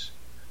States.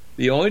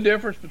 The only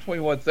difference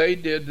between what they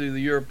did to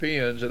the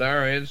Europeans and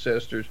our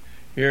ancestors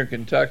here in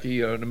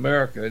Kentucky and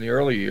America in the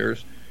early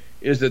years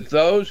is that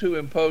those who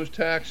imposed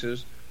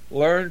taxes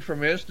learned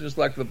from instances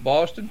like the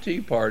Boston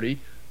Tea Party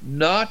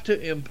not to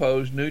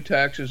impose new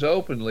taxes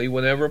openly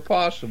whenever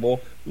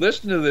possible.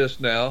 Listen to this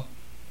now.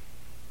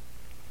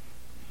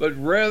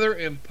 But rather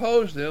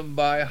impose them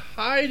by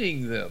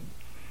hiding them.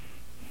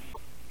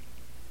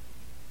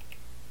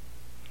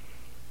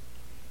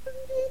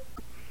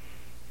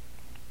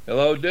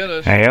 Hello,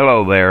 Dennis. Hey,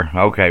 hello there.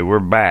 Okay, we're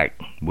back.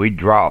 We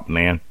dropped,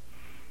 man.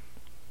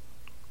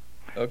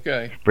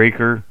 Okay.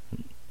 Spreaker,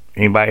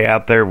 anybody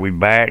out there? We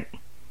back.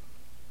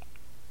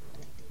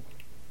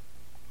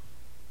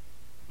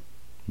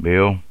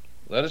 Bill?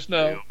 Let us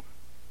know.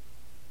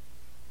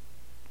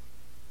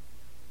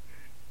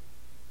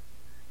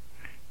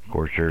 Of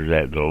course, there's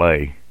that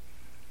delay.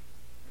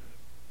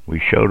 We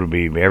show to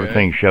be,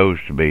 everything shows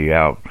to be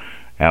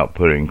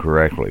outputting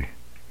correctly.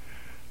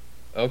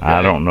 Okay.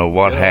 I don't know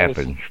what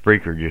happened.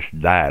 Spreaker just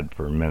died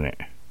for a minute.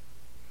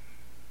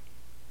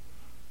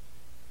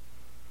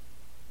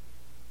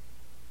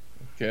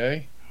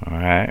 Okay. All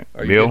right.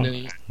 Are Bill,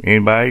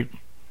 anybody?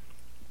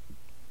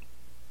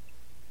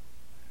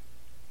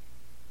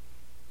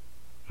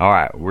 All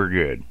right, we're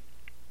good.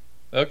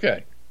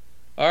 Okay.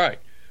 All right.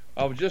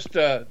 I was just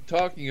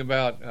talking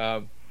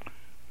about,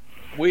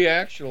 we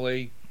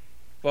actually,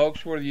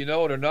 folks, whether you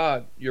know it or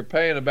not, you're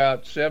paying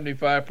about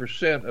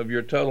 75% of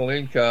your total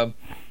income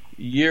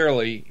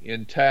yearly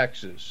in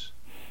taxes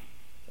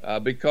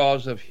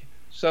because of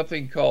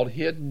something called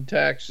hidden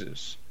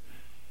taxes.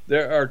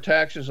 There are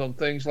taxes on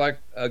things like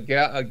a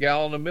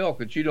gallon of milk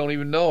that you don't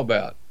even know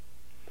about,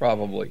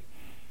 probably.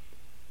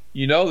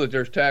 You know that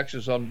there's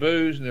taxes on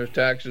booze, and there's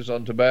taxes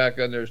on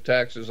tobacco, and there's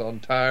taxes on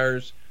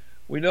tires.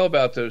 We know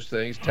about those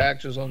things,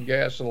 taxes on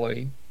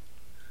gasoline.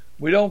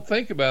 We don't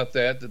think about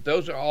that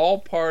those are all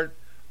part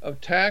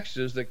of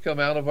taxes that come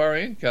out of our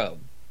income.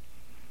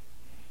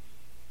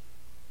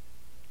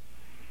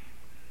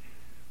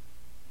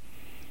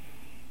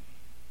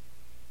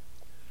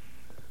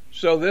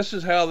 So this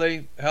is how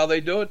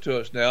they do it to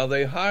us now.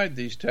 They hide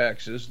these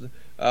taxes.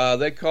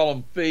 They call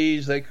them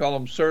fees. They call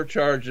them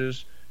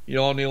surcharges,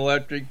 on the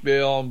electric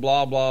bill and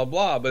blah, blah,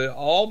 blah. But it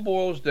all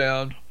boils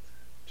down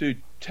to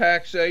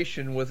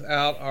taxation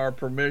without our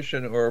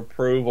permission or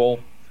approval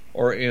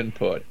or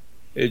input.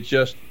 They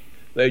just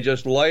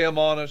lay them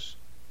on us,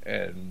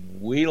 and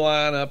we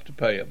line up to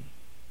pay them.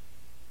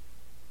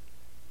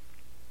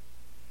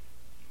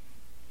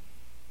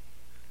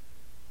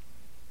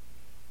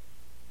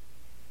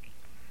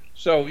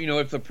 So,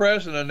 if the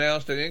president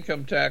announced that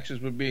income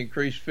taxes would be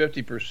increased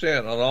 50%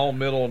 on all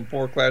middle and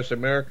poor class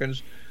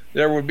Americans,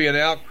 there would be an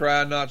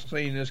outcry not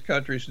seen in this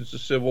country since the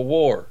Civil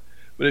War.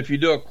 But if you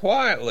do it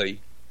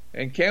quietly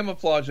and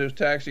camouflage those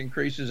tax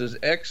increases as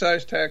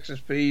excise taxes,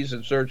 fees,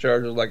 and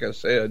surcharges, like I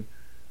said,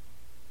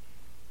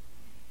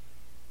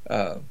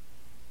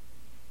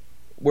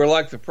 we're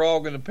like the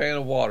frog in a pan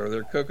of water.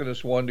 They're cooking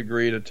us 1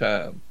 degree at a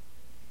time.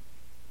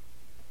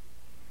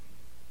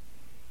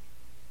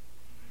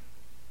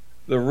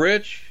 The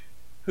rich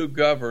who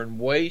govern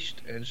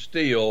waste and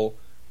steal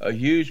a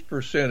huge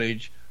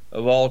percentage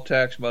of all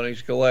tax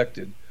monies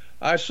collected.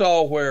 I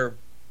saw where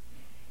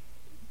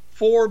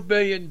 $4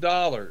 billion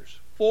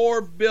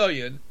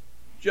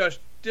just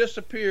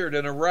disappeared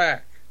in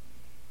Iraq,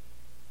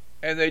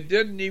 and they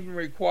didn't even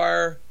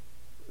require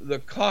the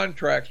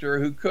contractor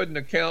who couldn't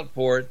account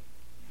for it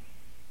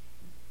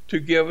to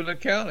give an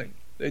accounting.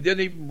 They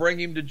didn't even bring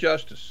him to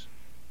justice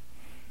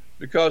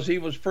because he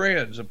was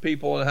friends of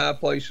people in high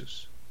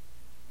places.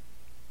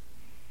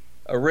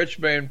 A rich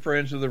man,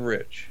 friends of the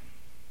rich.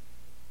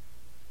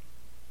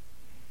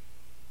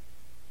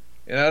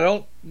 And I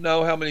don't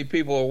know how many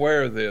people are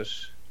aware of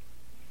this,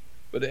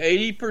 but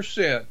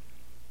 80%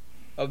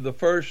 of the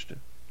first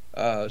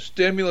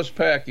stimulus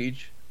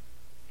package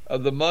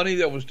of the money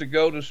that was to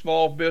go to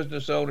small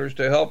business owners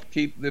to help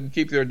keep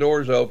their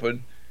doors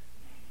open,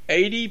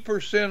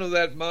 80% of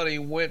that money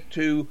went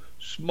to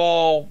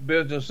small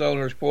business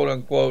owners, quote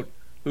unquote,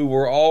 who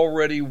were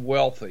already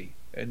wealthy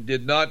and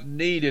did not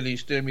need any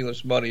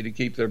stimulus money to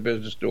keep their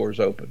business doors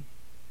open.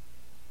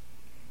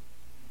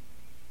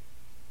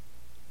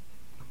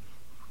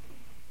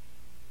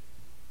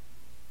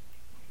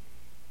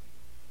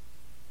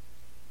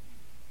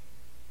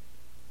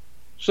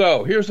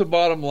 So, here's the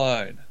bottom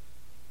line.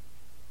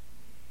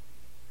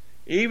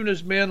 Even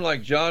as men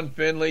like John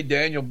Finley,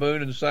 Daniel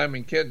Boone, and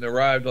Simon Kenton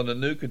arrived on the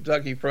new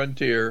Kentucky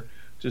frontier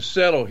to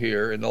settle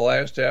here in the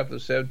last half of the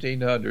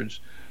 1700s,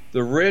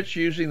 the rich,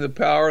 using the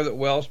power that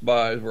wealth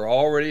buys, were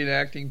already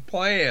enacting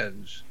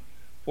plans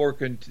for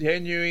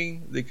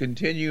continuing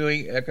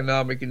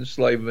economic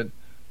enslavement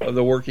of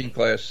the working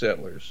class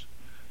settlers.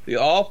 The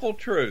awful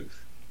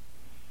truth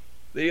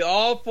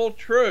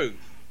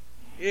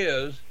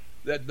is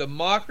that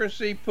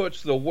democracy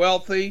puts the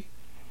wealthy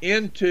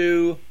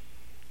into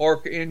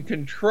or in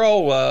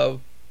control of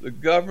the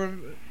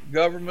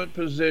government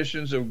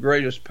positions of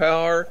greatest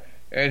power,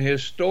 and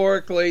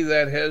historically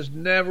that has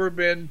never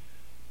been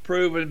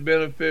proven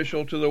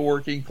beneficial to the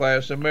working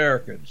class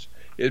Americans.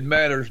 It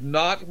matters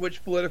not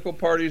which political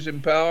party is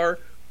in power,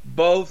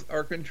 both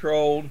are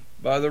controlled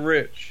by the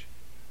rich.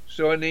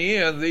 So in the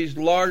end, these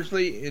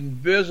largely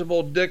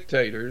invisible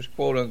dictators,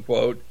 quote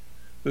unquote,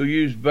 who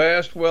use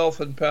vast wealth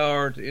and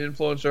power to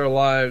influence our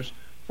lives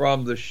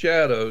from the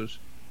shadows,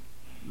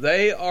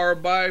 they are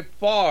by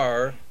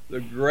far the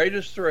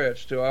greatest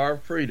threats to our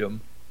freedom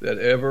that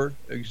ever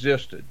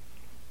existed.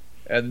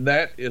 And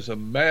that is a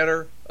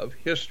matter of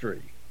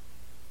history.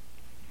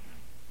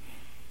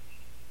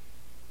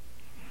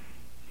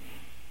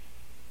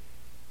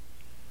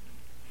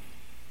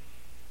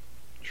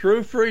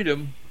 True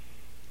freedom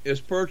is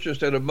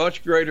purchased at a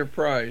much greater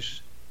price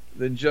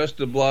than just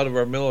the blood of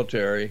our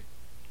military.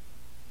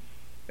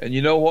 And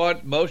you know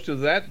what? Most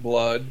of that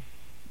blood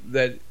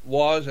that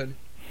was and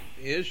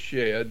is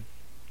shed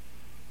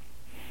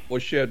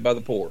was shed by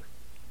the poor.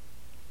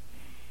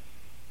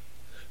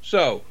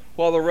 So,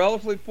 while the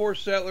relatively poor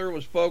settler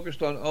was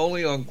focused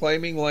only on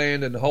claiming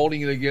land and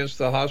holding it against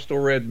the hostile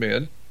red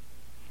men,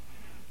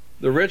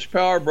 the rich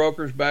power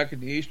brokers back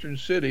in the eastern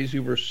cities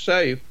who were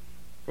safe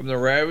from the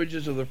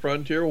ravages of the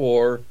frontier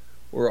war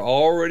were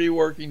already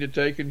working to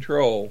take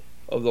control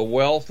of the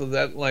wealth of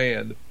that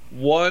land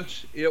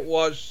once it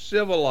was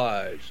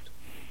civilized.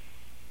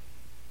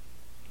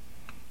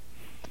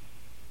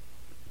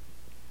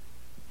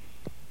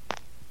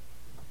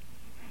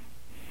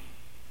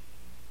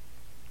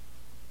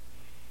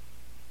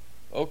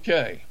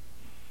 Okay.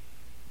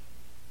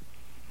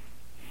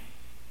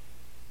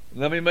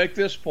 Let me make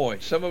this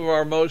point. Some of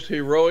our most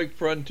heroic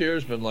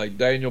frontiersmen, like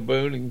Daniel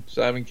Boone and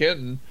Simon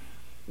Kenton,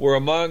 were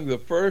among the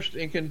first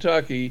in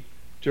Kentucky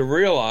to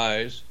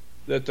realize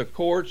that the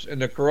courts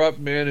and the corrupt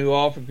men who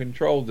often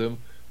controlled them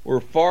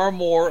were far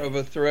more of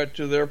a threat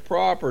to their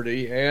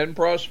property and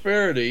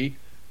prosperity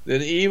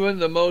than even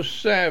the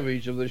most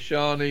savage of the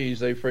Shawnees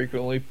they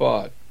frequently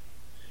fought.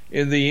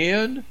 In the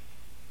end,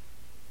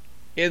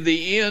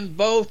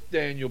 both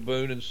Daniel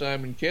Boone and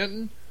Simon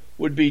Kenton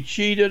would be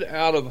cheated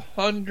out of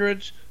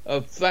hundreds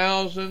of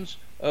thousands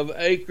of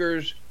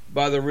acres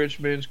by the rich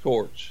men's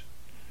courts.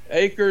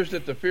 Acres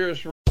that the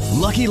fierce...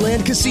 Lucky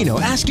Land Casino,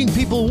 asking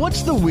people,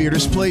 what's the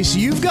weirdest place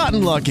you've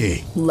gotten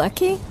lucky?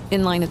 Lucky?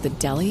 In line at the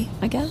deli,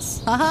 I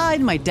guess? Aha,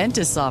 in my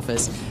dentist's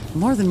office.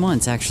 More than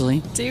once,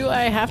 actually. Do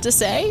I have to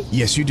say?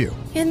 Yes, you do.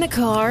 In the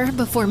car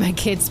before my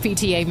kids'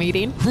 PTA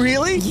meeting.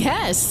 Really?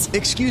 Yes.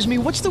 Excuse me,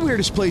 what's the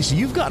weirdest place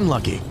you've gotten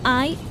lucky?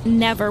 I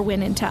never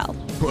win and tell.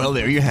 Well,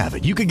 there you have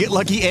it. You can get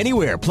lucky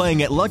anywhere,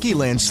 playing at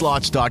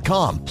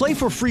LuckyLandSlots.com. Play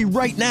for free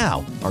right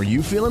now. Are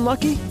you feeling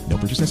lucky? No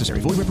purchase necessary.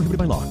 Void where prohibited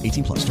by law.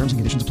 18+. Terms and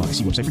conditions apply.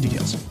 See website for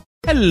details.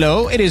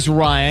 Hello, it is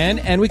Ryan,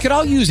 and we could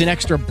all use an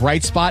extra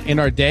bright spot in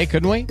our day,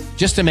 couldn't we?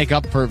 Just to make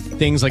up for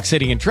things like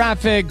sitting in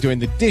traffic, doing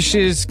the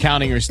dishes,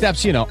 counting your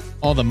steps, you know,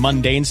 all the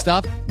mundane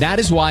stuff. That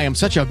is why I'm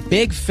such a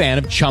big fan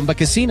of Chumba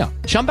Casino.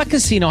 Chumba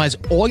Casino has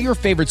all your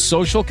favorite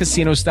social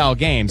casino-style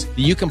games that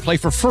you can play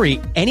for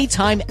free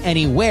anytime,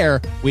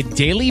 anywhere with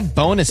daily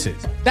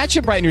bonuses. That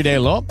should brighten your day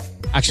a little.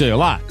 Actually, a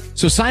lot.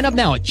 So sign up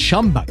now at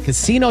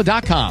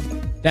ChumbaCasino.com.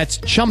 That's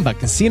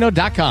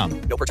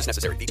ChumbaCasino.com. No purchase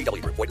necessary.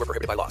 VGW Group. Void where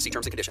prohibited by law. See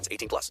terms and conditions.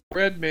 18+.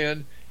 Red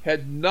men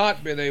had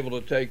not been able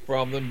to take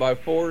from them by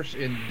force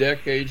in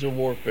decades of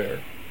warfare.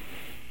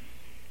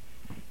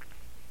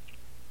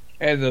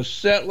 And the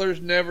settlers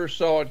never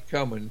saw it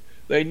coming.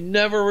 They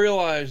never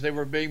realized they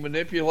were being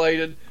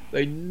manipulated.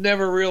 They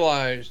never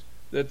realized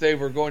that they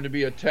were going to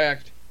be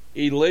attacked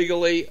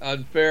illegally,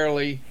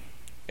 unfairly,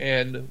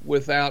 and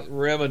without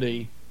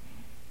remedy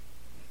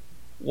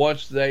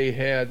once they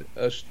had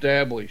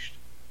established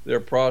their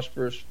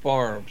prosperous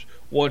farms.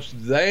 Once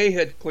they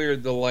had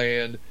cleared the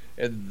land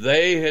and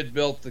they had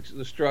built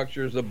the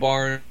structures, the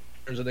barns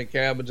and the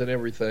cabins and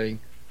everything,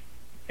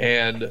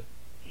 and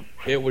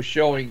it was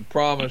showing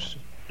promise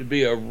to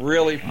be a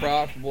really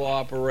profitable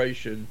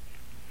operation,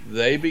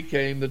 they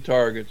became the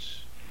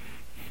targets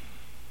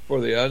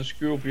for the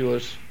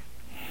unscrupulous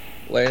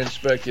land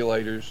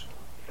speculators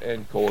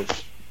and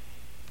courts.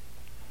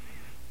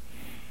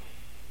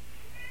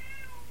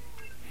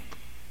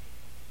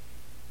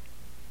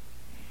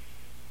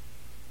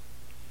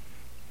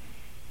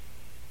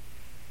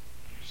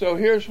 So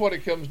here's what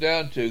it comes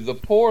down to. The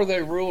poor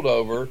they ruled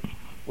over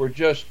were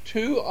just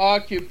too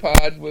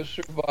occupied with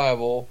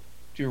survival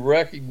to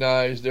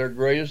recognize their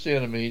greatest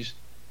enemies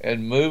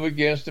and move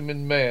against them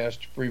en masse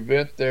to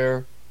prevent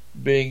their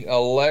being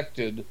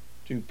elected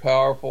to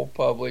powerful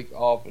public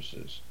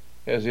offices.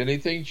 Has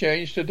anything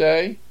changed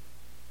today?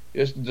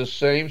 Isn't the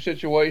same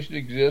situation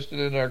existing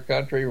in our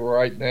country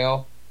right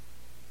now?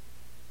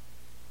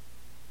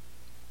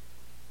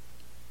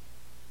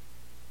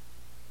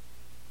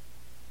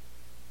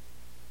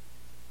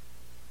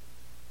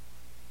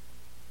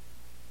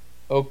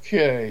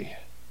 Okay.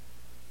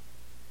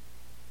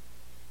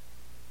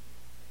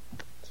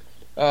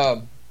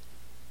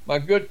 My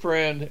good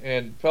friend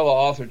and fellow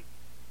author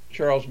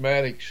Charles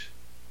Maddox,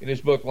 in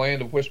his book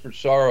Land of Whispered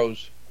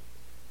Sorrows,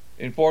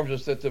 informs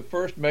us that the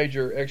first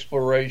major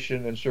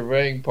exploration and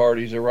surveying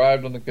parties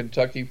arrived on the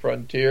Kentucky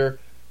frontier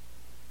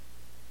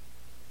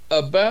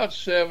about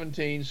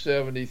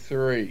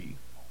 1773.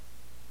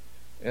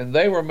 And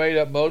they were made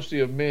up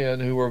mostly of men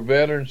who were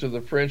veterans of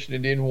the French and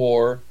Indian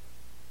War,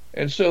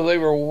 and so they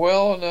were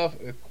well enough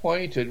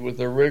acquainted with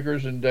the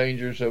rigors and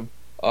dangers of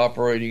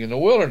operating in the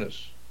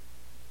wilderness.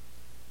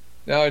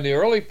 Now, in the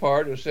early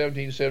part of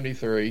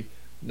 1773,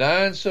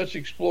 9 such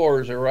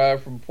explorers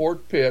arrived from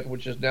Fort Pitt,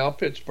 which is now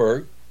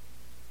Pittsburgh,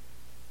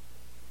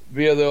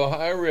 via the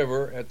Ohio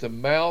River at the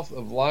mouth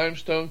of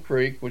Limestone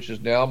Creek, which is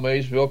now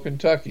Maysville,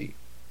 Kentucky.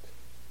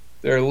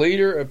 Their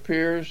leader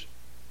appears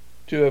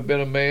to have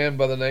been a man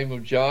by the name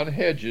of John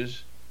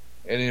Hedges,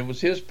 and it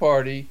was his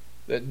party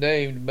that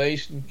named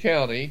Mason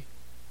County,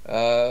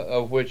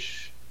 of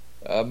which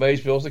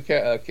Maysville is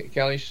the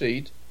county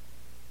seat,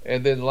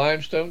 and then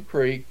Limestone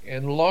Creek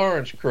and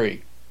Lawrence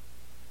Creek.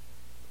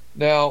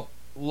 Now,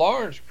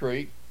 Lawrence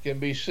Creek can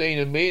be seen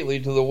immediately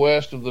to the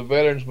west of the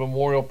Veterans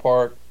Memorial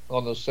Park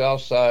on the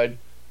south side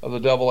of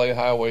the AA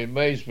Highway in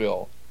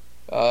Maysville.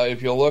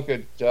 If you look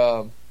at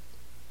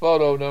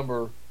photo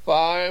number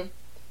 5,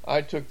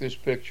 I took this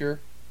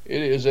picture.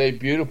 It is a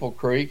beautiful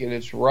creek, and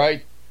it's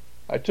right.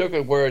 I took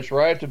it where it's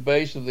right at the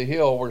base of the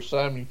hill where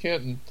Simon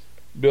Kenton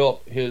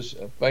built his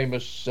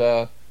famous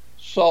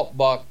salt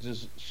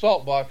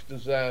box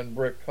design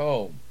brick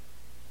home.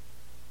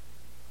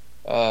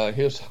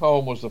 His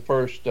home was the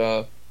first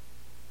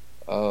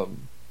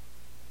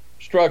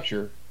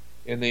structure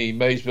in the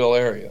Maysville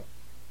area,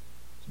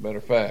 as a matter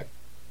of fact.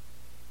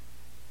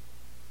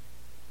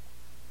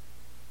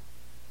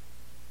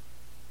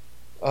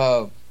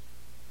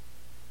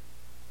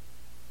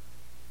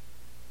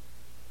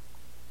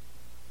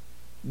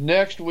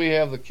 Next, we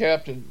have the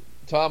Captain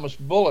Thomas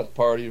Bullitt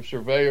party of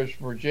surveyors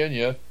from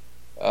Virginia,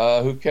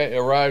 who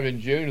arrived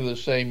in June of the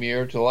same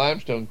year to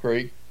Limestone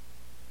Creek,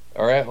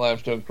 or at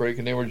Limestone Creek,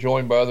 and they were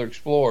joined by other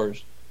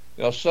explorers.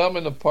 Now, some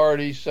in the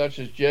party, such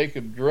as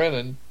Jacob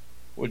Drennan,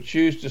 would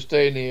choose to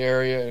stay in the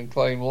area and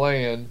claim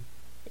land,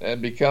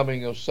 and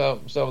becoming of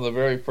some of the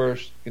very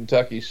first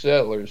Kentucky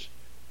settlers.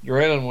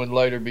 Drennan would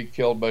later be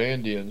killed by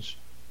Indians.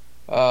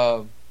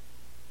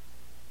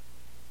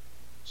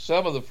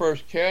 Some of the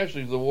first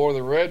casualties of the War of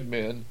the Red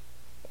Men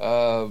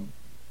wait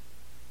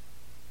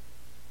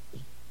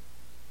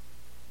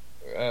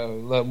a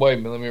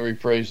minute, let me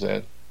rephrase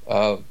that.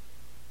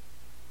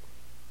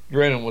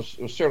 Drennan was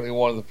certainly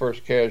one of the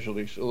first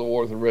casualties of the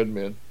War of the Red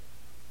Men.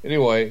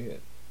 Anyway,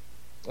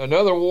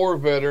 another war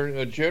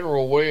veteran,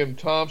 General William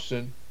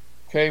Thompson,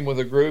 came with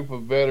a group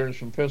of veterans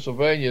from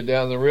Pennsylvania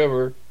down the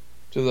river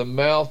to the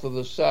mouth of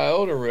the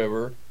Scioto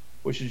River,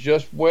 which is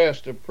just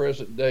west of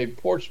present-day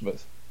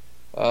Portsmouth.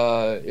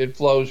 It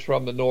flows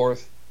from the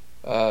north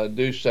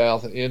due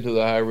south into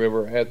the High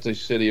River at the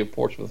city of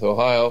Portsmouth,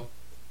 Ohio.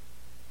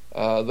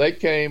 They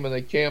came and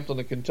they camped on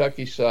the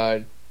Kentucky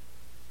side,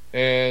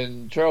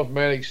 and Charles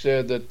Mannix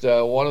said that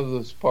one of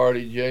this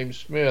party, James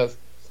Smith,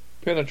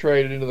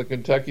 penetrated into the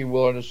Kentucky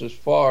wilderness as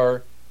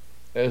far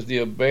as the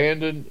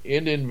abandoned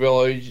Indian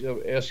village of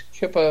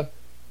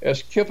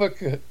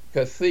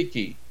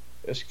Esquipacatheke.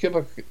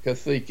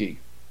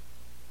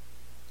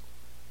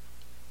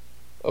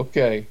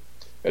 Okay.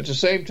 At the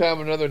same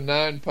time, another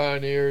 9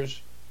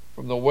 pioneers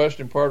from the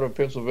western part of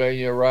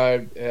Pennsylvania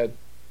arrived at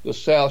the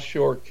South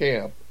Shore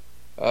camp.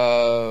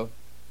 South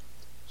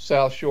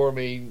Shore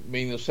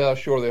meaning the South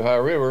Shore of the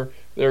Ohio River.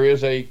 There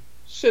is a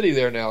city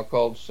there now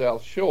called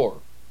South Shore,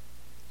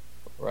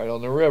 right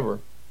on the river.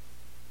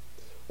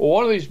 Well,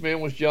 one of these men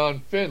was John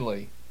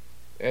Findley,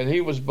 and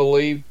he was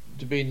believed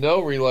to be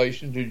no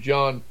relation to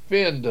John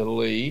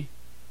Findley.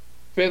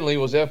 Findley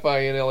was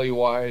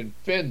F-I-N-L-E-Y, and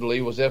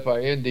Findley was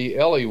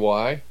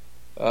F-I-N-D-L-E-Y.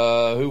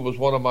 Who was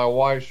one of my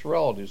wife's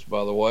relatives,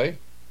 by the way.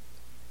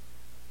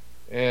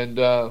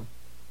 And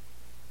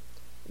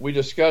we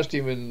discussed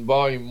him in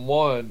volume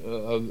 1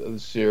 of the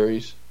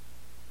series.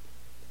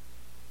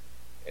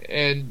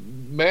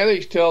 And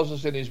Mannix tells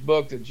us in his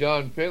book that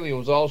John Findley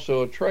was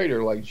also a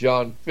trader like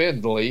John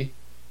Findley,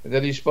 and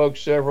that he spoke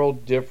several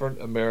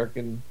different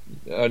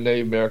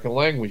Native American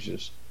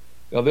languages.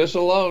 Now, this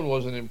alone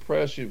was an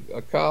impressive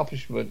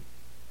accomplishment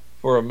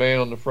for a man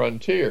on the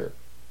frontier.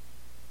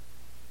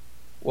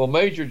 Well,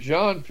 Major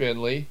John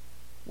Findley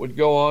would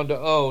go on to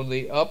own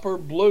the upper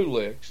Blue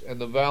Licks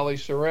and the valley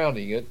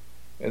surrounding it,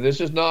 and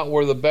this is not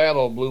where the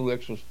Battle of Blue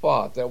Licks was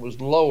fought. That was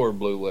lower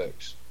Blue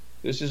Licks.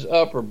 This is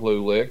upper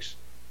Blue Licks,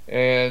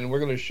 and we're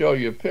going to show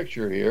you a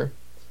picture here.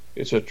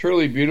 It's a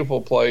truly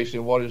beautiful place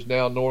in what is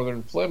now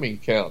northern Fleming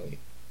County.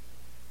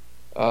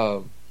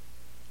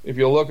 If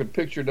you look at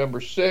picture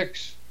number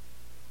 6,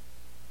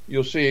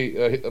 you'll see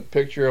a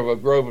picture of a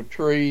grove of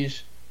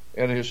trees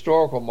and a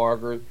historical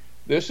marker.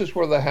 This is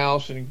where the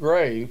house and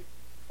grave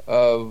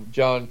of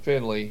John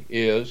Findley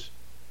is.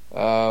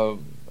 I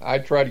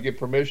tried to get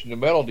permission to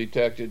metal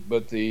detect it,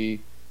 but the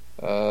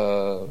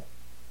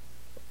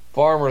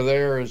farmer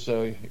there has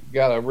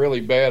got a really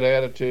bad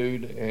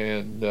attitude,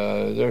 and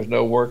there's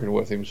no working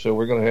with him, so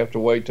we're going to have to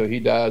wait till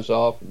he dies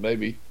off, and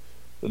maybe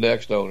the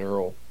next owner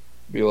will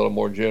be a little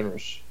more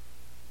generous.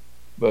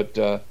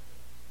 But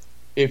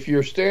if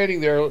you're standing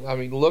there,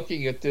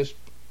 looking at this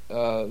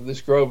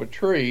this grove of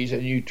trees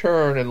and you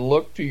turn and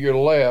look to your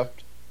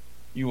left,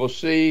 you will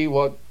see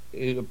what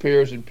it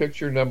appears in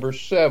picture number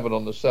 7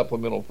 on the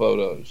supplemental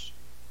photos.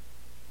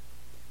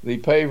 The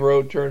paved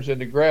road turns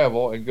into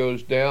gravel and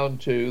goes down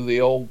to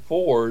the old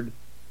ford.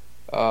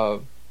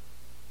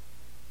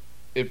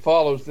 This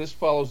follows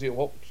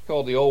what's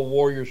called the Old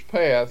Warrior's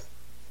Path,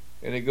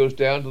 and it goes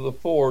down to the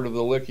ford of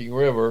the Licking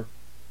River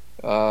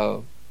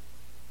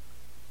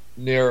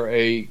near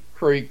a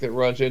creek that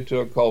runs into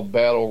it called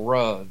Battle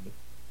Run.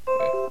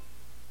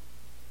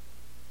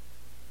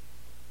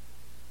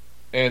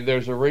 And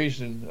there's a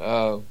reason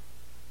why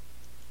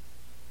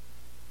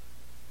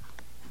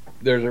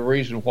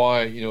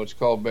it's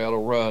called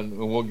Battle Run,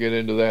 and we'll get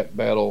into that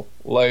battle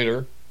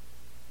later.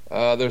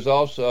 There's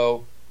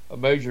also a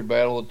major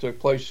battle that took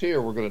place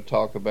here we're going to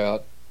talk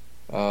about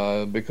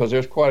because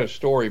there's quite a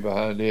story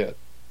behind it.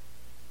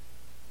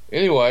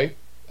 Anyway,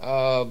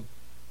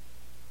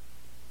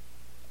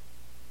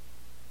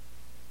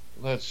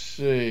 let's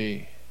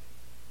see.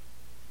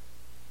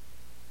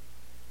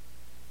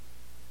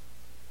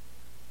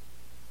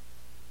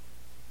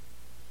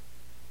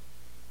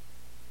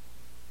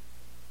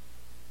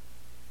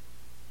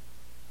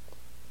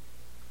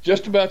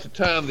 Just about the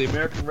time the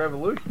American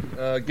Revolution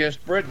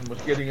against Britain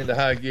was getting into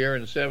high gear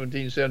in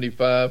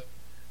 1775,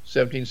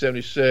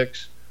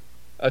 1776,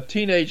 a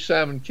teenage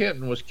Simon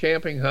Kenton was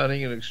camping,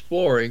 hunting, and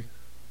exploring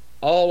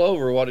all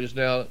over what is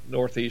now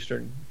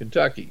northeastern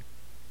Kentucky.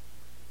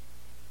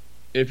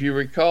 If you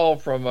recall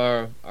from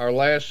our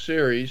last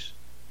series,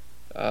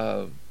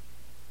 at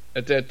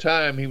that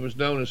time he was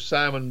known as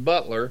Simon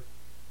Butler,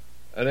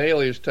 an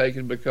alias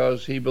taken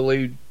because he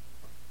believed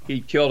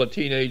he'd killed a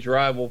teenage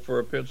rival for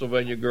a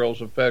Pennsylvania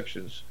girl's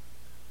affections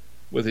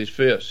with his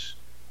fists.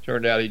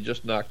 Turned out he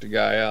just knocked a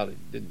guy out. He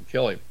didn't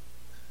kill him.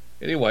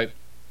 Anyway,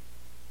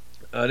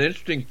 an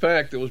interesting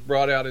fact that was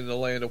brought out in the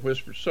Land of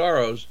Whispered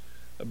Sorrows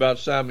about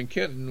Simon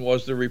Kenton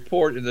was the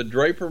report in the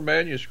Draper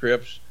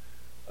manuscripts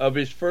of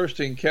his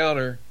first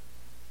encounter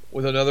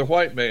with another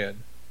white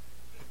man.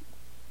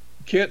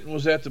 Kenton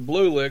was at the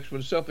Blue Licks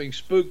when something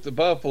spooked the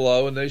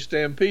buffalo and they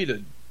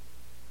stampeded.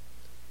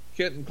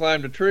 Kenton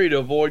climbed a tree to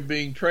avoid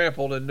being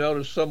trampled and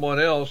noticed someone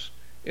else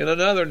in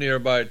another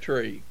nearby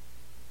tree.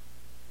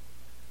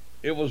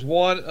 It was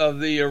one of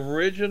the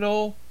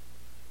original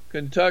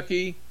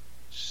Kentucky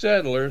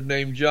settlers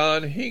named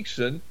John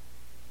Hinkson,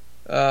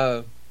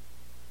 or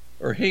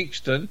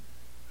Hinkston,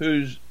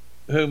 whom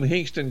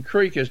Hinkston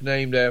Creek is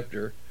named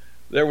after.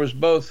 There was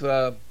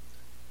a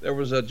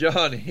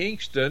John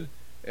Hinkston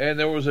and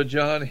there was a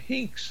John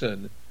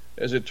Hinkson,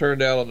 as it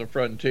turned out on the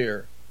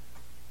frontier.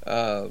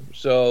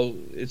 So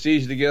it's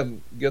easy to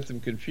get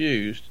them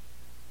confused.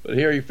 But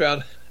here he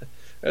found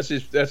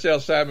that's how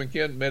Simon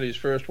Kenton met his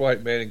first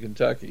white man in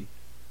Kentucky.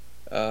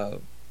 But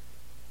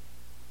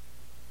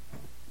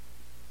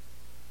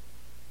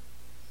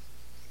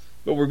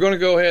we're going to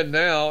go ahead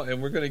now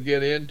and we're going to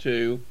get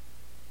into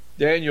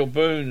Daniel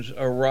Boone's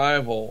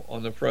arrival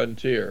on the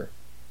frontier.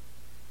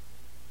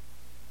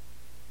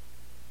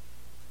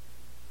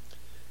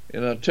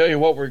 And I'll tell you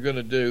what we're going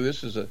to do.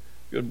 This is a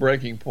good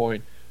breaking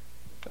point.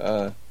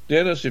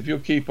 Dennis, if you'll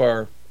keep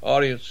our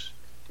audience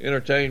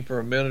entertained for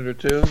a minute or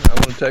two, I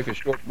want to take a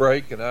short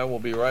break, and I will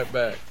be right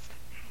back.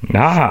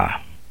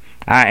 I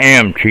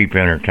am cheap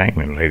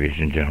entertainment, ladies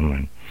and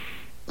gentlemen.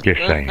 Just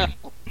saying.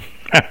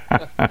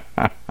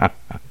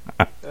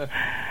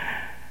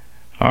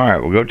 All right,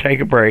 we'll go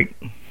take a break.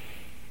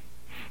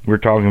 We're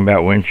talking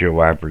about windshield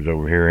wipers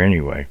over here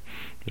anyway.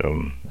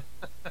 So,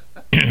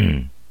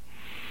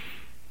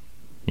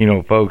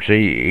 folks,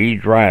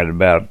 he's right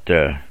about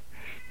the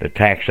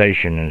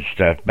taxation and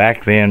stuff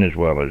back then as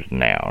well as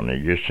now. And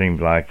it just seems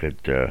like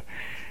that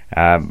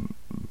I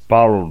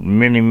followed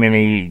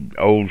many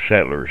old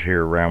settlers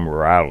here around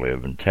where I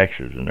live in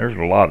Texas, and there's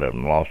a lot of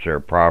them lost their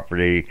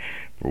property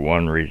for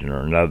one reason or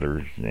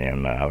another.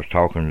 And I was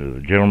talking to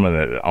the gentleman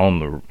that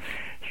owned the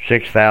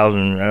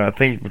 6,000, I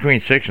think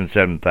between 6,000 and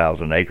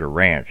 7,000 acre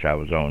ranch I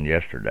was on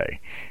yesterday,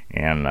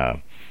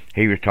 and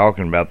he was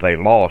talking about they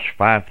lost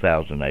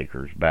 5,000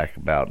 acres back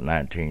about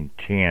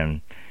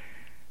 1910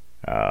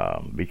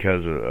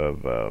 because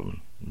of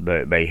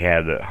they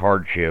had a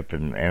hardship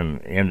and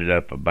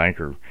a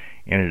banker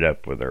ended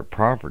up with their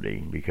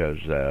property because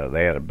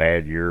they had a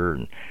bad year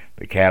and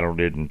the cattle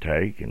didn't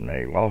take and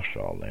they lost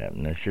all that,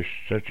 and it's just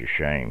such a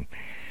shame.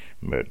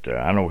 But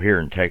I know here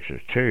in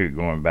Texas, too,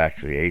 going back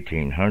to the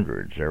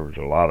 1800s, there was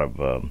a lot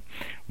of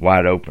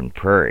wide open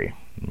prairie.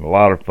 A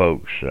lot of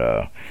folks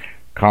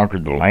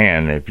conquered the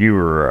land. If you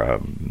were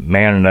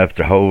man enough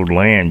to hold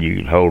land, you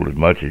could hold as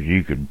much as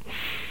you could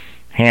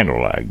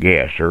handle, I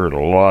guess. There are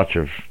lots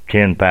of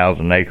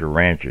 10,000 acre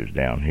ranches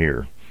down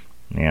here.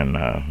 And,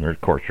 of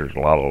course, there's a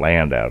lot of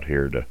land out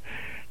here to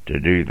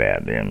do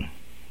that in.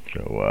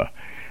 So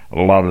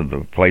a lot of the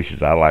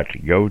places I like to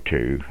go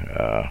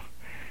to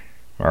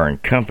are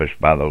encompassed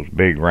by those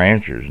big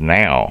ranches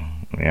now,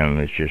 and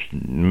it's just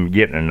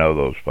getting to know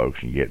those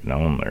folks and getting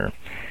on there.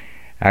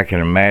 I can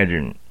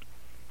imagine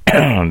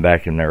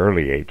back in the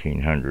early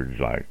 1800s,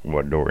 like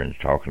what Dorian's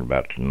talking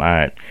about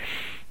tonight,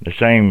 the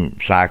same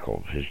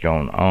cycle has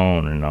gone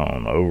on and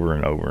on, over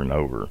and over and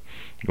over,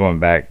 going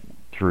back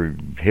through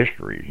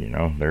history. You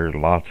know, there's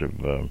lots of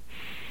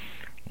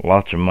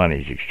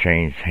money's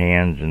exchanged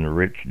hands, and the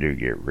rich do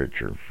get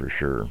richer for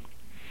sure.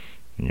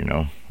 You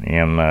know,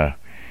 and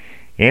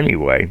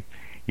anyway,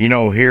 you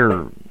know,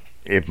 here,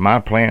 if my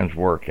plans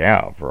work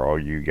out for all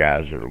you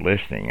guys that are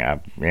listening, I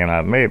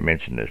may have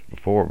mentioned this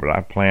before, but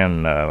I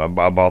plan. I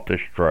bought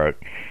this truck,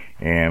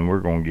 and we're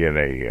going to get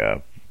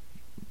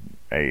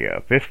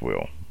a fifth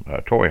wheel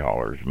toy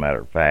hauler. As a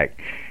matter of fact,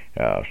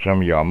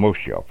 some of y'all,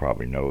 most of y'all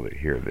probably know that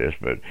hear this,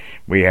 but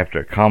we have to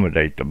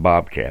accommodate the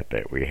Bobcat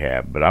that we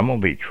have. But I'm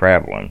going to be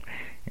traveling,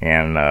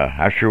 and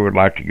I sure would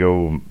like to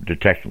go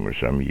detecting with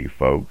some of you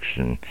folks,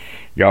 and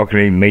y'all can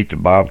even meet the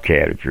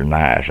Bobcat if you're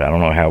nice. I don't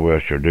know how well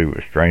she'll do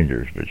with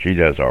strangers, but she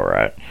does all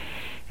right.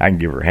 I can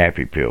give her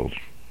happy pills,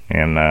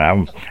 and I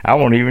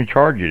won't even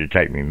charge you to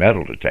take me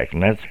metal detecting.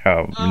 That's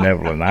how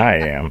benevolent I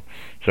am.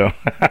 So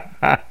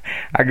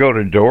I go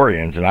to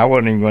Dorian's, and I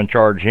wasn't even going to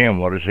charge him.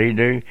 What does he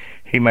do?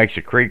 He makes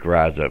a creek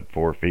rise up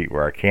 4 feet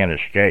where I can't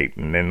escape,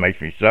 and then makes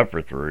me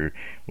suffer through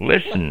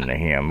listening to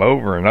him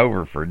over and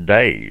over for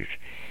days.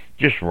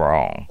 Just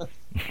wrong.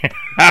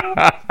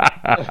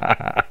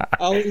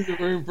 I'll leave the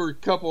room for a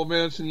couple of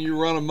minutes and you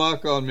run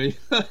amok on me.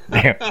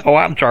 Oh,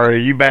 I'm sorry. Are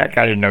you back?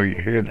 I didn't know you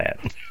hear that.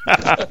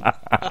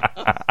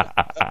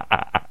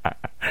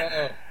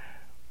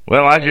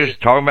 Well, I just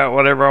talk about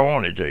whatever I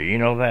wanted to. You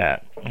know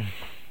that.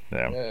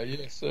 So.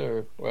 Yes,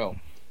 sir. Well,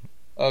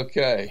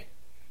 okay.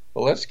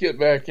 Well, let's get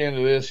back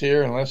into this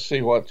here, and let's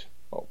see what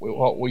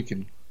we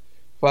can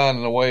find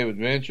in the way of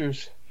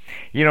adventures.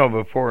 You know,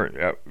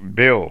 before,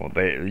 Bill,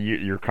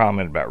 your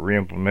comment about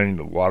re-implementing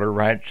the water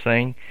rights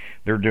thing,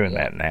 they're doing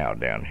that now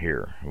down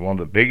here. One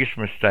of the biggest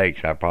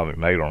mistakes I probably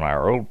made on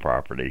our old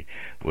property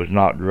was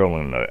not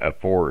drilling a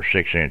 4 or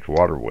 6 inch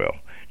water well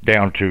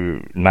down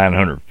to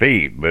 900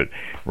 feet. But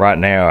right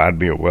now, I'd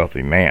be a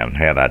wealthy man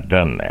had I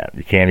done that.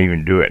 You can't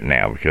even do it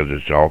now because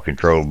it's all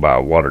controlled by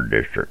a water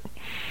district.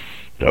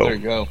 So, there you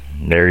go.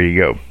 There you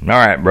go.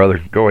 All right,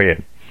 brother, go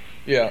ahead.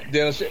 Yeah,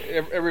 Dennis,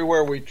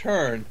 everywhere we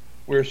turn,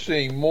 we're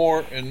seeing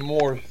more and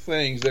more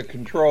things that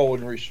control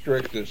and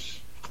restrict us.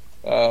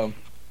 I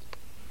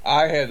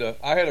had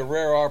a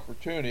rare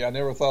opportunity I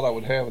never thought I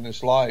would have in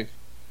this life,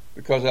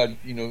 because I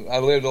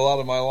lived a lot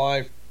of my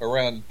life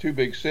around 2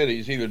 big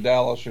cities, either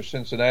Dallas or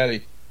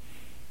Cincinnati,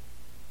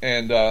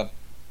 and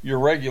you're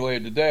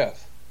regulated to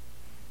death.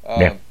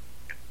 Yeah.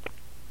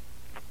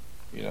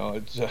 You know,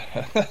 it's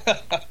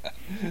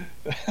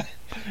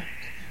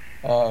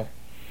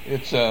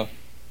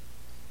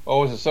what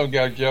was it? Some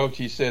guy joked.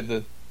 He said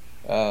that.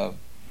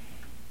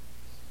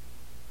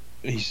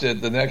 He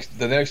said the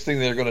next thing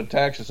they're going to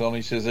tax us on.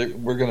 He says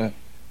we're going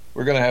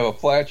to have a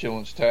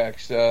flatulence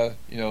tax.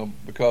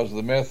 Because of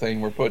the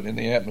methane we're putting in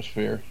the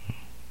atmosphere.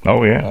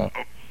 Oh yeah.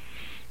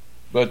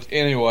 But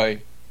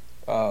anyway,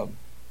 I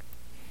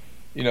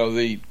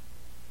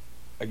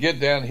get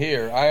down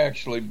here. I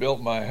actually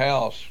built my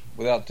house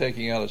without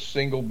taking out a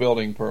single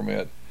building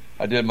permit.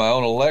 I did my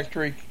own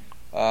electric.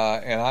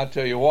 And I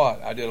tell you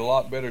what, I did a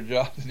lot better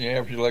job than the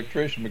average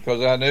electrician,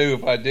 because I knew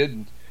if I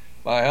didn't,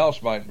 my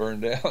house might burn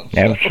down. So,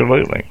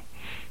 absolutely.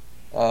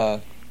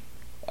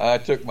 I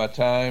took my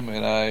time,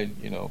 and I,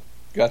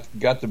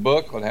 got the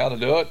book on how to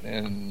do it,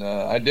 and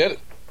I did it.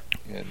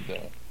 And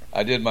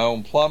I did my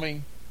own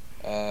plumbing.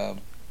 And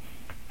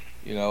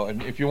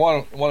if you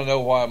want to know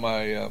why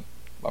my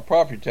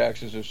property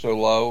taxes are so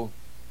low,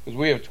 because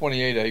we have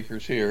 28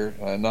 acres here,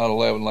 not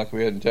 11 like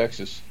we had in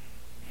Texas.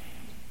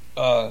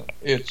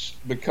 It's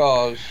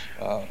because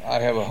I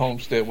have a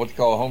homestead, what they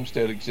call a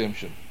homestead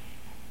exemption.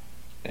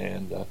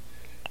 And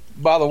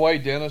by the way,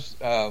 Dennis,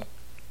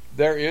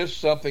 there is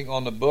something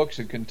on the books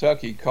in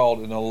Kentucky called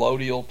an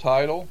allodial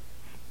title.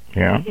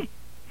 Yeah.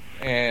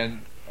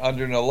 And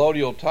under an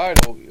allodial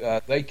title,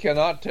 they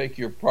cannot take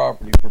your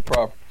property for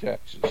property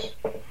taxes.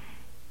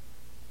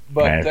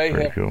 But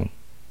that's cool.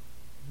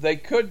 They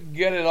couldn't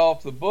get it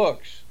off the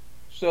books,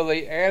 so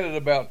they added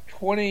about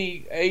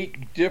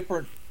 28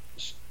 different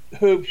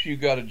hoops you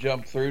got to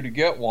jump through to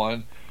get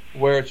one,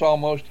 where it's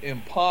almost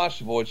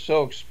impossible. It's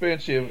so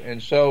expensive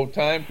and so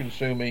time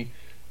consuming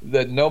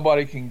that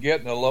nobody can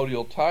get an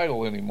allodial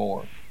title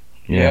anymore.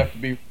 Yeah. You have to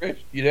be rich.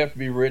 You'd have to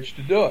be rich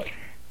to do it.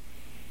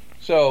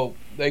 So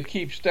they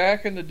keep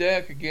stacking the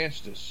deck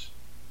against us.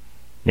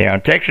 Yeah,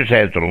 Texas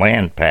has the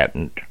land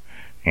patent,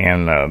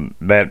 and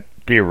that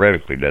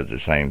theoretically does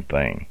the same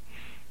thing.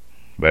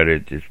 But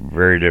it's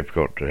very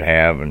difficult to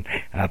have, and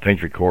I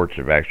think the courts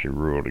have actually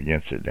ruled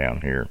against it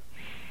down here.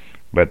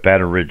 But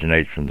that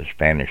originates from the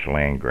Spanish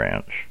land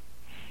grants.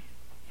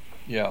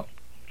 Yeah.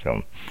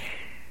 So.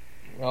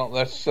 Well,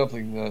 that's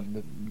something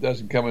that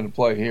doesn't come into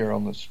play here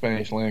on the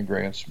Spanish land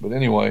grants. But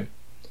anyway.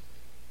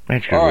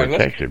 That's good. We're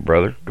Texas,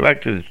 brother. Go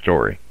back to the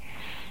story.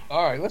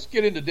 All right, let's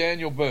get into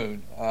Daniel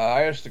Boone.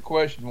 I asked the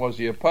question, was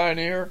he a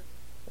pioneer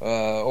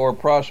or a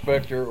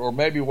prospector, or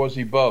maybe was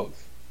he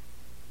both?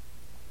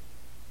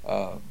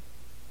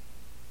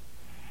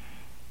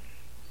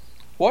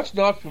 What's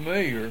not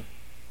familiar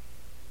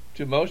to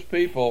to most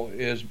people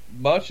is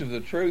much of the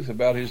truth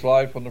about his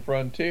life on the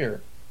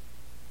frontier.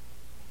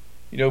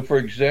 You know, for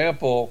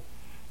example,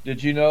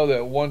 did you know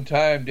that one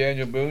time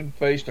Daniel Boone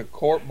faced a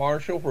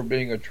court-martial for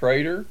being a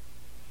traitor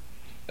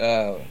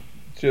to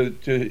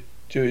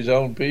his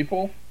own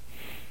people?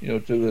 You know,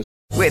 to the.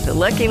 With the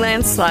Lucky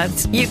Land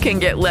Slots, you can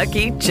get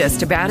lucky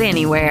just about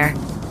anywhere.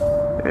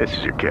 This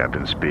is your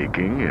captain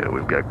speaking.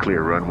 We've got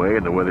clear runway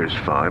and the weather's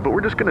fine, but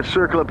we're just going to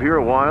circle up here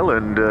a while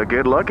and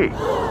get lucky.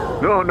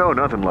 No,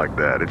 nothing like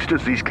that. It's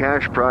just these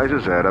cash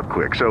prizes add up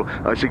quick. So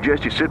I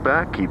suggest you sit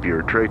back, keep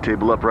your tray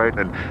table upright,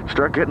 and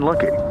start getting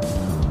lucky.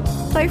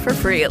 Play for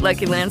free at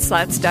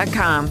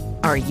LuckyLandSlots.com.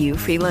 Are you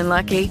feeling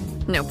lucky?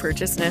 No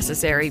purchase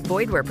necessary.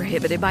 Void where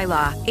prohibited by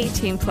law.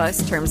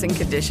 18+ terms and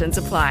conditions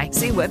apply.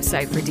 See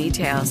website for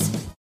details.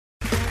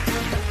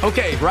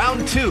 Okay,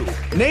 round two.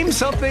 Name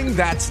something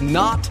that's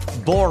not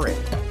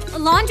boring. A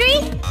laundry?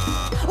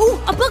 Ooh,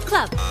 a book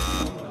club.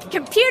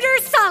 Computer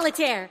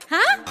solitaire,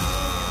 huh?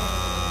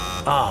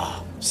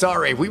 Ah,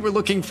 sorry, we were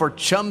looking for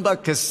Chumba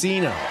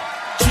Casino.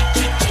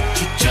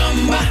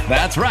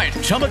 That's right,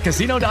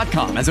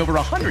 ChumbaCasino.com has over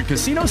 100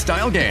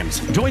 casino-style games.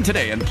 Join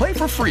today and play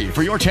for free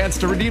for your chance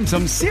to redeem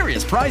some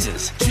serious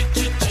prizes.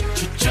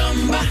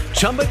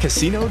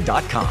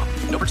 ChumbaCasino.com.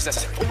 No purchase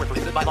necessary. Void where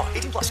prohibited by law.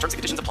 18+ terms and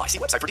conditions apply. See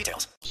website for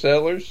details.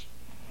 Settlers.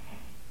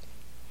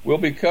 We'll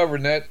be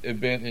covering that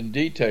event in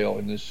detail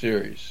in this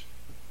series.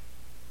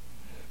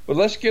 But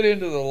let's get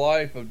into the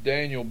life of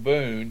Daniel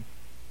Boone.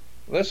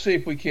 Let's see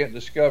if we can't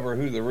discover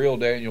who the real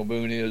Daniel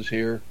Boone is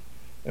here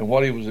and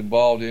what he was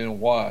involved in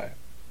and why.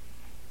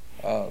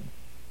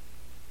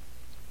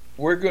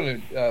 We're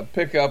going to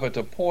pick up at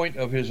the point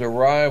of his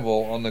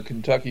arrival on the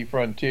Kentucky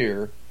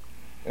frontier,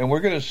 and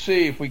we're going to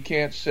see if we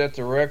can't set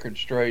the record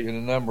straight in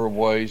a number of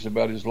ways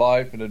about his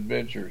life and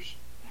adventures.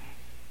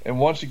 And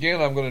once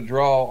again, I'm going to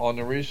draw on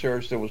the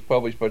research that was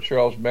published by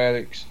Charles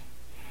Maddox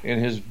in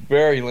his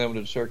very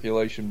limited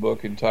circulation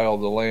book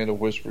entitled The Land of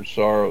Whispered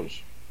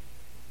Sorrows.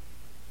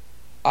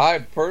 I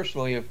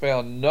personally have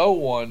found no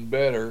one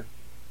better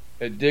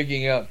at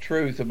digging out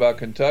truth about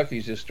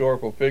Kentucky's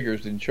historical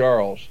figures than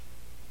Charles,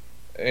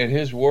 and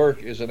his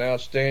work is an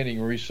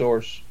outstanding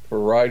resource for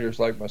writers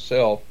like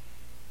myself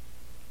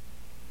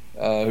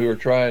who are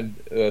trying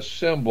to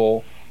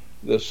assemble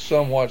the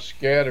somewhat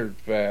scattered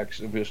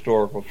facts of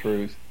historical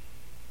truth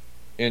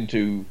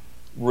into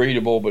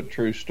readable but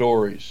true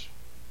stories.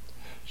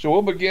 So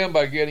we'll begin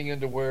by getting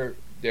into where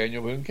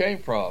Daniel Boone came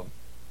from,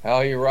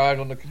 how he arrived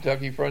on the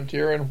Kentucky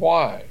frontier, and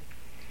why.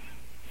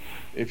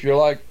 If you're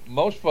like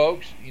most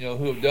folks, you know,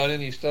 who have done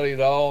any study at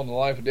all on the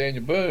life of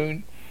Daniel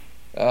Boone,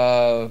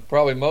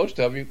 probably most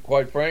of you,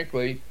 quite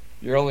frankly,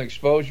 your only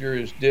exposure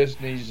is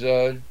Disney's,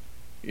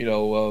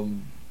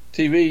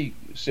 TV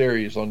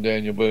series on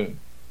Daniel Boone,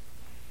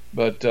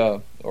 but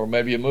or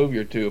maybe a movie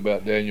or two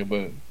about Daniel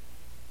Boone.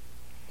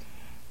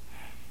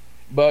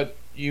 But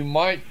you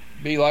might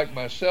be like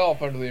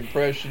myself under the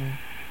impression,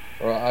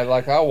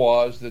 like I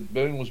was, that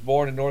Boone was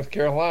born in North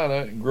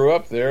Carolina and grew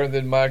up there and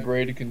then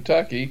migrated to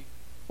Kentucky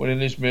when in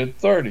his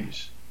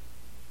mid-30s.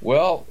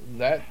 Well,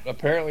 that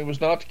apparently was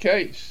not the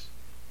case.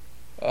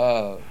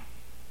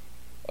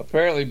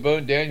 Apparently,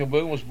 Daniel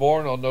Boone was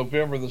born on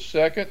November the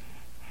 2nd,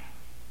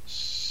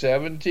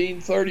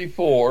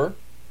 1734,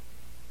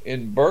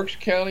 in Berks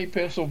County,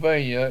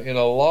 Pennsylvania, in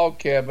a log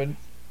cabin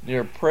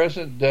near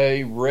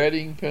present-day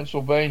Reading,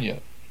 Pennsylvania.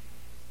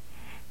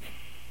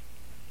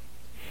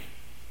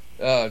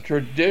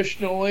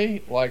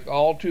 Traditionally, like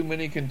all too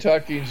many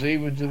Kentuckians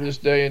even to this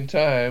day and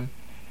time,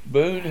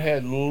 Boone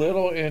had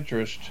little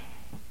interest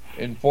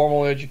in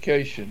formal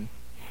education,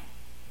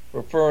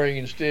 preferring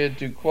instead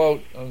to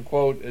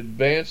quote-unquote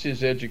advance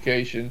his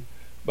education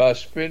by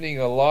spending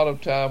a lot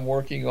of time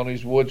working on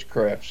his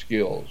woodcraft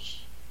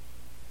skills.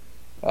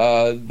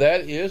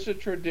 That is a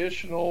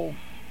traditional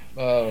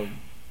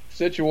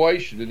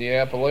situation in the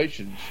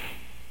Appalachians.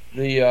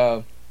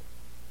 The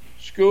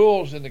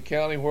schools in the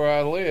county where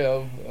I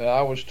live,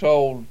 I was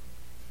told,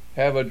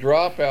 have a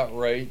dropout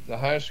rate, the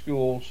high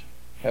schools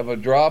have a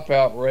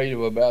dropout rate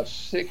of about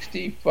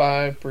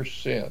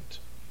 65%,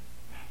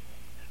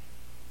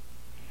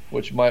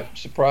 which might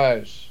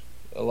surprise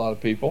a lot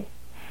of people.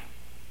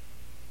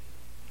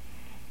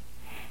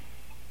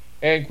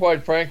 And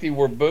quite frankly,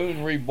 were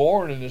Boone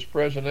reborn in his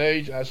present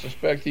age, I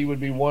suspect he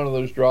would be one of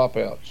those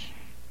dropouts.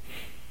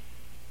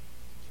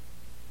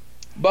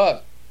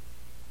 But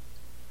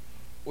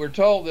we're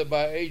told that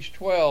by age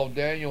 12,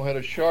 Daniel had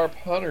a sharp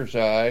hunter's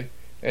eye,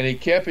 and he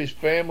kept his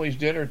family's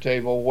dinner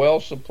table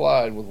well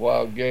supplied with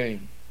wild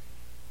game.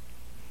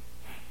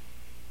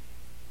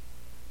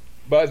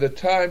 By the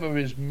time of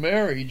his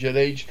marriage at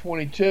age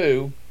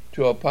 22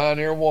 to a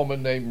pioneer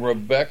woman named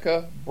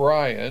Rebecca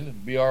Bryan,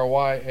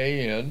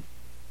 B-R-Y-A-N,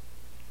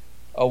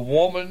 a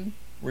woman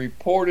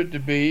reported to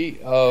be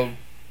of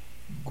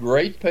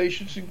great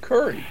patience and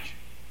courage,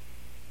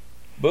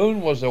 Boone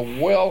was a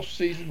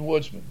well-seasoned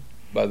woodsman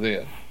by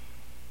then.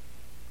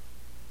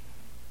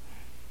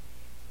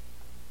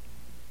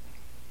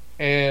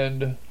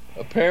 And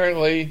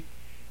apparently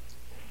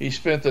he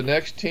spent the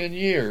next 10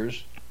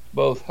 years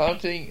both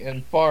hunting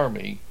and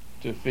farming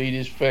to feed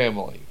his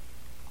family.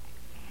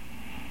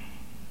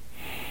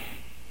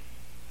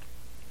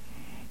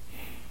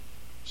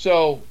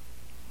 So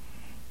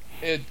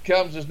it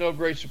comes as no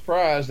great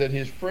surprise that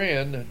his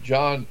friend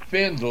John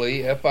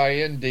Findley,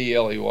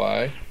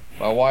 Findley,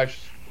 my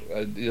wife's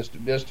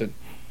distant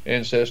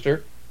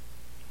ancestor,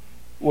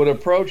 would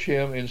approach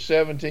him in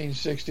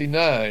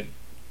 1769,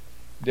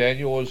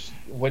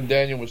 when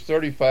Daniel was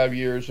 35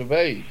 years of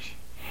age,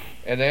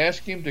 and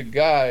ask him to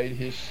guide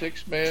his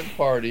 6-man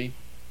party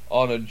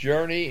on a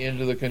journey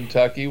into the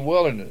Kentucky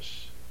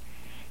wilderness.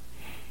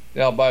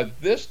 Now, by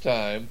this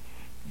time,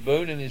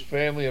 Boone and his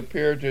family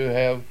appear to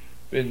have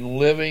been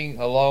living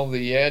along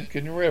the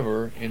Yadkin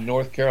River in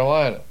North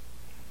Carolina.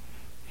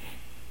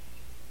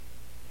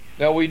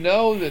 Now, we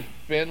know that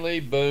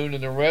Findley, Boone,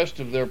 and the rest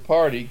of their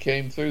party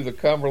came through the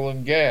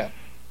Cumberland Gap,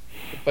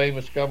 the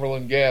famous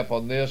Cumberland Gap,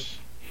 on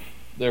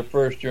their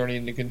first journey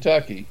into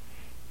Kentucky.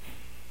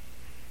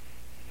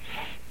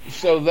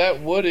 So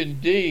that would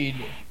indeed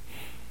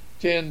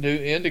tend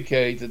to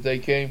indicate that they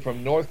came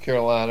from North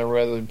Carolina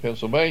rather than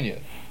Pennsylvania.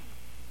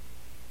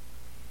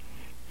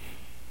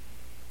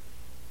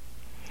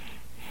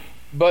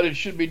 But it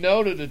should be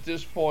noted at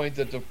this point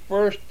that the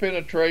first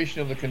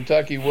penetration of the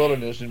Kentucky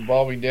wilderness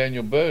involving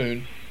Daniel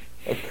Boone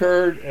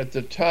occurred at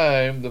the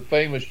time the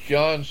famous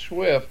John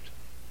Swift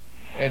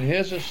and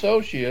his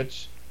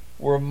associates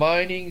were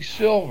mining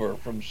silver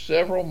from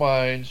several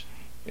mines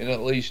in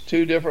at least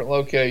 2 different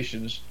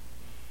locations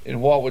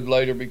in what would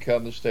later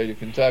become the state of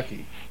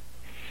Kentucky.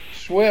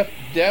 Swift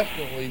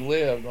definitely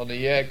lived on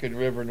the Yadkin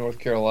River, North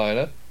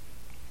Carolina,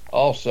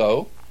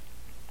 also,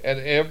 and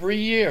every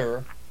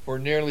year for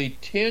nearly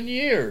 10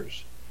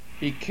 years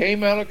he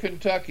came out of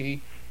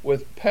Kentucky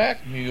with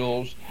pack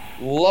mules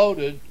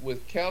loaded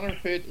with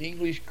counterfeit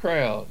English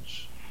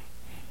crowns,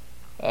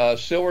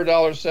 silver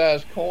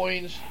dollar-sized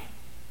coins,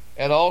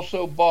 and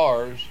also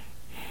bars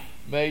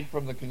made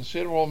from the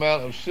considerable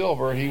amount of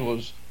silver he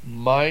was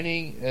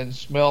mining and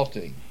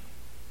smelting.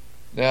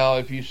 Now,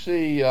 if you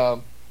see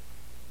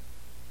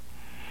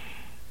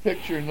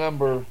picture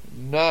number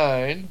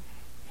 9,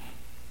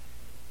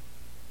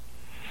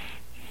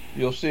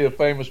 you'll see a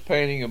famous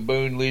painting of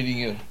Boone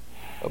leading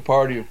a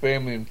party of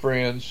family and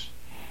friends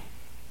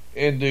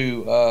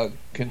into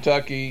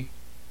Kentucky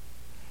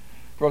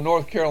from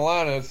North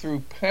Carolina through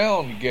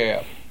Pound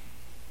Gap.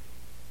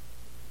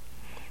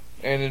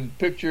 And in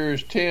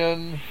pictures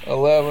 10,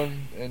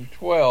 11, and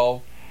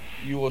 12,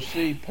 you will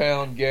see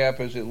Pound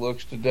Gap as it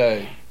looks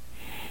today.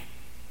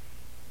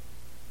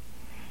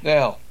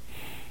 Now,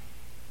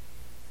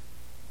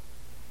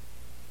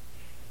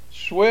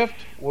 Swift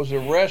was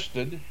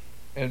arrested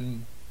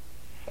and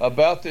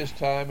about this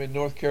time in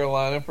North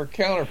Carolina for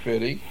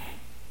counterfeiting,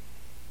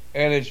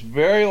 and it's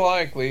very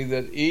likely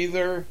that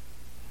either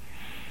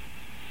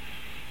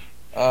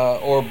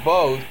or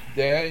both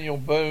Daniel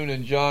Boone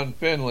and John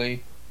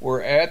Findley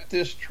were at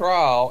this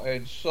trial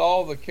and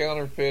saw the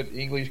counterfeit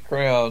English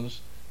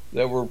crowns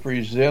that were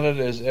presented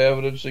as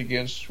evidence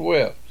against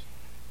Swift.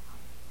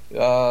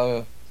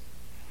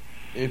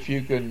 If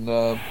you can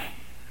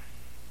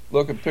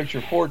look at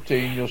picture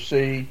 14, you'll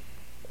see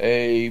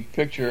a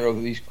picture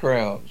of these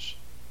crowns.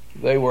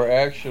 They were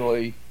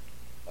actually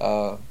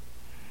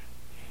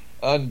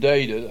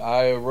undated.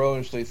 I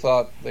erroneously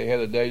thought they had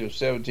a date of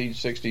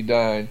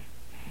 1769,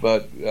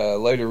 but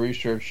later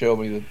research showed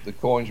me that the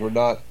coins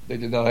they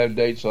did not have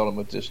dates on them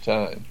at this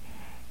time.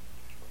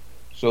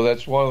 So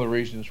that's one of the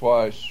reasons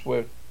why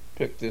Swift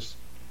picked this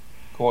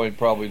coin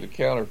probably to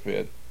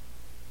counterfeit.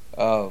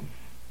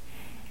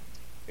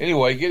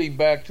 Anyway, getting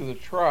back to the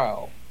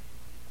trial.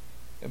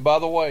 And by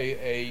the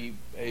way,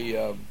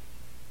 a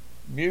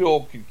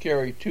mule could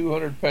carry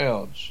 200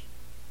 pounds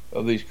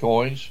of these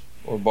coins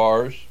or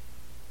bars.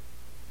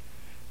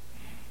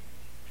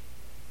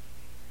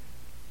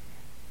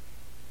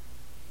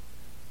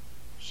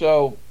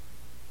 So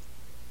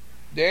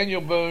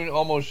Daniel Boone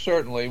almost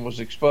certainly was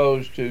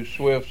exposed to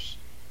Swift's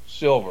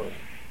silver.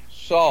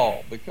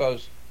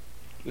 Because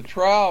the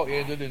trial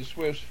ended in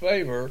Swift's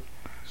favor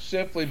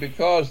simply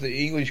because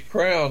the English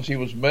crowns he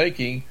was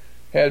making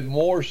had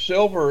more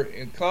silver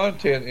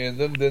content in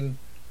them than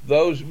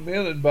those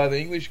minted by the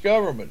English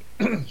government.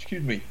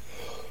 Excuse me.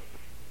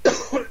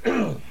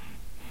 Grab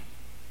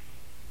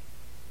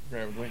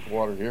a drink of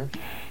water here.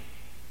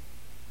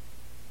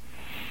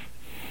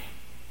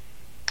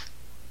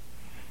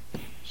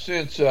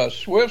 Since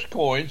Swift's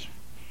coins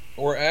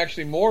were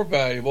actually more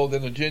valuable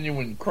than a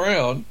genuine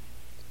crown,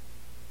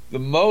 the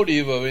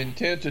motive of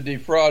intent to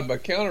defraud by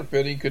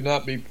counterfeiting could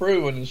not be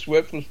proven, and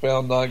Swift was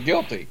found not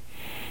guilty.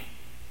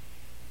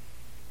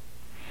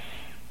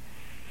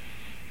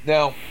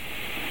 Now,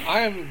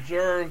 I have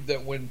observed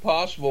that when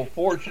possible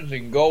fortunes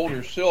in gold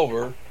or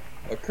silver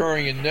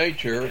occurring in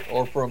nature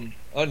or from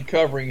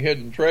uncovering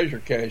hidden treasure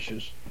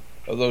caches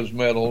of those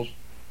metals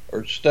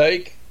or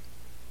stake,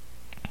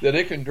 that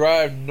it can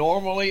drive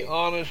normally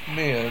honest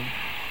men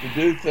to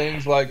do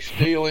things like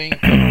stealing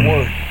and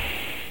work,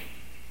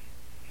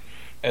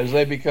 as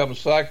they become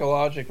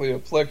psychologically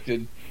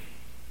afflicted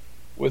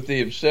with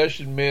the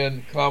obsession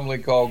men commonly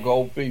call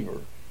gold fever.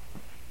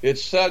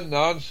 Its sudden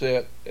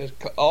onset has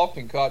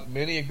often caught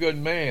many a good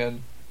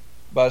man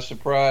by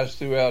surprise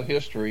throughout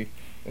history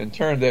and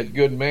turned that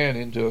good man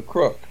into a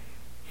crook.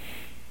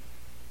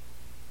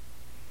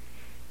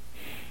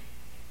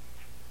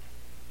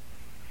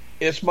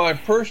 It's my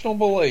personal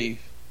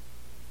belief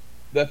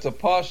that the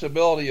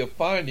possibility of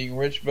finding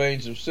rich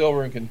veins of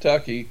silver in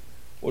Kentucky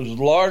was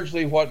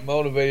largely what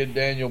motivated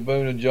Daniel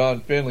Boone and John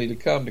Finley to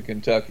come to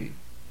Kentucky.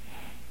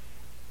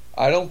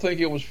 I don't think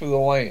it was for the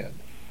land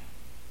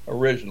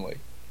originally.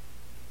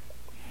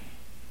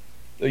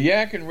 The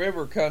Yadkin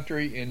River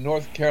country in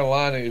North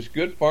Carolina is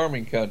good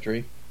farming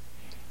country,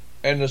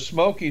 and the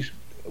Smokies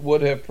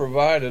would have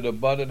provided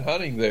abundant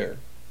hunting there.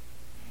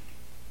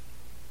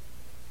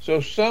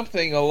 So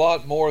something a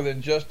lot more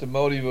than just a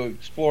motive of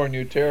exploring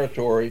new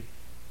territory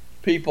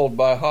peopled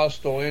by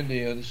hostile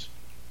Indians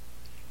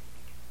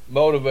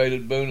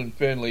motivated Boone and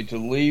Finley to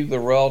leave the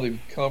relative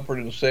comfort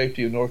and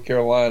safety of North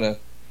Carolina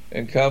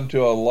and come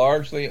to a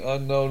largely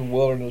unknown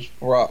wilderness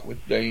fraught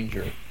with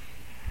danger.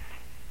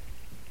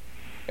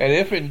 And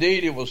if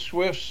indeed it was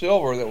Swift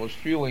silver that was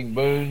fueling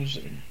Boone's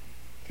and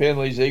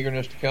Finley's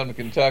eagerness to come to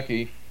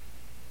Kentucky,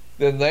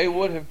 then they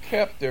would have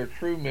kept their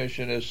true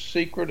mission as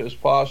secret as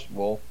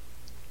possible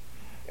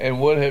and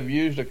would have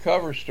used a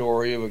cover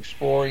story of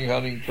exploring,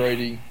 hunting,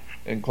 trading,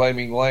 and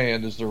claiming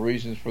land as the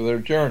reasons for their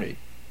journey,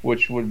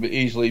 which would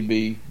easily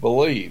be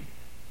believed.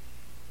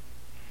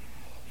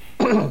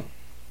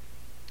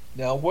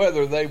 Now,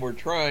 whether they were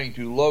trying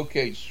to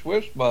locate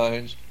Swift's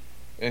mines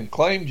and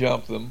claim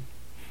jump them,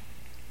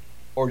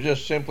 or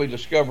just simply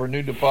discover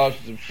new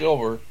deposits of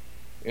silver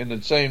in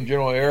the same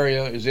general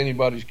area, is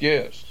anybody's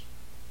guess.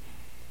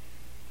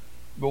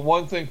 But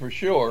one thing for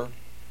sure,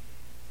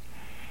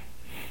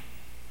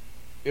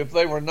 if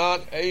they were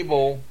not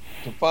able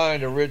to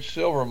find a rich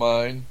silver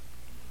mine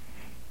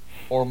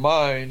or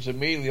mines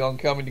immediately on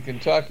coming to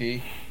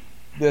Kentucky,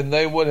 then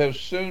they would have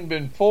soon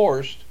been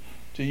forced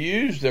to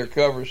use their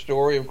cover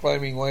story of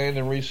claiming land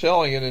and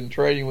reselling it and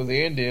trading with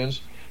the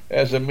Indians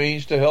as a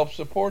means to help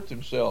support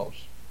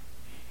themselves.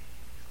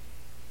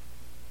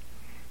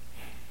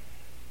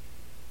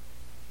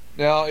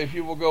 Now, if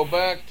you will go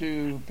back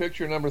to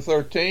picture number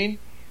 13.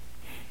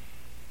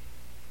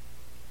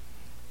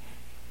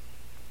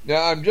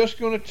 Now, I'm just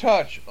going to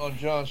touch on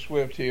John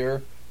Swift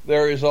here.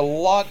 There is a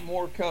lot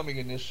more coming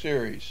in this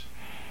series.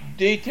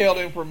 Detailed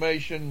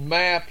information,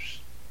 maps,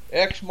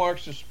 X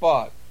marks the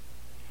spot.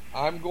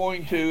 I'm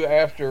going to,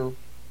 after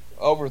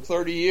over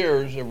 30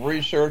 years of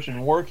research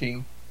and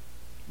working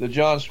the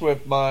John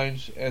Swift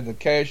mines and the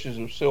caches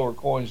of silver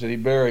coins that he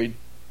buried,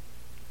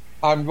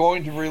 I'm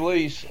going to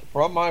release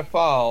from my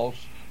files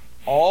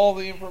all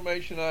the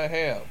information I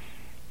have.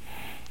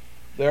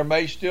 There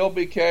may still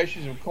be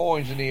caches of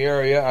coins in the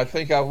area. I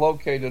think I've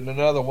located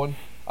another one.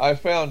 I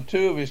found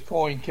 2 of his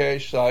coin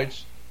cache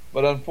sites,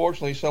 but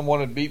unfortunately someone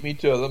had beat me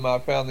to them. I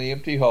found the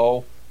empty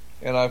hole,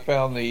 and I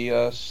found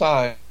the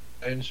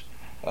signs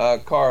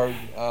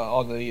carved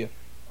on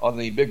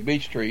the big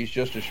beech trees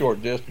just a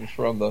short distance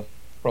from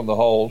the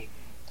holes.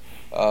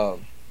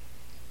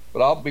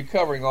 But I'll be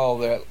covering all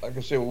of that, like I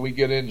said, when we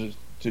get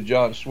into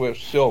John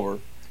Swift's silver.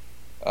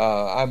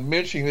 I'm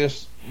mentioning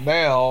this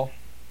now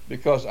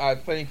because I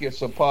think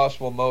it's a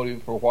possible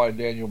motive for why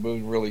Daniel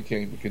Boone really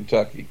came to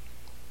Kentucky.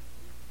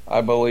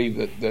 I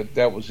believe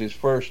that was his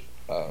first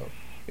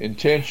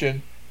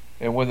intention,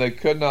 and when they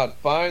could not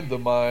find the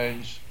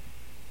mines,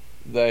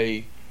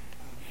 they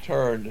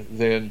turned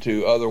then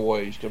to other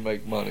ways to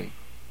make money,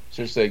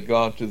 since they'd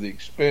gone to the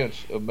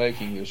expense of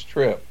making this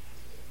trip.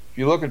 If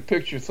you look at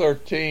picture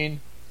 13,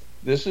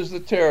 this is the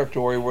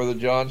territory where the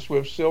John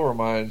Swift silver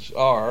mines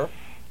are.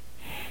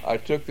 I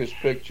took this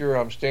picture.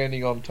 I'm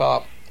standing on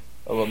top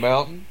of a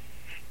mountain.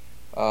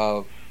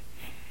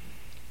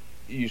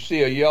 You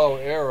see a yellow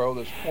arrow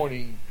that's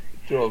pointing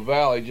to a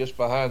valley just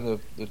behind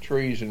the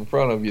trees in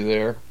front of you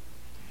there.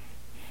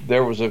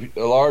 There was a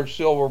large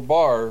silver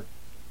bar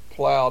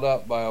plowed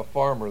up by a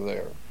farmer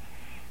there.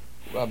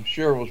 I'm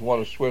sure it was one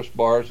of Swift's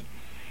bars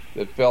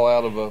that fell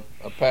out of a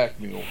pack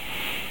mule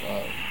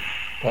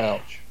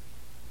pouch.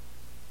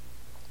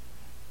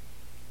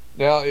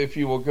 Now, if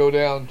you will go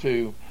down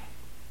to,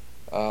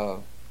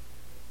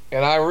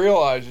 and I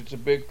realize it's a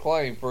big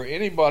claim for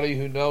anybody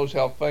who knows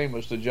how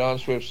famous the John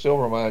Swift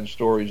silver mine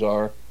stories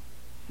are,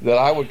 that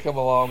I would come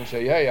along and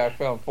say, hey, I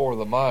found 4 of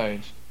the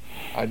mines.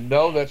 I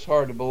know that's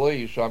hard to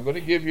believe, so I'm going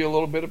to give you a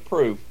little bit of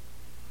proof,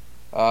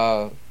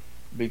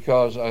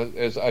 because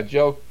I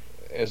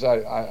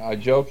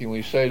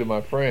jokingly say to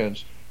my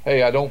friends,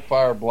 hey, I don't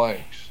fire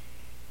blanks.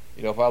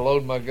 You know, if I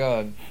load my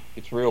gun,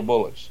 it's real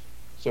bullets.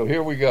 So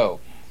here we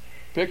go.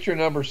 Picture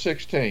number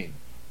 16.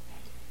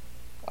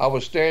 I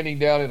was standing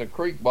down in a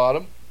creek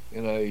bottom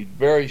in a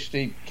very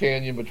steep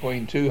canyon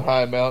between 2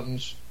 high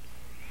mountains,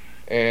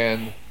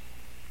 and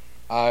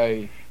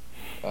I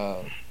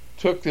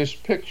took this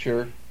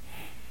picture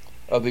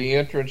of the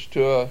entrance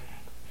to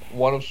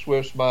one of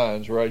Swift's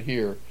mines right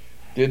here.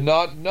 Did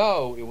not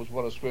know it was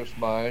one of Swift's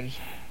mines.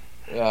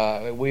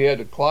 We had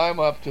to climb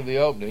up to the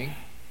opening,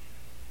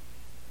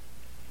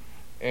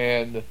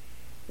 and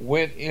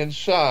went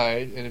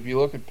inside. And if you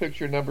look at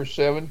picture number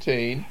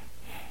 17,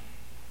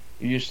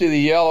 you see the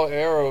yellow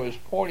arrow is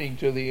pointing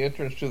to the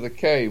entrance to the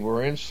cave.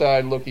 We're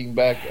inside looking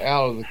back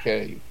out of the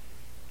cave.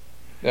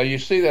 Now you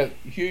see that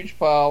huge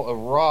pile of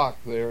rock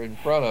there in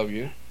front of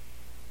you.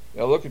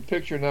 Now look at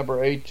picture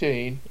number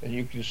 18, and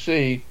you can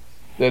see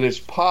that it's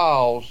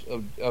piles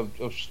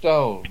of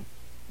stone.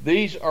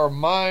 These are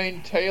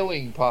mine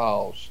tailing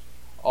piles.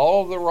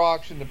 All of the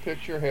rocks in the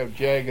picture have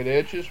jagged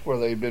edges where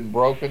they've been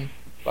broken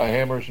by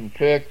hammers and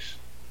picks.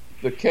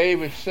 The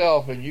cave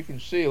itself, and you can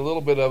see a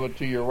little bit of it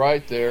to your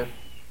right there,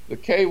 the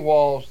cave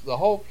walls, the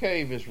whole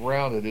cave is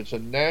rounded. It's a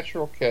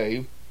natural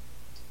cave,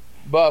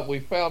 but we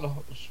found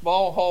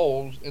small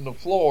holes in the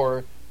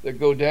floor that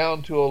go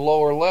down to a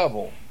lower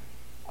level.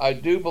 I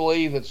do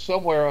believe that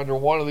somewhere under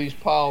one of these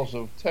piles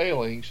of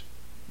tailings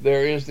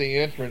there is the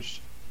entrance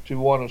to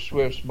one of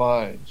Swift's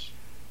mines.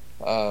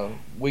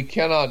 We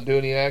cannot do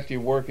any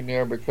active work in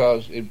there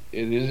because it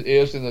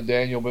is in the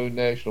Daniel Boone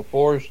National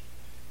Forest,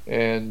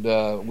 and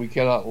we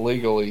cannot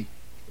legally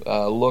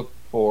look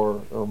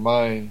for or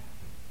mine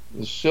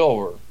the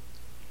silver.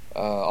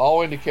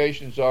 All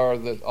indications are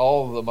that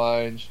all of the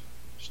mines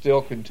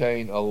still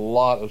contain a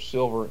lot of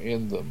silver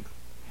in them.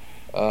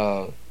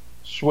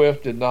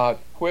 Swift did not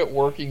quit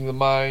working the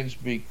mines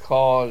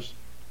because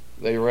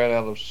they ran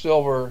out of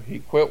silver. He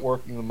quit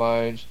working the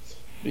mines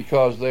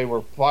because they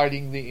were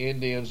fighting the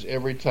Indians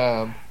every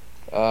time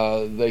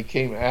they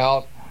came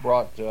out.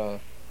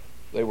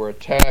 They were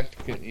attacked,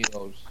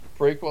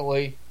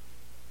 frequently,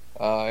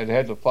 and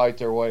had to fight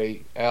their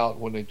way out.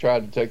 When they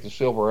tried to take the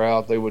silver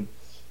out, they would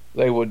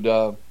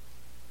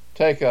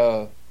take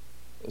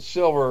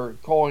silver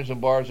coins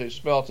and bars they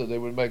smelted. They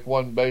would make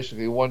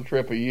basically one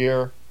trip a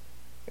year,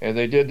 and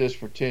they did this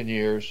for 10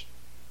 years.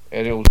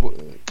 And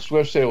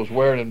Swift said it was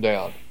wearing them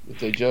down. That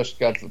they just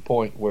got to the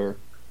point where,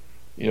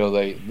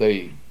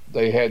 they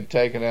had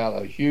taken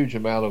out a huge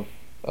amount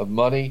of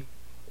money,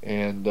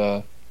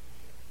 and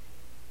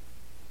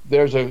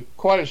there's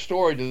quite a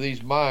story to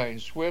these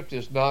mines. Swift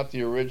is not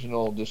the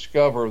original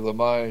discoverer of the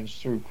mines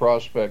through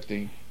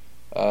prospecting.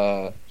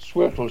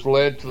 Swift was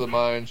led to the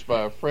mines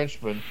by a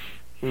Frenchman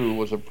who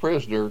was a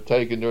prisoner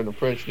taken during the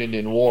French and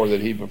Indian War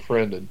that he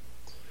befriended.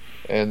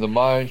 And the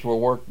mines were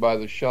worked by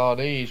the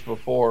Shawnees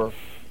before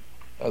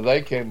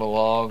they came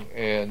along,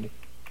 and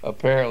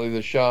apparently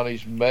the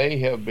Shawnees may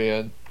have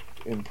been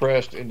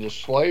impressed into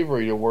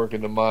slavery to work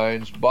in the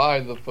mines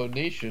by the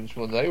Phoenicians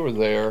when they were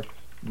there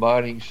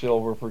mining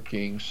silver for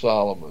King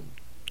Solomon.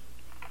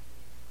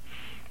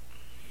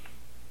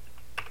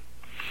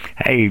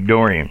 Hey,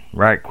 Dorian,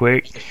 right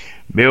quick.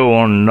 Bill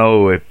wanted to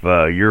know if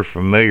you're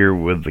familiar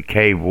with the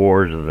cave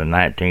wars of the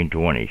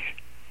 1920s.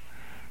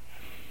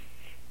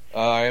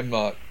 I am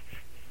not.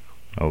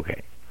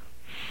 Okay.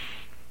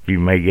 You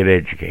may get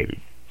educated.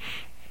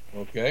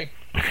 Okay.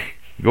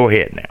 Go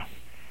ahead now.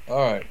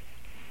 All right.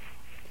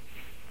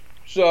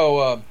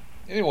 So,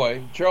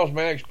 anyway, Charles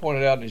Mannix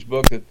pointed out in his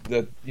book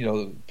that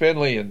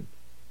Finley and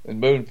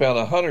Boone found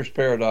a hunter's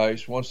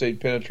paradise once they'd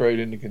penetrated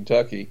into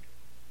Kentucky,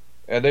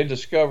 and they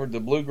discovered the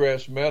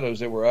bluegrass meadows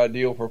that were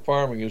ideal for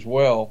farming as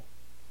well.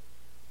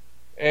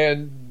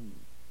 And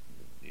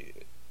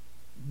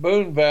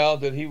Boone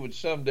vowed that he would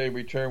someday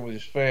return with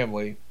his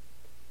family,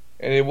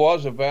 and it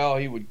was a vow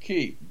he would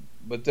keep,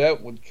 but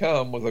that would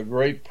come with a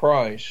great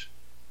price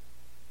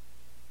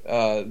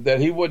that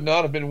he would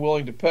not have been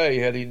willing to pay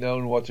had he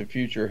known what the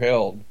future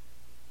held.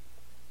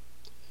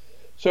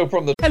 So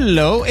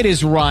Hello, it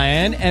is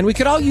Ryan, and we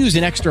could all use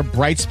an extra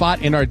bright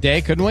spot in our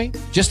day, couldn't we?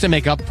 Just to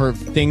make up for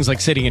things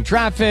like sitting in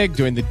traffic,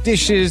 doing the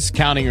dishes,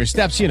 counting your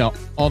steps,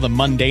 all the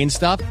mundane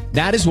stuff.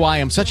 That is why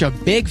I'm such a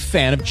big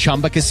fan of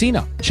Chumba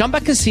Casino. Chumba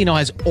Casino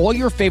has all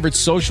your favorite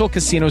social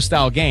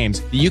casino-style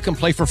games that you can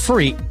play for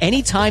free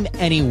anytime,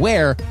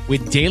 anywhere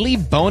with daily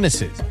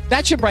bonuses.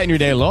 That should brighten your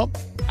day a little.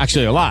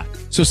 Actually, a lot.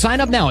 So sign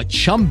up now at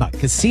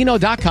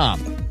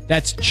ChumbaCasino.com.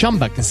 That's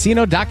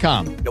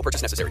ChumbaCasino.com. No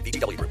purchase necessary.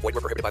 VGW Group. Void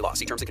where prohibited by law.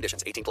 See terms and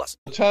conditions. 18+.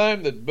 The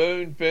time that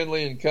Boone,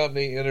 Finley, and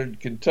Company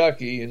entered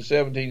Kentucky in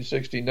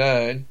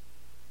 1769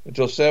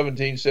 until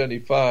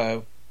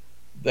 1775,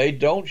 they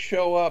don't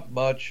show up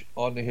much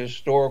on the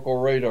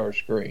historical radar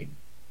screen.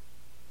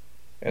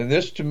 And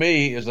this, to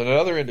me, is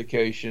another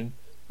indication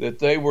that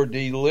they were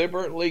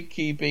deliberately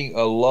keeping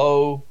a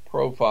low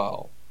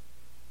profile.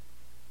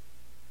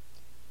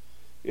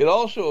 It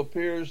also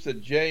appears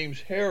that James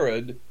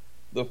Herod,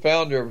 the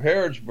founder of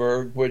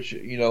Harrodsburg, which,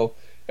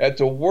 at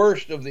the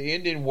worst of the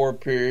Indian War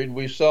period,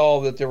 we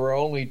saw that there were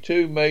only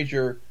two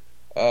major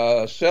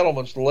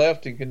settlements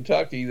left in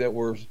Kentucky that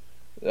were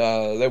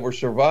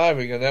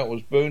surviving, and that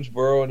was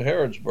Boonesboro and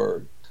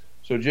Harrodsburg.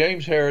 So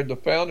James Herod, the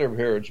founder of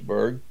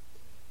Harrodsburg,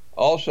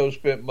 also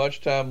spent much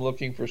time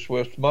looking for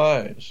Swift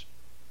mines.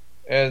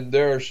 And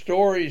there are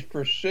stories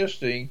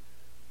persisting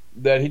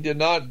that he did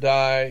not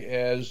die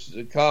as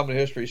common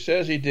history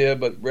says he did,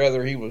 but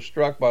rather he was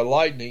struck by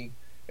lightning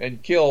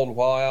and killed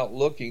while out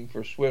looking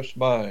for Swift's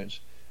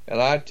mines.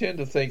 And I tend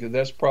to think that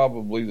that's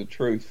probably the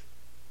truth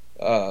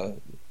of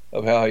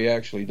how he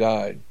actually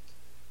died,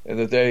 and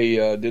that they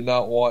did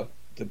not want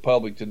the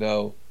public to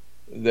know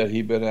that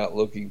he'd been out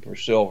looking for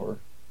silver.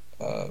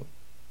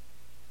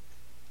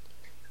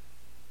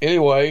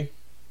 Anyway,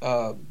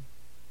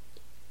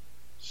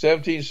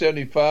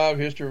 1775,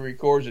 history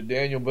records that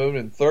Daniel Boone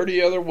and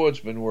 30 other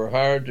woodsmen were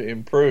hired to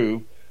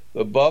improve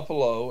the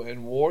buffalo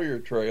and warrior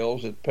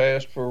trails that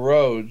passed for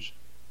roads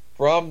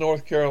from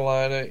North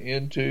Carolina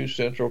into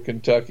central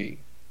Kentucky.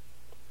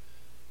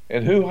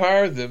 And who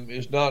hired them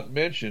is not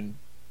mentioned,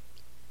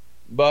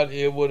 but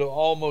it would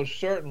almost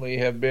certainly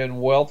have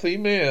been wealthy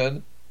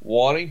men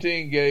wanting to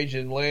engage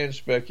in land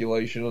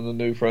speculation on the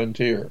new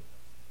frontier.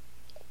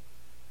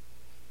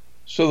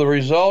 So the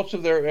results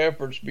of their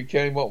efforts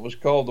became what was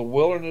called the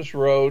Wilderness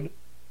Road,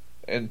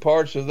 and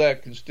parts of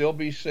that can still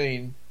be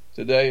seen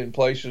today in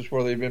places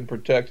where they've been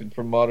protected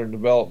from modern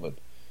development.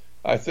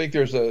 I think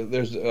there's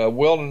a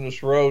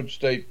Wilderness Road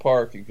State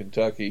Park in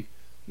Kentucky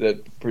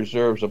that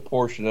preserves a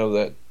portion of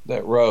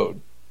that road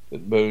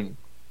that Boone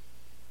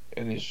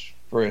and his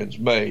friends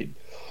made.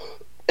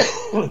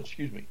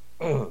 Excuse me.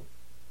 So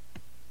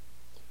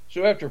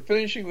after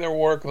finishing their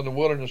work on the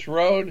Wilderness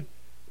Road,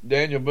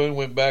 Daniel Boone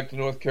went back to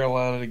North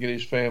Carolina to get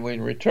his family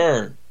and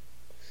return.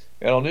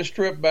 And on this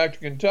trip back to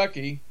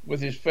Kentucky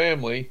with his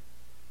family,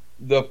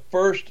 the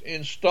first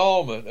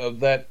installment of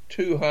that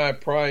too high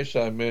price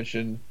I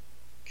mentioned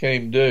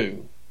came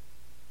due.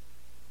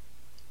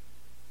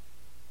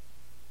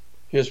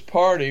 His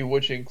party,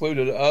 which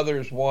included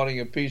others wanting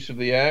a piece of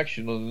the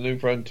action on the new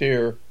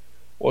frontier,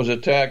 was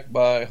attacked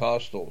by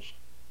hostiles.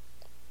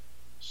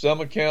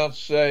 Some accounts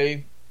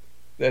say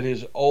that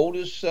his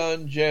oldest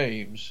son,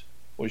 James,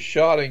 was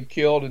shot and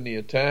killed in the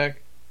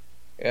attack,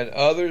 and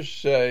others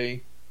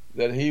say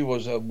that he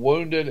was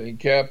wounded and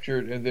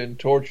captured and then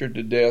tortured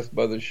to death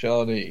by the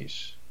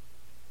Shawnees.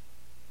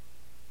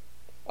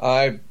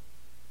 I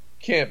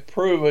can't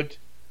prove it,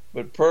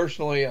 but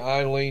personally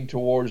I lean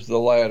towards the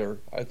latter.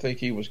 I think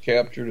he was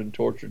captured and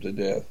tortured to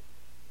death.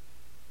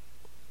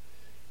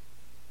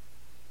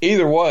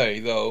 Either way,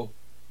 though,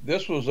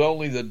 this was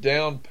only the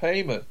down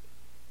payment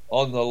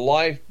on the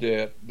life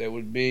debt that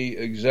would be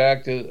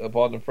exacted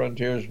upon the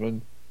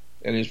frontiersman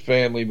and his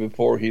family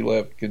before he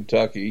left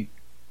Kentucky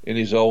in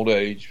his old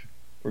age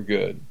for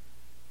good.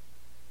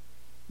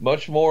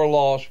 Much more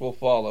loss will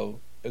follow,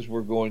 as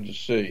we're going to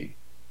see.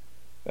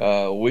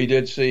 We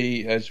did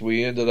see, as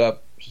we ended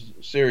up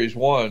Series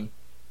 1,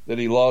 that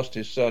he lost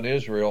his son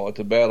Israel at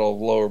the Battle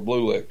of Lower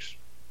Blue Licks.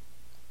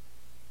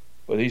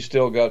 But he's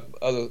still got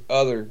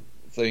other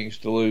things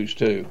to lose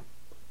too.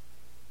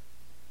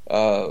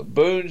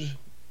 Boone's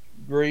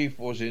grief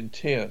was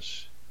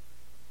intense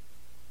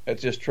at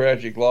this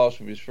tragic loss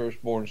of his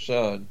firstborn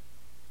son.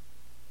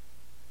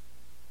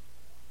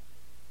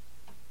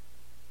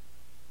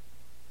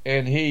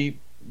 And he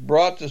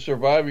brought the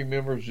surviving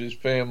members of his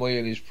family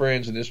and his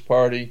friends in this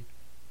party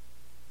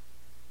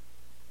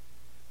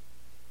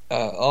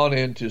on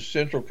into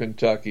central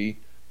Kentucky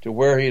to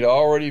where he'd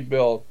already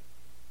built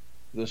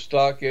the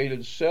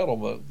stockaded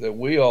settlement that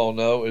we all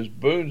know as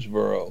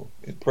Boonesboro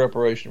in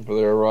preparation for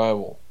their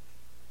arrival.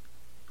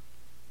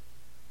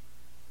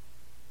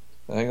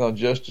 Hang on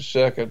just a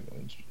second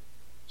and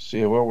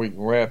see where we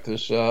can wrap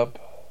this up.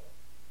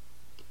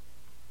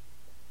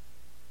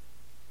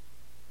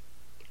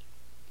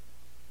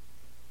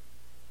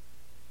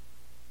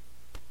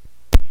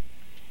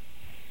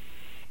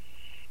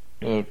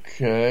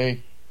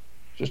 Okay,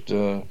 just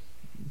to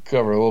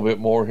cover a little bit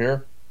more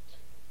here,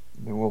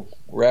 and we'll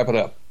wrap it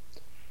up.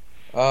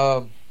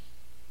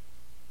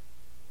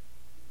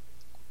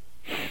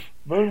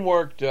 Boone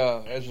worked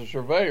as a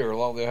surveyor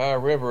along the Ohio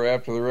River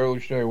after the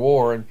Revolutionary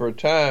War, and for a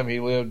time he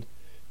lived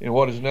in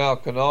what is now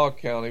Kanawha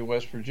County,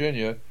 West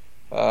Virginia.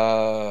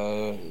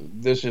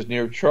 This is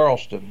near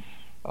Charleston.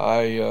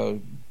 I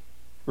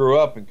grew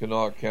up in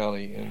Kanawha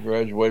County and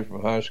graduated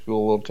from high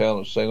school, a little town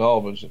of St.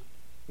 Albans,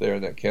 there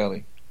in that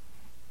county.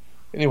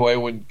 Anyway,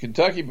 when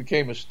Kentucky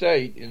became a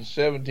state in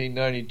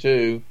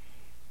 1792,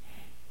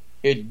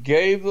 it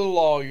gave the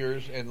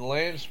lawyers and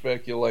land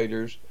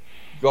speculators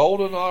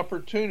golden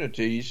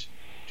opportunities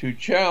to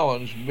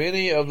challenge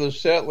many of the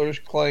settlers'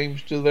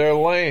 claims to their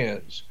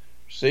lands.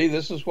 See,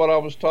 this is what I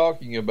was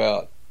talking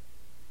about.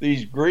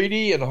 These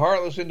greedy and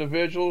heartless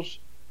individuals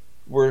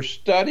were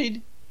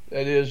studied.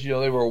 That is,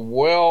 they were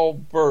well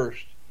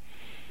versed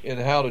in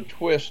how to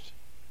twist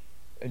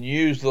and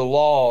use the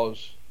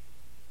laws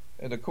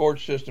and the court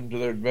system to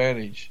their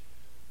advantage.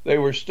 They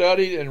were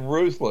studied and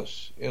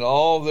ruthless in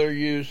all of their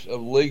use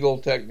of legal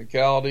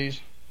technicalities,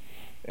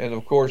 and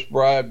of course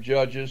bribed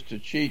judges to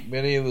cheat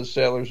many of the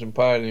settlers and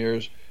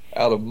pioneers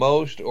out of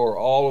most or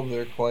all of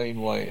their claimed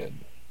land.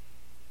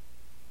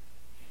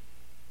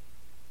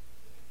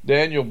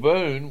 Daniel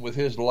Boone, with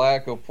his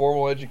lack of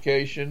formal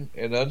education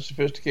and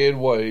unsophisticated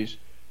ways,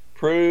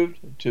 proved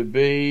to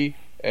be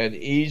an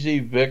easy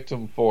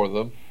victim for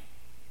them,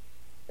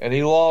 and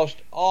he lost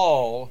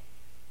all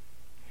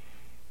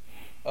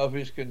of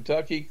his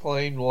Kentucky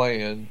claimed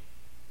land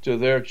to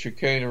their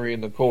chicanery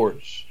in the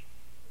courts.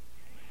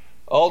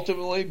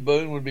 Ultimately,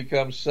 Boone would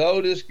become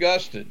so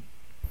disgusted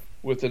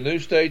with the new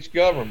state's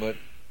government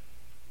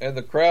and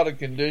the crowded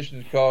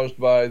conditions caused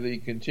by the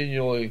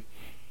continually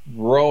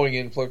growing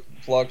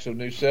influx of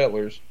new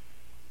settlers,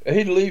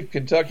 he'd leave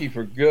Kentucky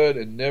for good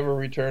and never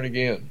return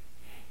again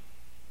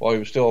while he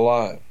was still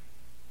alive.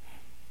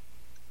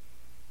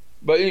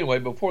 But anyway,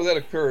 before that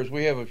occurs,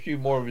 we have a few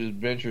more of his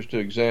adventures to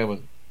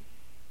examine.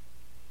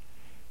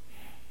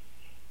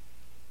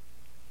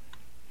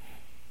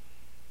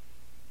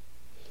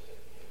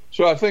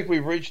 So I think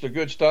we've reached a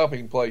good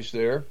stopping place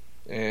there,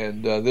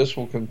 and this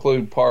will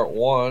conclude part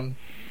 1.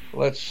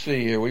 Let's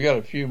see here. We got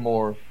a few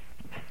more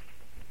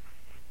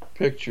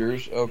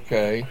pictures.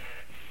 Okay.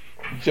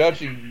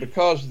 Judging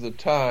because of the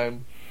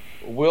time,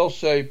 we'll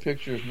say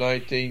pictures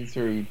 19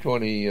 through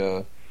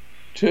 22,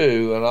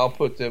 and I'll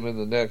put them in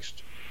the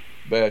next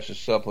batch of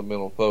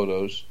supplemental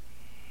photos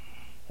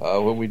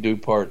when we do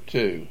part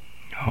 2.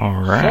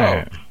 All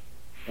right. So,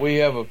 we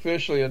have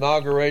officially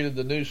inaugurated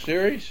the new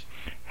series.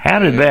 How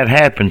did that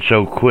happen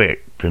so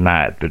quick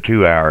tonight, the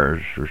 2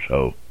 hours or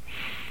so?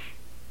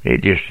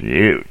 It just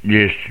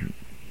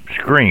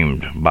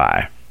screamed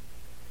by.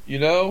 You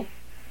know,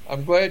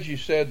 I'm glad you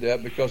said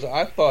that because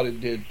I thought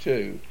it did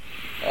too.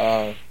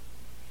 And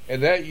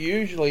that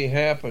usually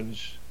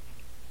happens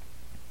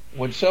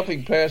when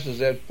something passes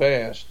that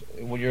fast,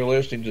 and when you're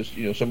listening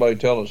to somebody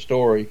telling a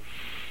story,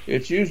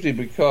 it's usually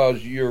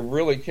because you're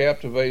really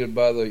captivated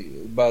by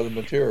the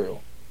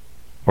material.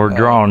 Or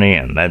drawn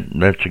in.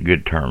 That's a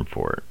good term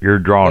for it. You're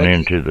drawn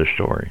into the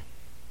story.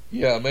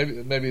 Yeah,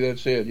 maybe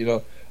that's it.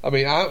 I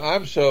mean,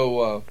 I'm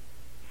so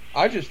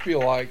I just feel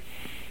like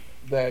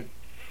that.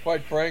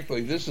 Quite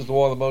frankly, this is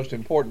one of the most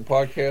important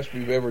podcasts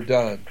we've ever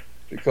done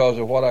because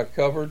of what I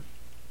covered.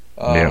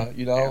 And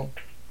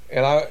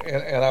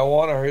I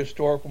want our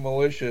historical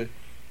militia.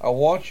 I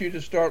want you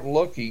to start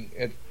looking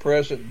at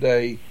present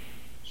day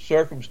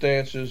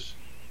circumstances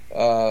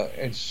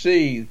and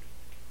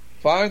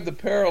find the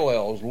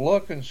parallels,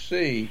 look and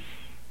see,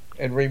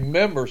 and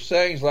remember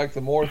sayings like the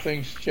more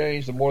things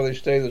change, the more they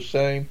stay the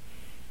same.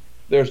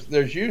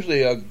 There's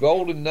usually a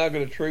golden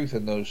nugget of truth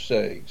in those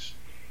sayings.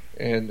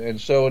 And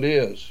so it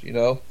is,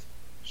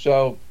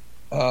 So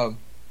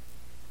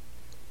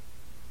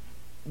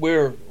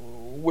we're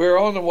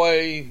on the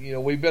way.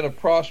 We've been a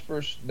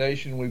prosperous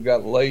nation. We've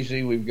got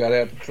lazy. We've got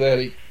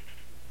apathetic,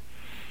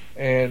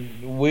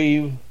 and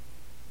we've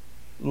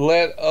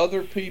let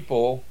other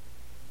people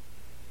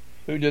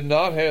who did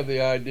not have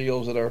the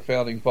ideals that our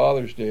founding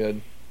fathers did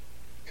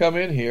come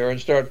in here and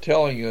start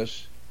telling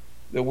us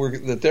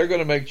that they're going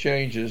to make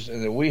changes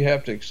and that we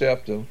have to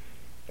accept them,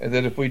 and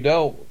that if we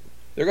don't,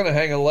 they're going to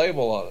hang a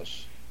label on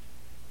us.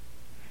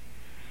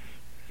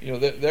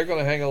 They're going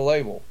to hang a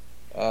label.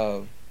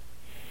 It's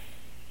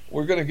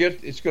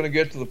going to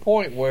get to the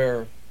point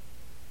where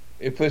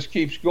if this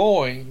keeps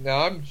going,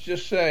 now I'm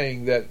just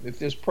saying that if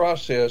this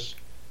process,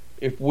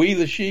 if we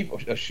the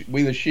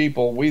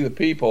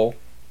people,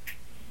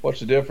 what's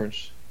the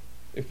difference?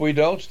 If we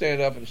don't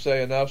stand up and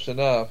say enough's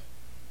enough,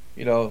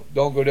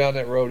 don't go down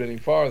that road any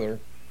farther,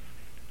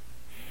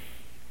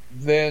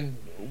 then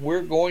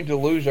we're going to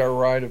lose our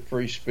right of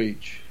free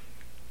speech.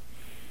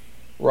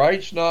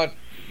 Rights not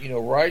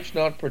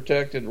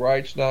protected,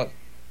 rights not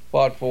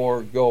fought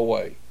for, go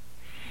away.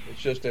 It's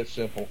just that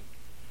simple.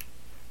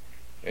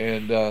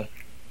 And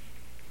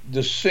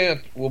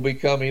dissent will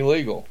become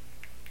illegal.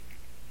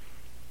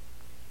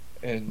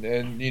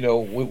 And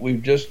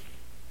we've just,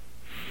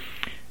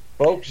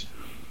 folks,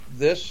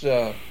 this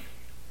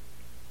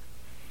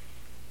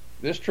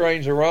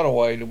train's a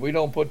runaway, and if we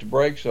don't put the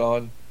brakes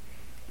on,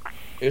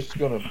 it's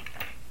gonna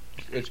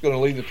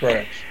leave the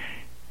tracks.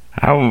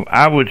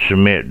 I would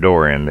submit,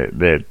 Dorian,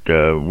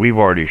 that we've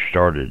already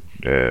started.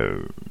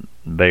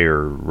 They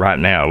are right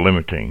now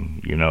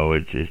limiting.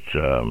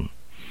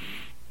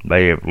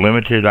 They have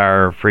limited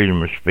our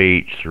freedom of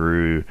speech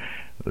through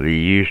the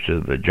use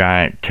of the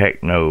giant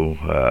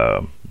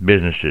techno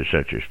businesses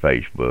such as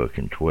Facebook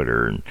and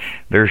Twitter, and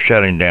they're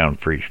shutting down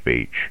free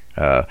speech.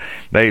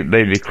 They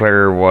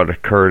declare what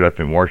occurred up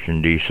in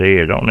Washington, D.C.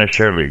 I don't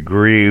necessarily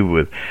agree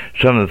with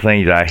some of the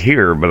things I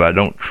hear, but I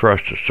don't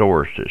trust the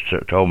source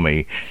that told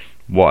me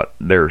what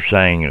they're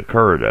saying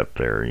occurred up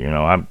there.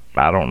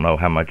 I don't know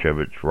how much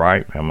of it's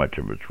right, how much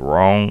of it's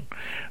wrong,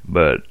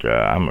 but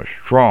I'm a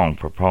strong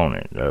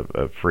proponent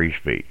of free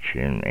speech,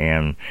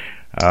 and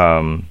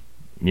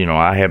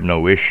I have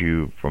no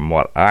issue from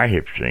what I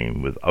have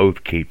seen with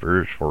Oath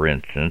Keepers, for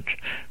instance,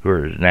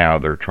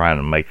 they're trying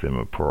to make them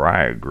a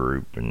pariah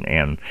group,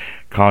 and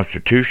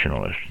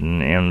constitutionalists,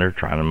 and they're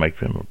trying to make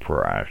them a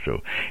pariah.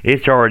 So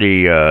it's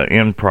already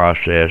in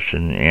process,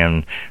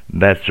 and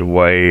that's the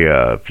way.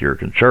 If you're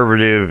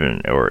conservative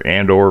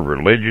or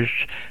religious,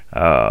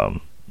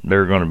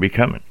 they're going to be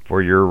coming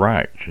for your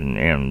rights,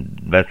 and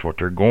that's what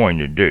they're going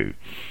to do.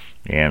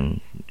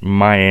 And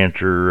my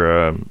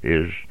answer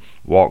is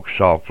walk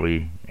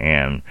softly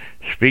and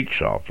speak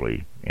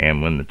softly,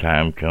 and when the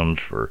time comes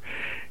for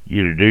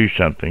you to do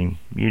something,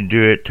 you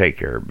do it, take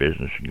care of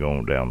business, and go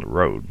on down the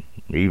road.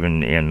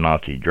 Even in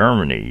Nazi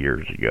Germany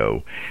years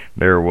ago,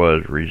 there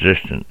was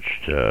resistance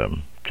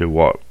to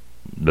what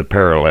the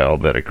parallel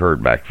that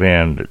occurred back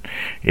then that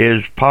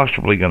is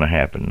possibly going to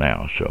happen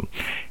now. So,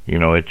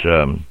 it's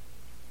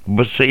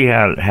we'll see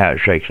how it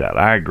shakes out.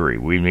 I agree.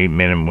 We need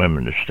men and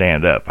women to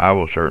stand up. I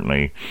will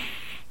certainly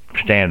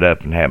stand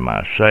up and have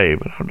my say,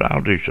 but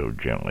I'll do so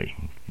gently.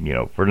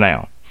 For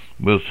now,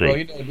 we'll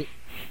see.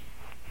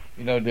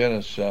 Well,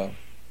 Dennis,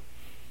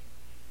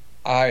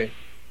 a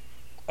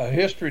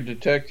history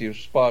detective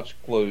spots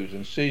clues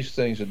and sees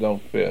things that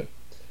don't fit.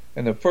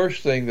 And the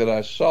first thing that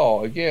I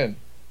saw, again,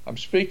 I'm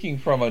speaking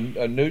from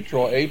a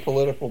neutral,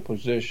 apolitical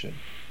position.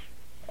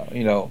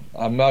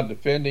 I'm not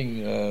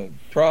defending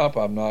Trump.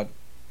 I'm not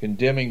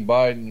condemning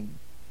Biden,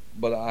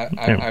 but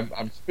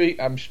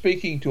I'm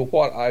speaking to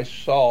what I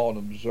saw and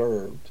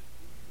observed.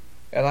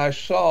 And I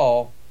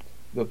saw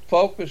the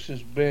focus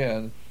has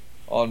been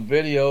on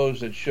videos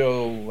that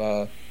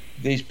show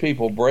these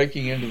people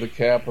breaking into the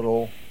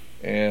Capitol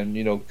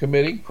and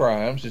committing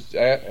crimes. It's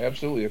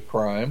absolutely a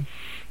crime.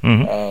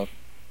 Mm-hmm.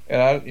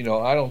 And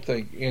I don't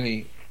think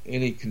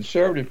any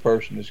conservative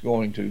person is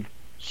going to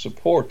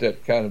support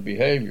that kind of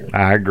behavior.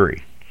 I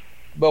agree.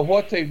 But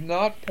what they've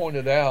not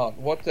pointed out,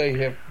 what they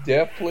have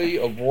deftly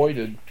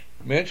avoided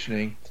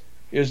mentioning,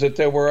 is that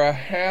there were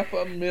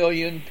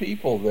 500,000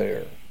 people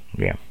there.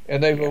 Yeah.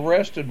 And they've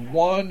arrested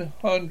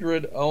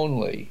 100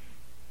 only.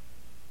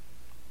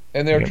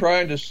 And they're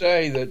trying to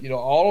say that,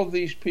 all of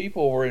these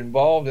people were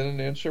involved in an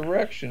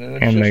insurrection.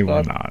 And, they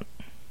were not.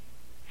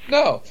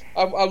 No.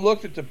 I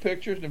looked at the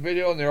pictures and the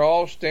video, and they're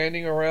all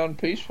standing around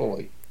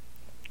peacefully.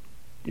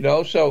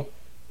 So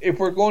if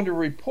we're going to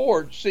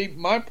report, see,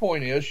 my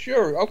point is,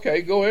 sure,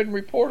 okay, go ahead and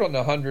report on the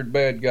 100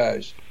 bad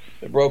guys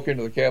that broke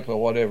into the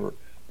Capitol, whatever.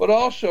 But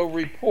also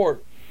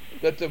report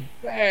that the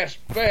vast,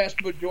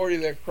 vast majority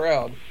of that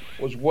crowd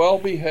was well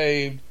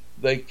behaved.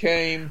 They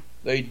came,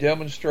 they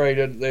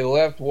demonstrated, they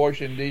left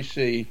Washington,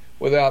 D.C.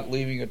 without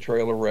leaving a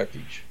trail of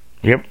wreckage.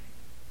 Yep,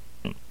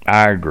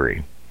 I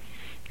agree.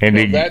 And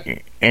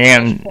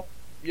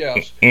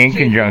yes. In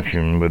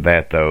conjunction with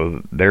that,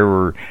 though, there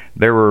were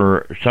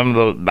some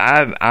of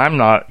those. I'm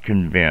not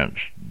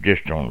convinced,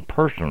 just on a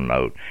personal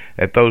note,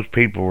 that those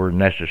people were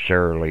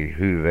necessarily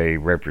who they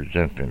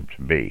represent them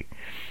to be.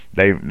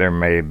 There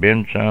may have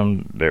been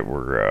some that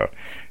were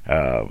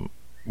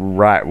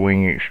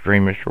right-wing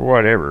extremists or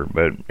whatever,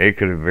 but it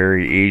could have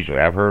very easily.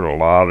 I've heard a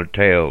lot of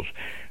tales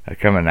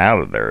coming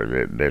out of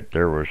there that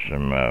there was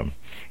some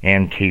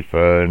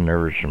Antifa and there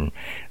were some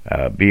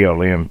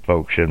BLM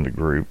folks in the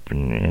group,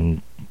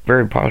 and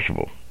very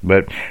possible.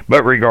 But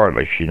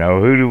regardless,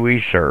 who do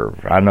we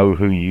serve? I know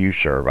who you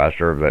serve. I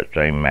serve that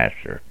same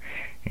master,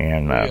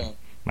 and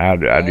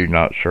I do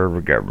not serve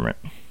a government.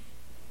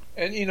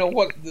 And you know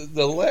what?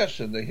 The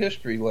lesson, the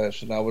history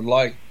lesson, I would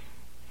like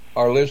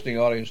our listening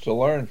audience to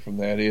learn from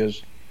that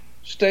is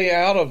stay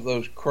out of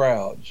those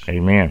crowds.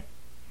 Amen.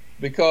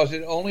 Because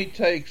it only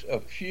takes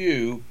a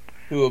few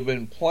who have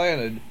been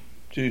planted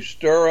to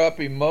stir up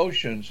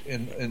emotions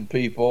in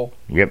people,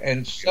 yep.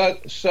 And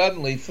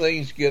suddenly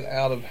things get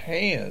out of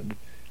hand,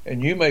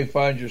 and you may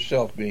find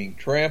yourself being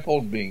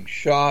trampled, being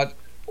shot,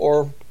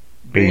 or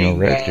being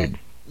arrested.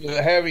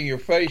 Having your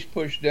face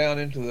pushed down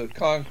into the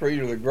concrete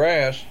or the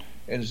grass,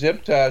 and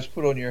zip ties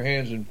put on your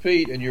hands and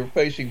feet, and you're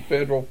facing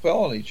federal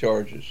felony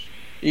charges,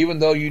 even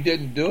though you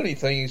didn't do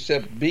anything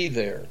except be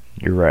there.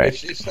 You're right.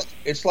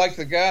 It's like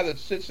the guy that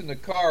sits in the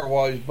car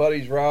while his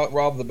buddies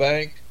rob the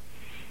bank.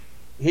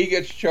 He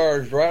gets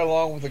charged right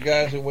along with the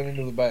guys that went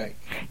into the bank.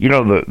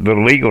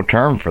 The legal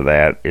term for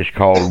that is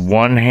called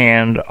one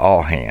hand,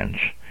 all hands.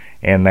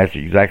 And that's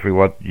exactly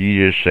what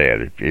you just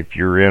said. If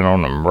you're in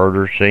on a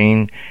murder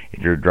scene,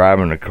 if you're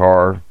driving a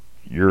car,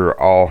 you're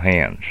all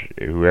hands.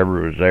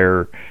 Whoever was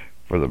there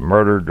for the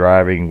murder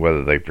driving,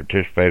 whether they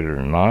participated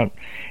or not,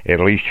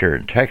 at least here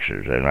in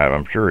Texas, and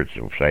I'm sure it's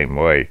the same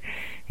way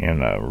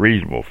in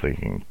reasonable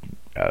thinking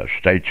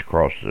states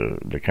across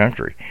the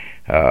country.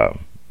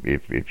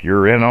 If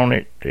you're in on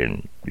it,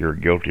 then you're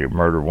guilty of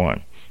murder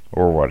one,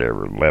 or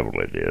whatever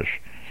level it is.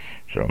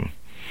 So,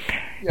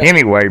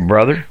 anyway,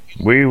 brother,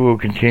 we will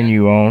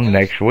continue on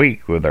next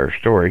week with our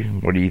story.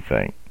 What do you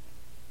think?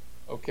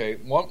 Okay,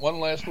 one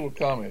last little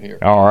comment here.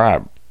 All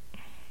right.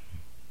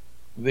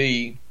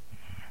 The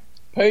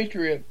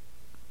patriot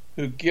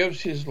who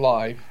gives his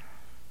life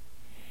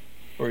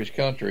for his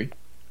country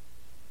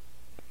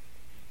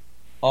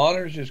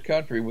honors his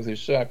country with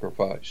his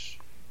sacrifice.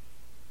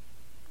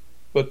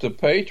 But the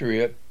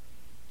patriot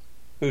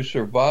who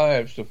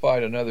survives to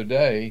fight another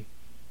day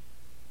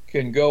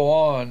can go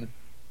on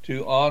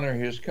to honor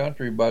his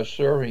country by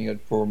serving it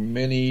for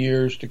many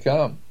years to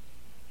come.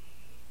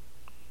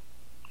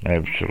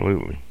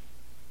 Absolutely.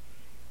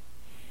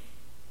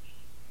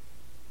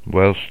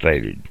 Well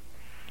stated.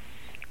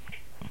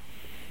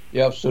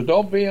 Yeah, so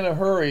don't be in a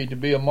hurry to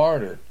be a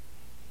martyr,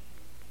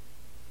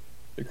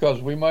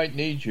 because we might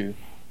need you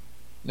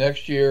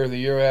next year, the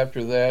year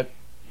after that,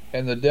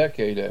 and the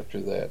decade after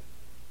that.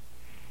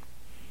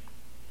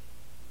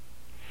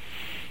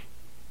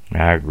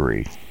 I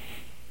agree.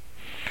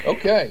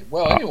 Okay.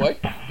 Well, anyway,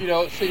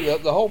 see,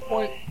 the whole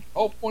point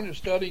of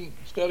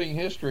studying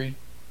history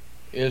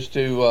is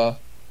to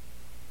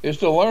is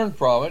to learn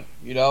from it,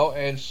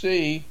 and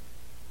see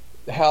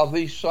how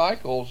these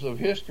cycles of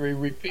history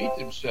repeat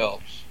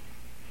themselves.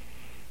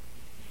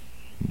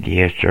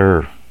 Yes,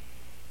 sir.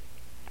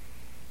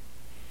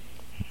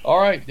 All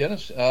right,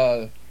 Dennis.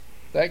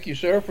 Thank you,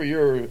 sir, for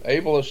your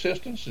able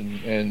assistance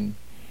and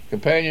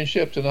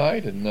companionship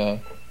tonight. And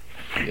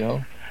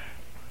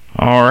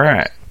All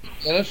right,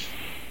 Dennis.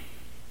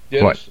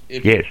 What?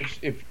 If Yes.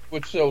 if you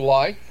would so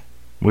like,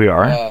 we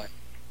are.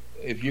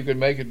 if you could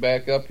make it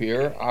back up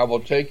here, I will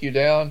take you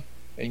down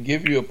and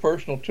give you a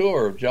personal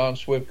tour of John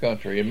Swift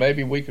Country, and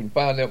maybe we can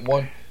find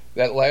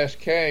that last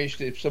cache.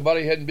 If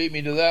somebody hadn't beat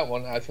me to that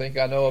one, I think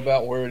I know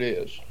about where it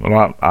is.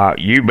 Well,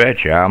 you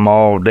betcha. I'm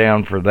all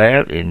down for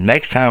that. And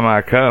next time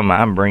I come,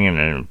 I'm bringing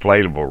an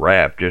inflatable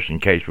raft just in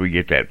case we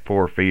get that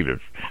 4 feet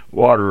of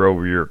water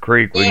over your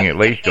creek. We can at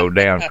least go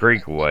down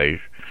creek a ways.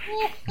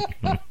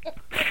 All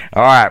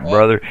right,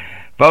 brother.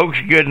 Folks,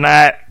 good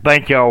night.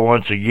 Thank y'all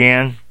once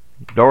again.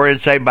 Dorian,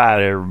 say bye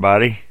to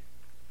everybody.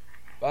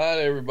 Bye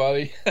to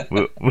everybody.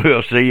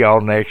 We'll see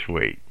y'all next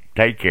week.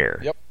 Take care.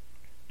 Yep.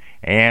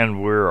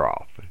 And we're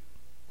off.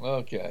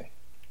 Okay.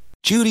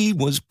 Judy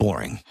was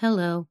boring.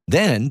 Hello.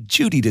 Then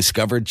Judy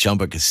discovered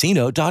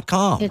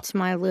ChumbaCasino.com. It's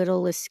my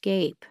little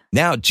escape.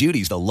 Now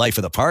Judy's the life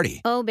of the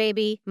party. Oh,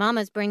 baby,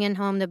 mama's bringing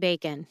home the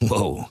bacon.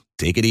 Whoa,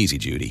 take it easy,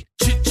 Judy.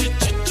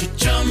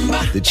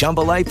 The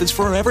Chumba life is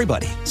for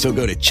everybody. So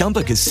go to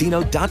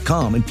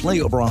ChumbaCasino.com and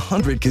play over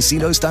 100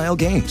 casino-style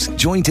games.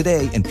 Join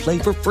today and play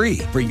for free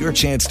for your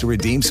chance to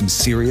redeem some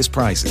serious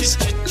prizes.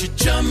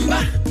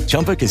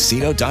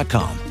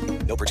 ChumbaCasino.com.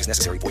 No purchase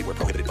necessary. Void where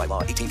prohibited by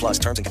law. 18+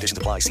 terms and conditions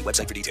apply. See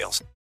website for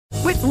details.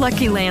 With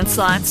Lucky Land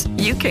Slots,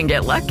 you can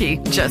get lucky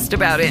just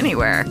about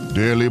anywhere.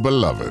 Dearly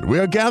beloved, we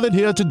are gathered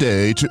here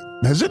today to...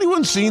 Has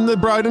anyone seen the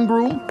bride and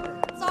groom?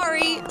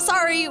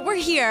 Sorry, we're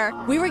here.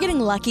 We were getting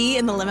lucky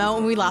in the limo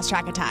and we lost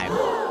track of time.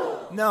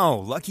 No,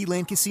 Lucky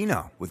Land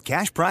Casino, with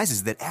cash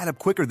prizes that add up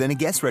quicker than a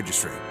guest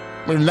registry.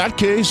 In that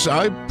case,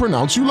 I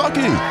pronounce you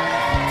lucky.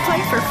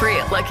 Play for free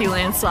at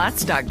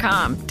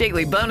LuckyLandSlots.com.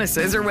 Daily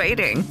bonuses are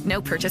waiting.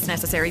 No purchase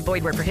necessary.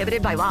 Void where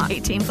prohibited by law.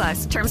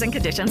 18+. Terms and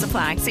conditions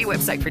apply. See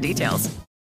website for details.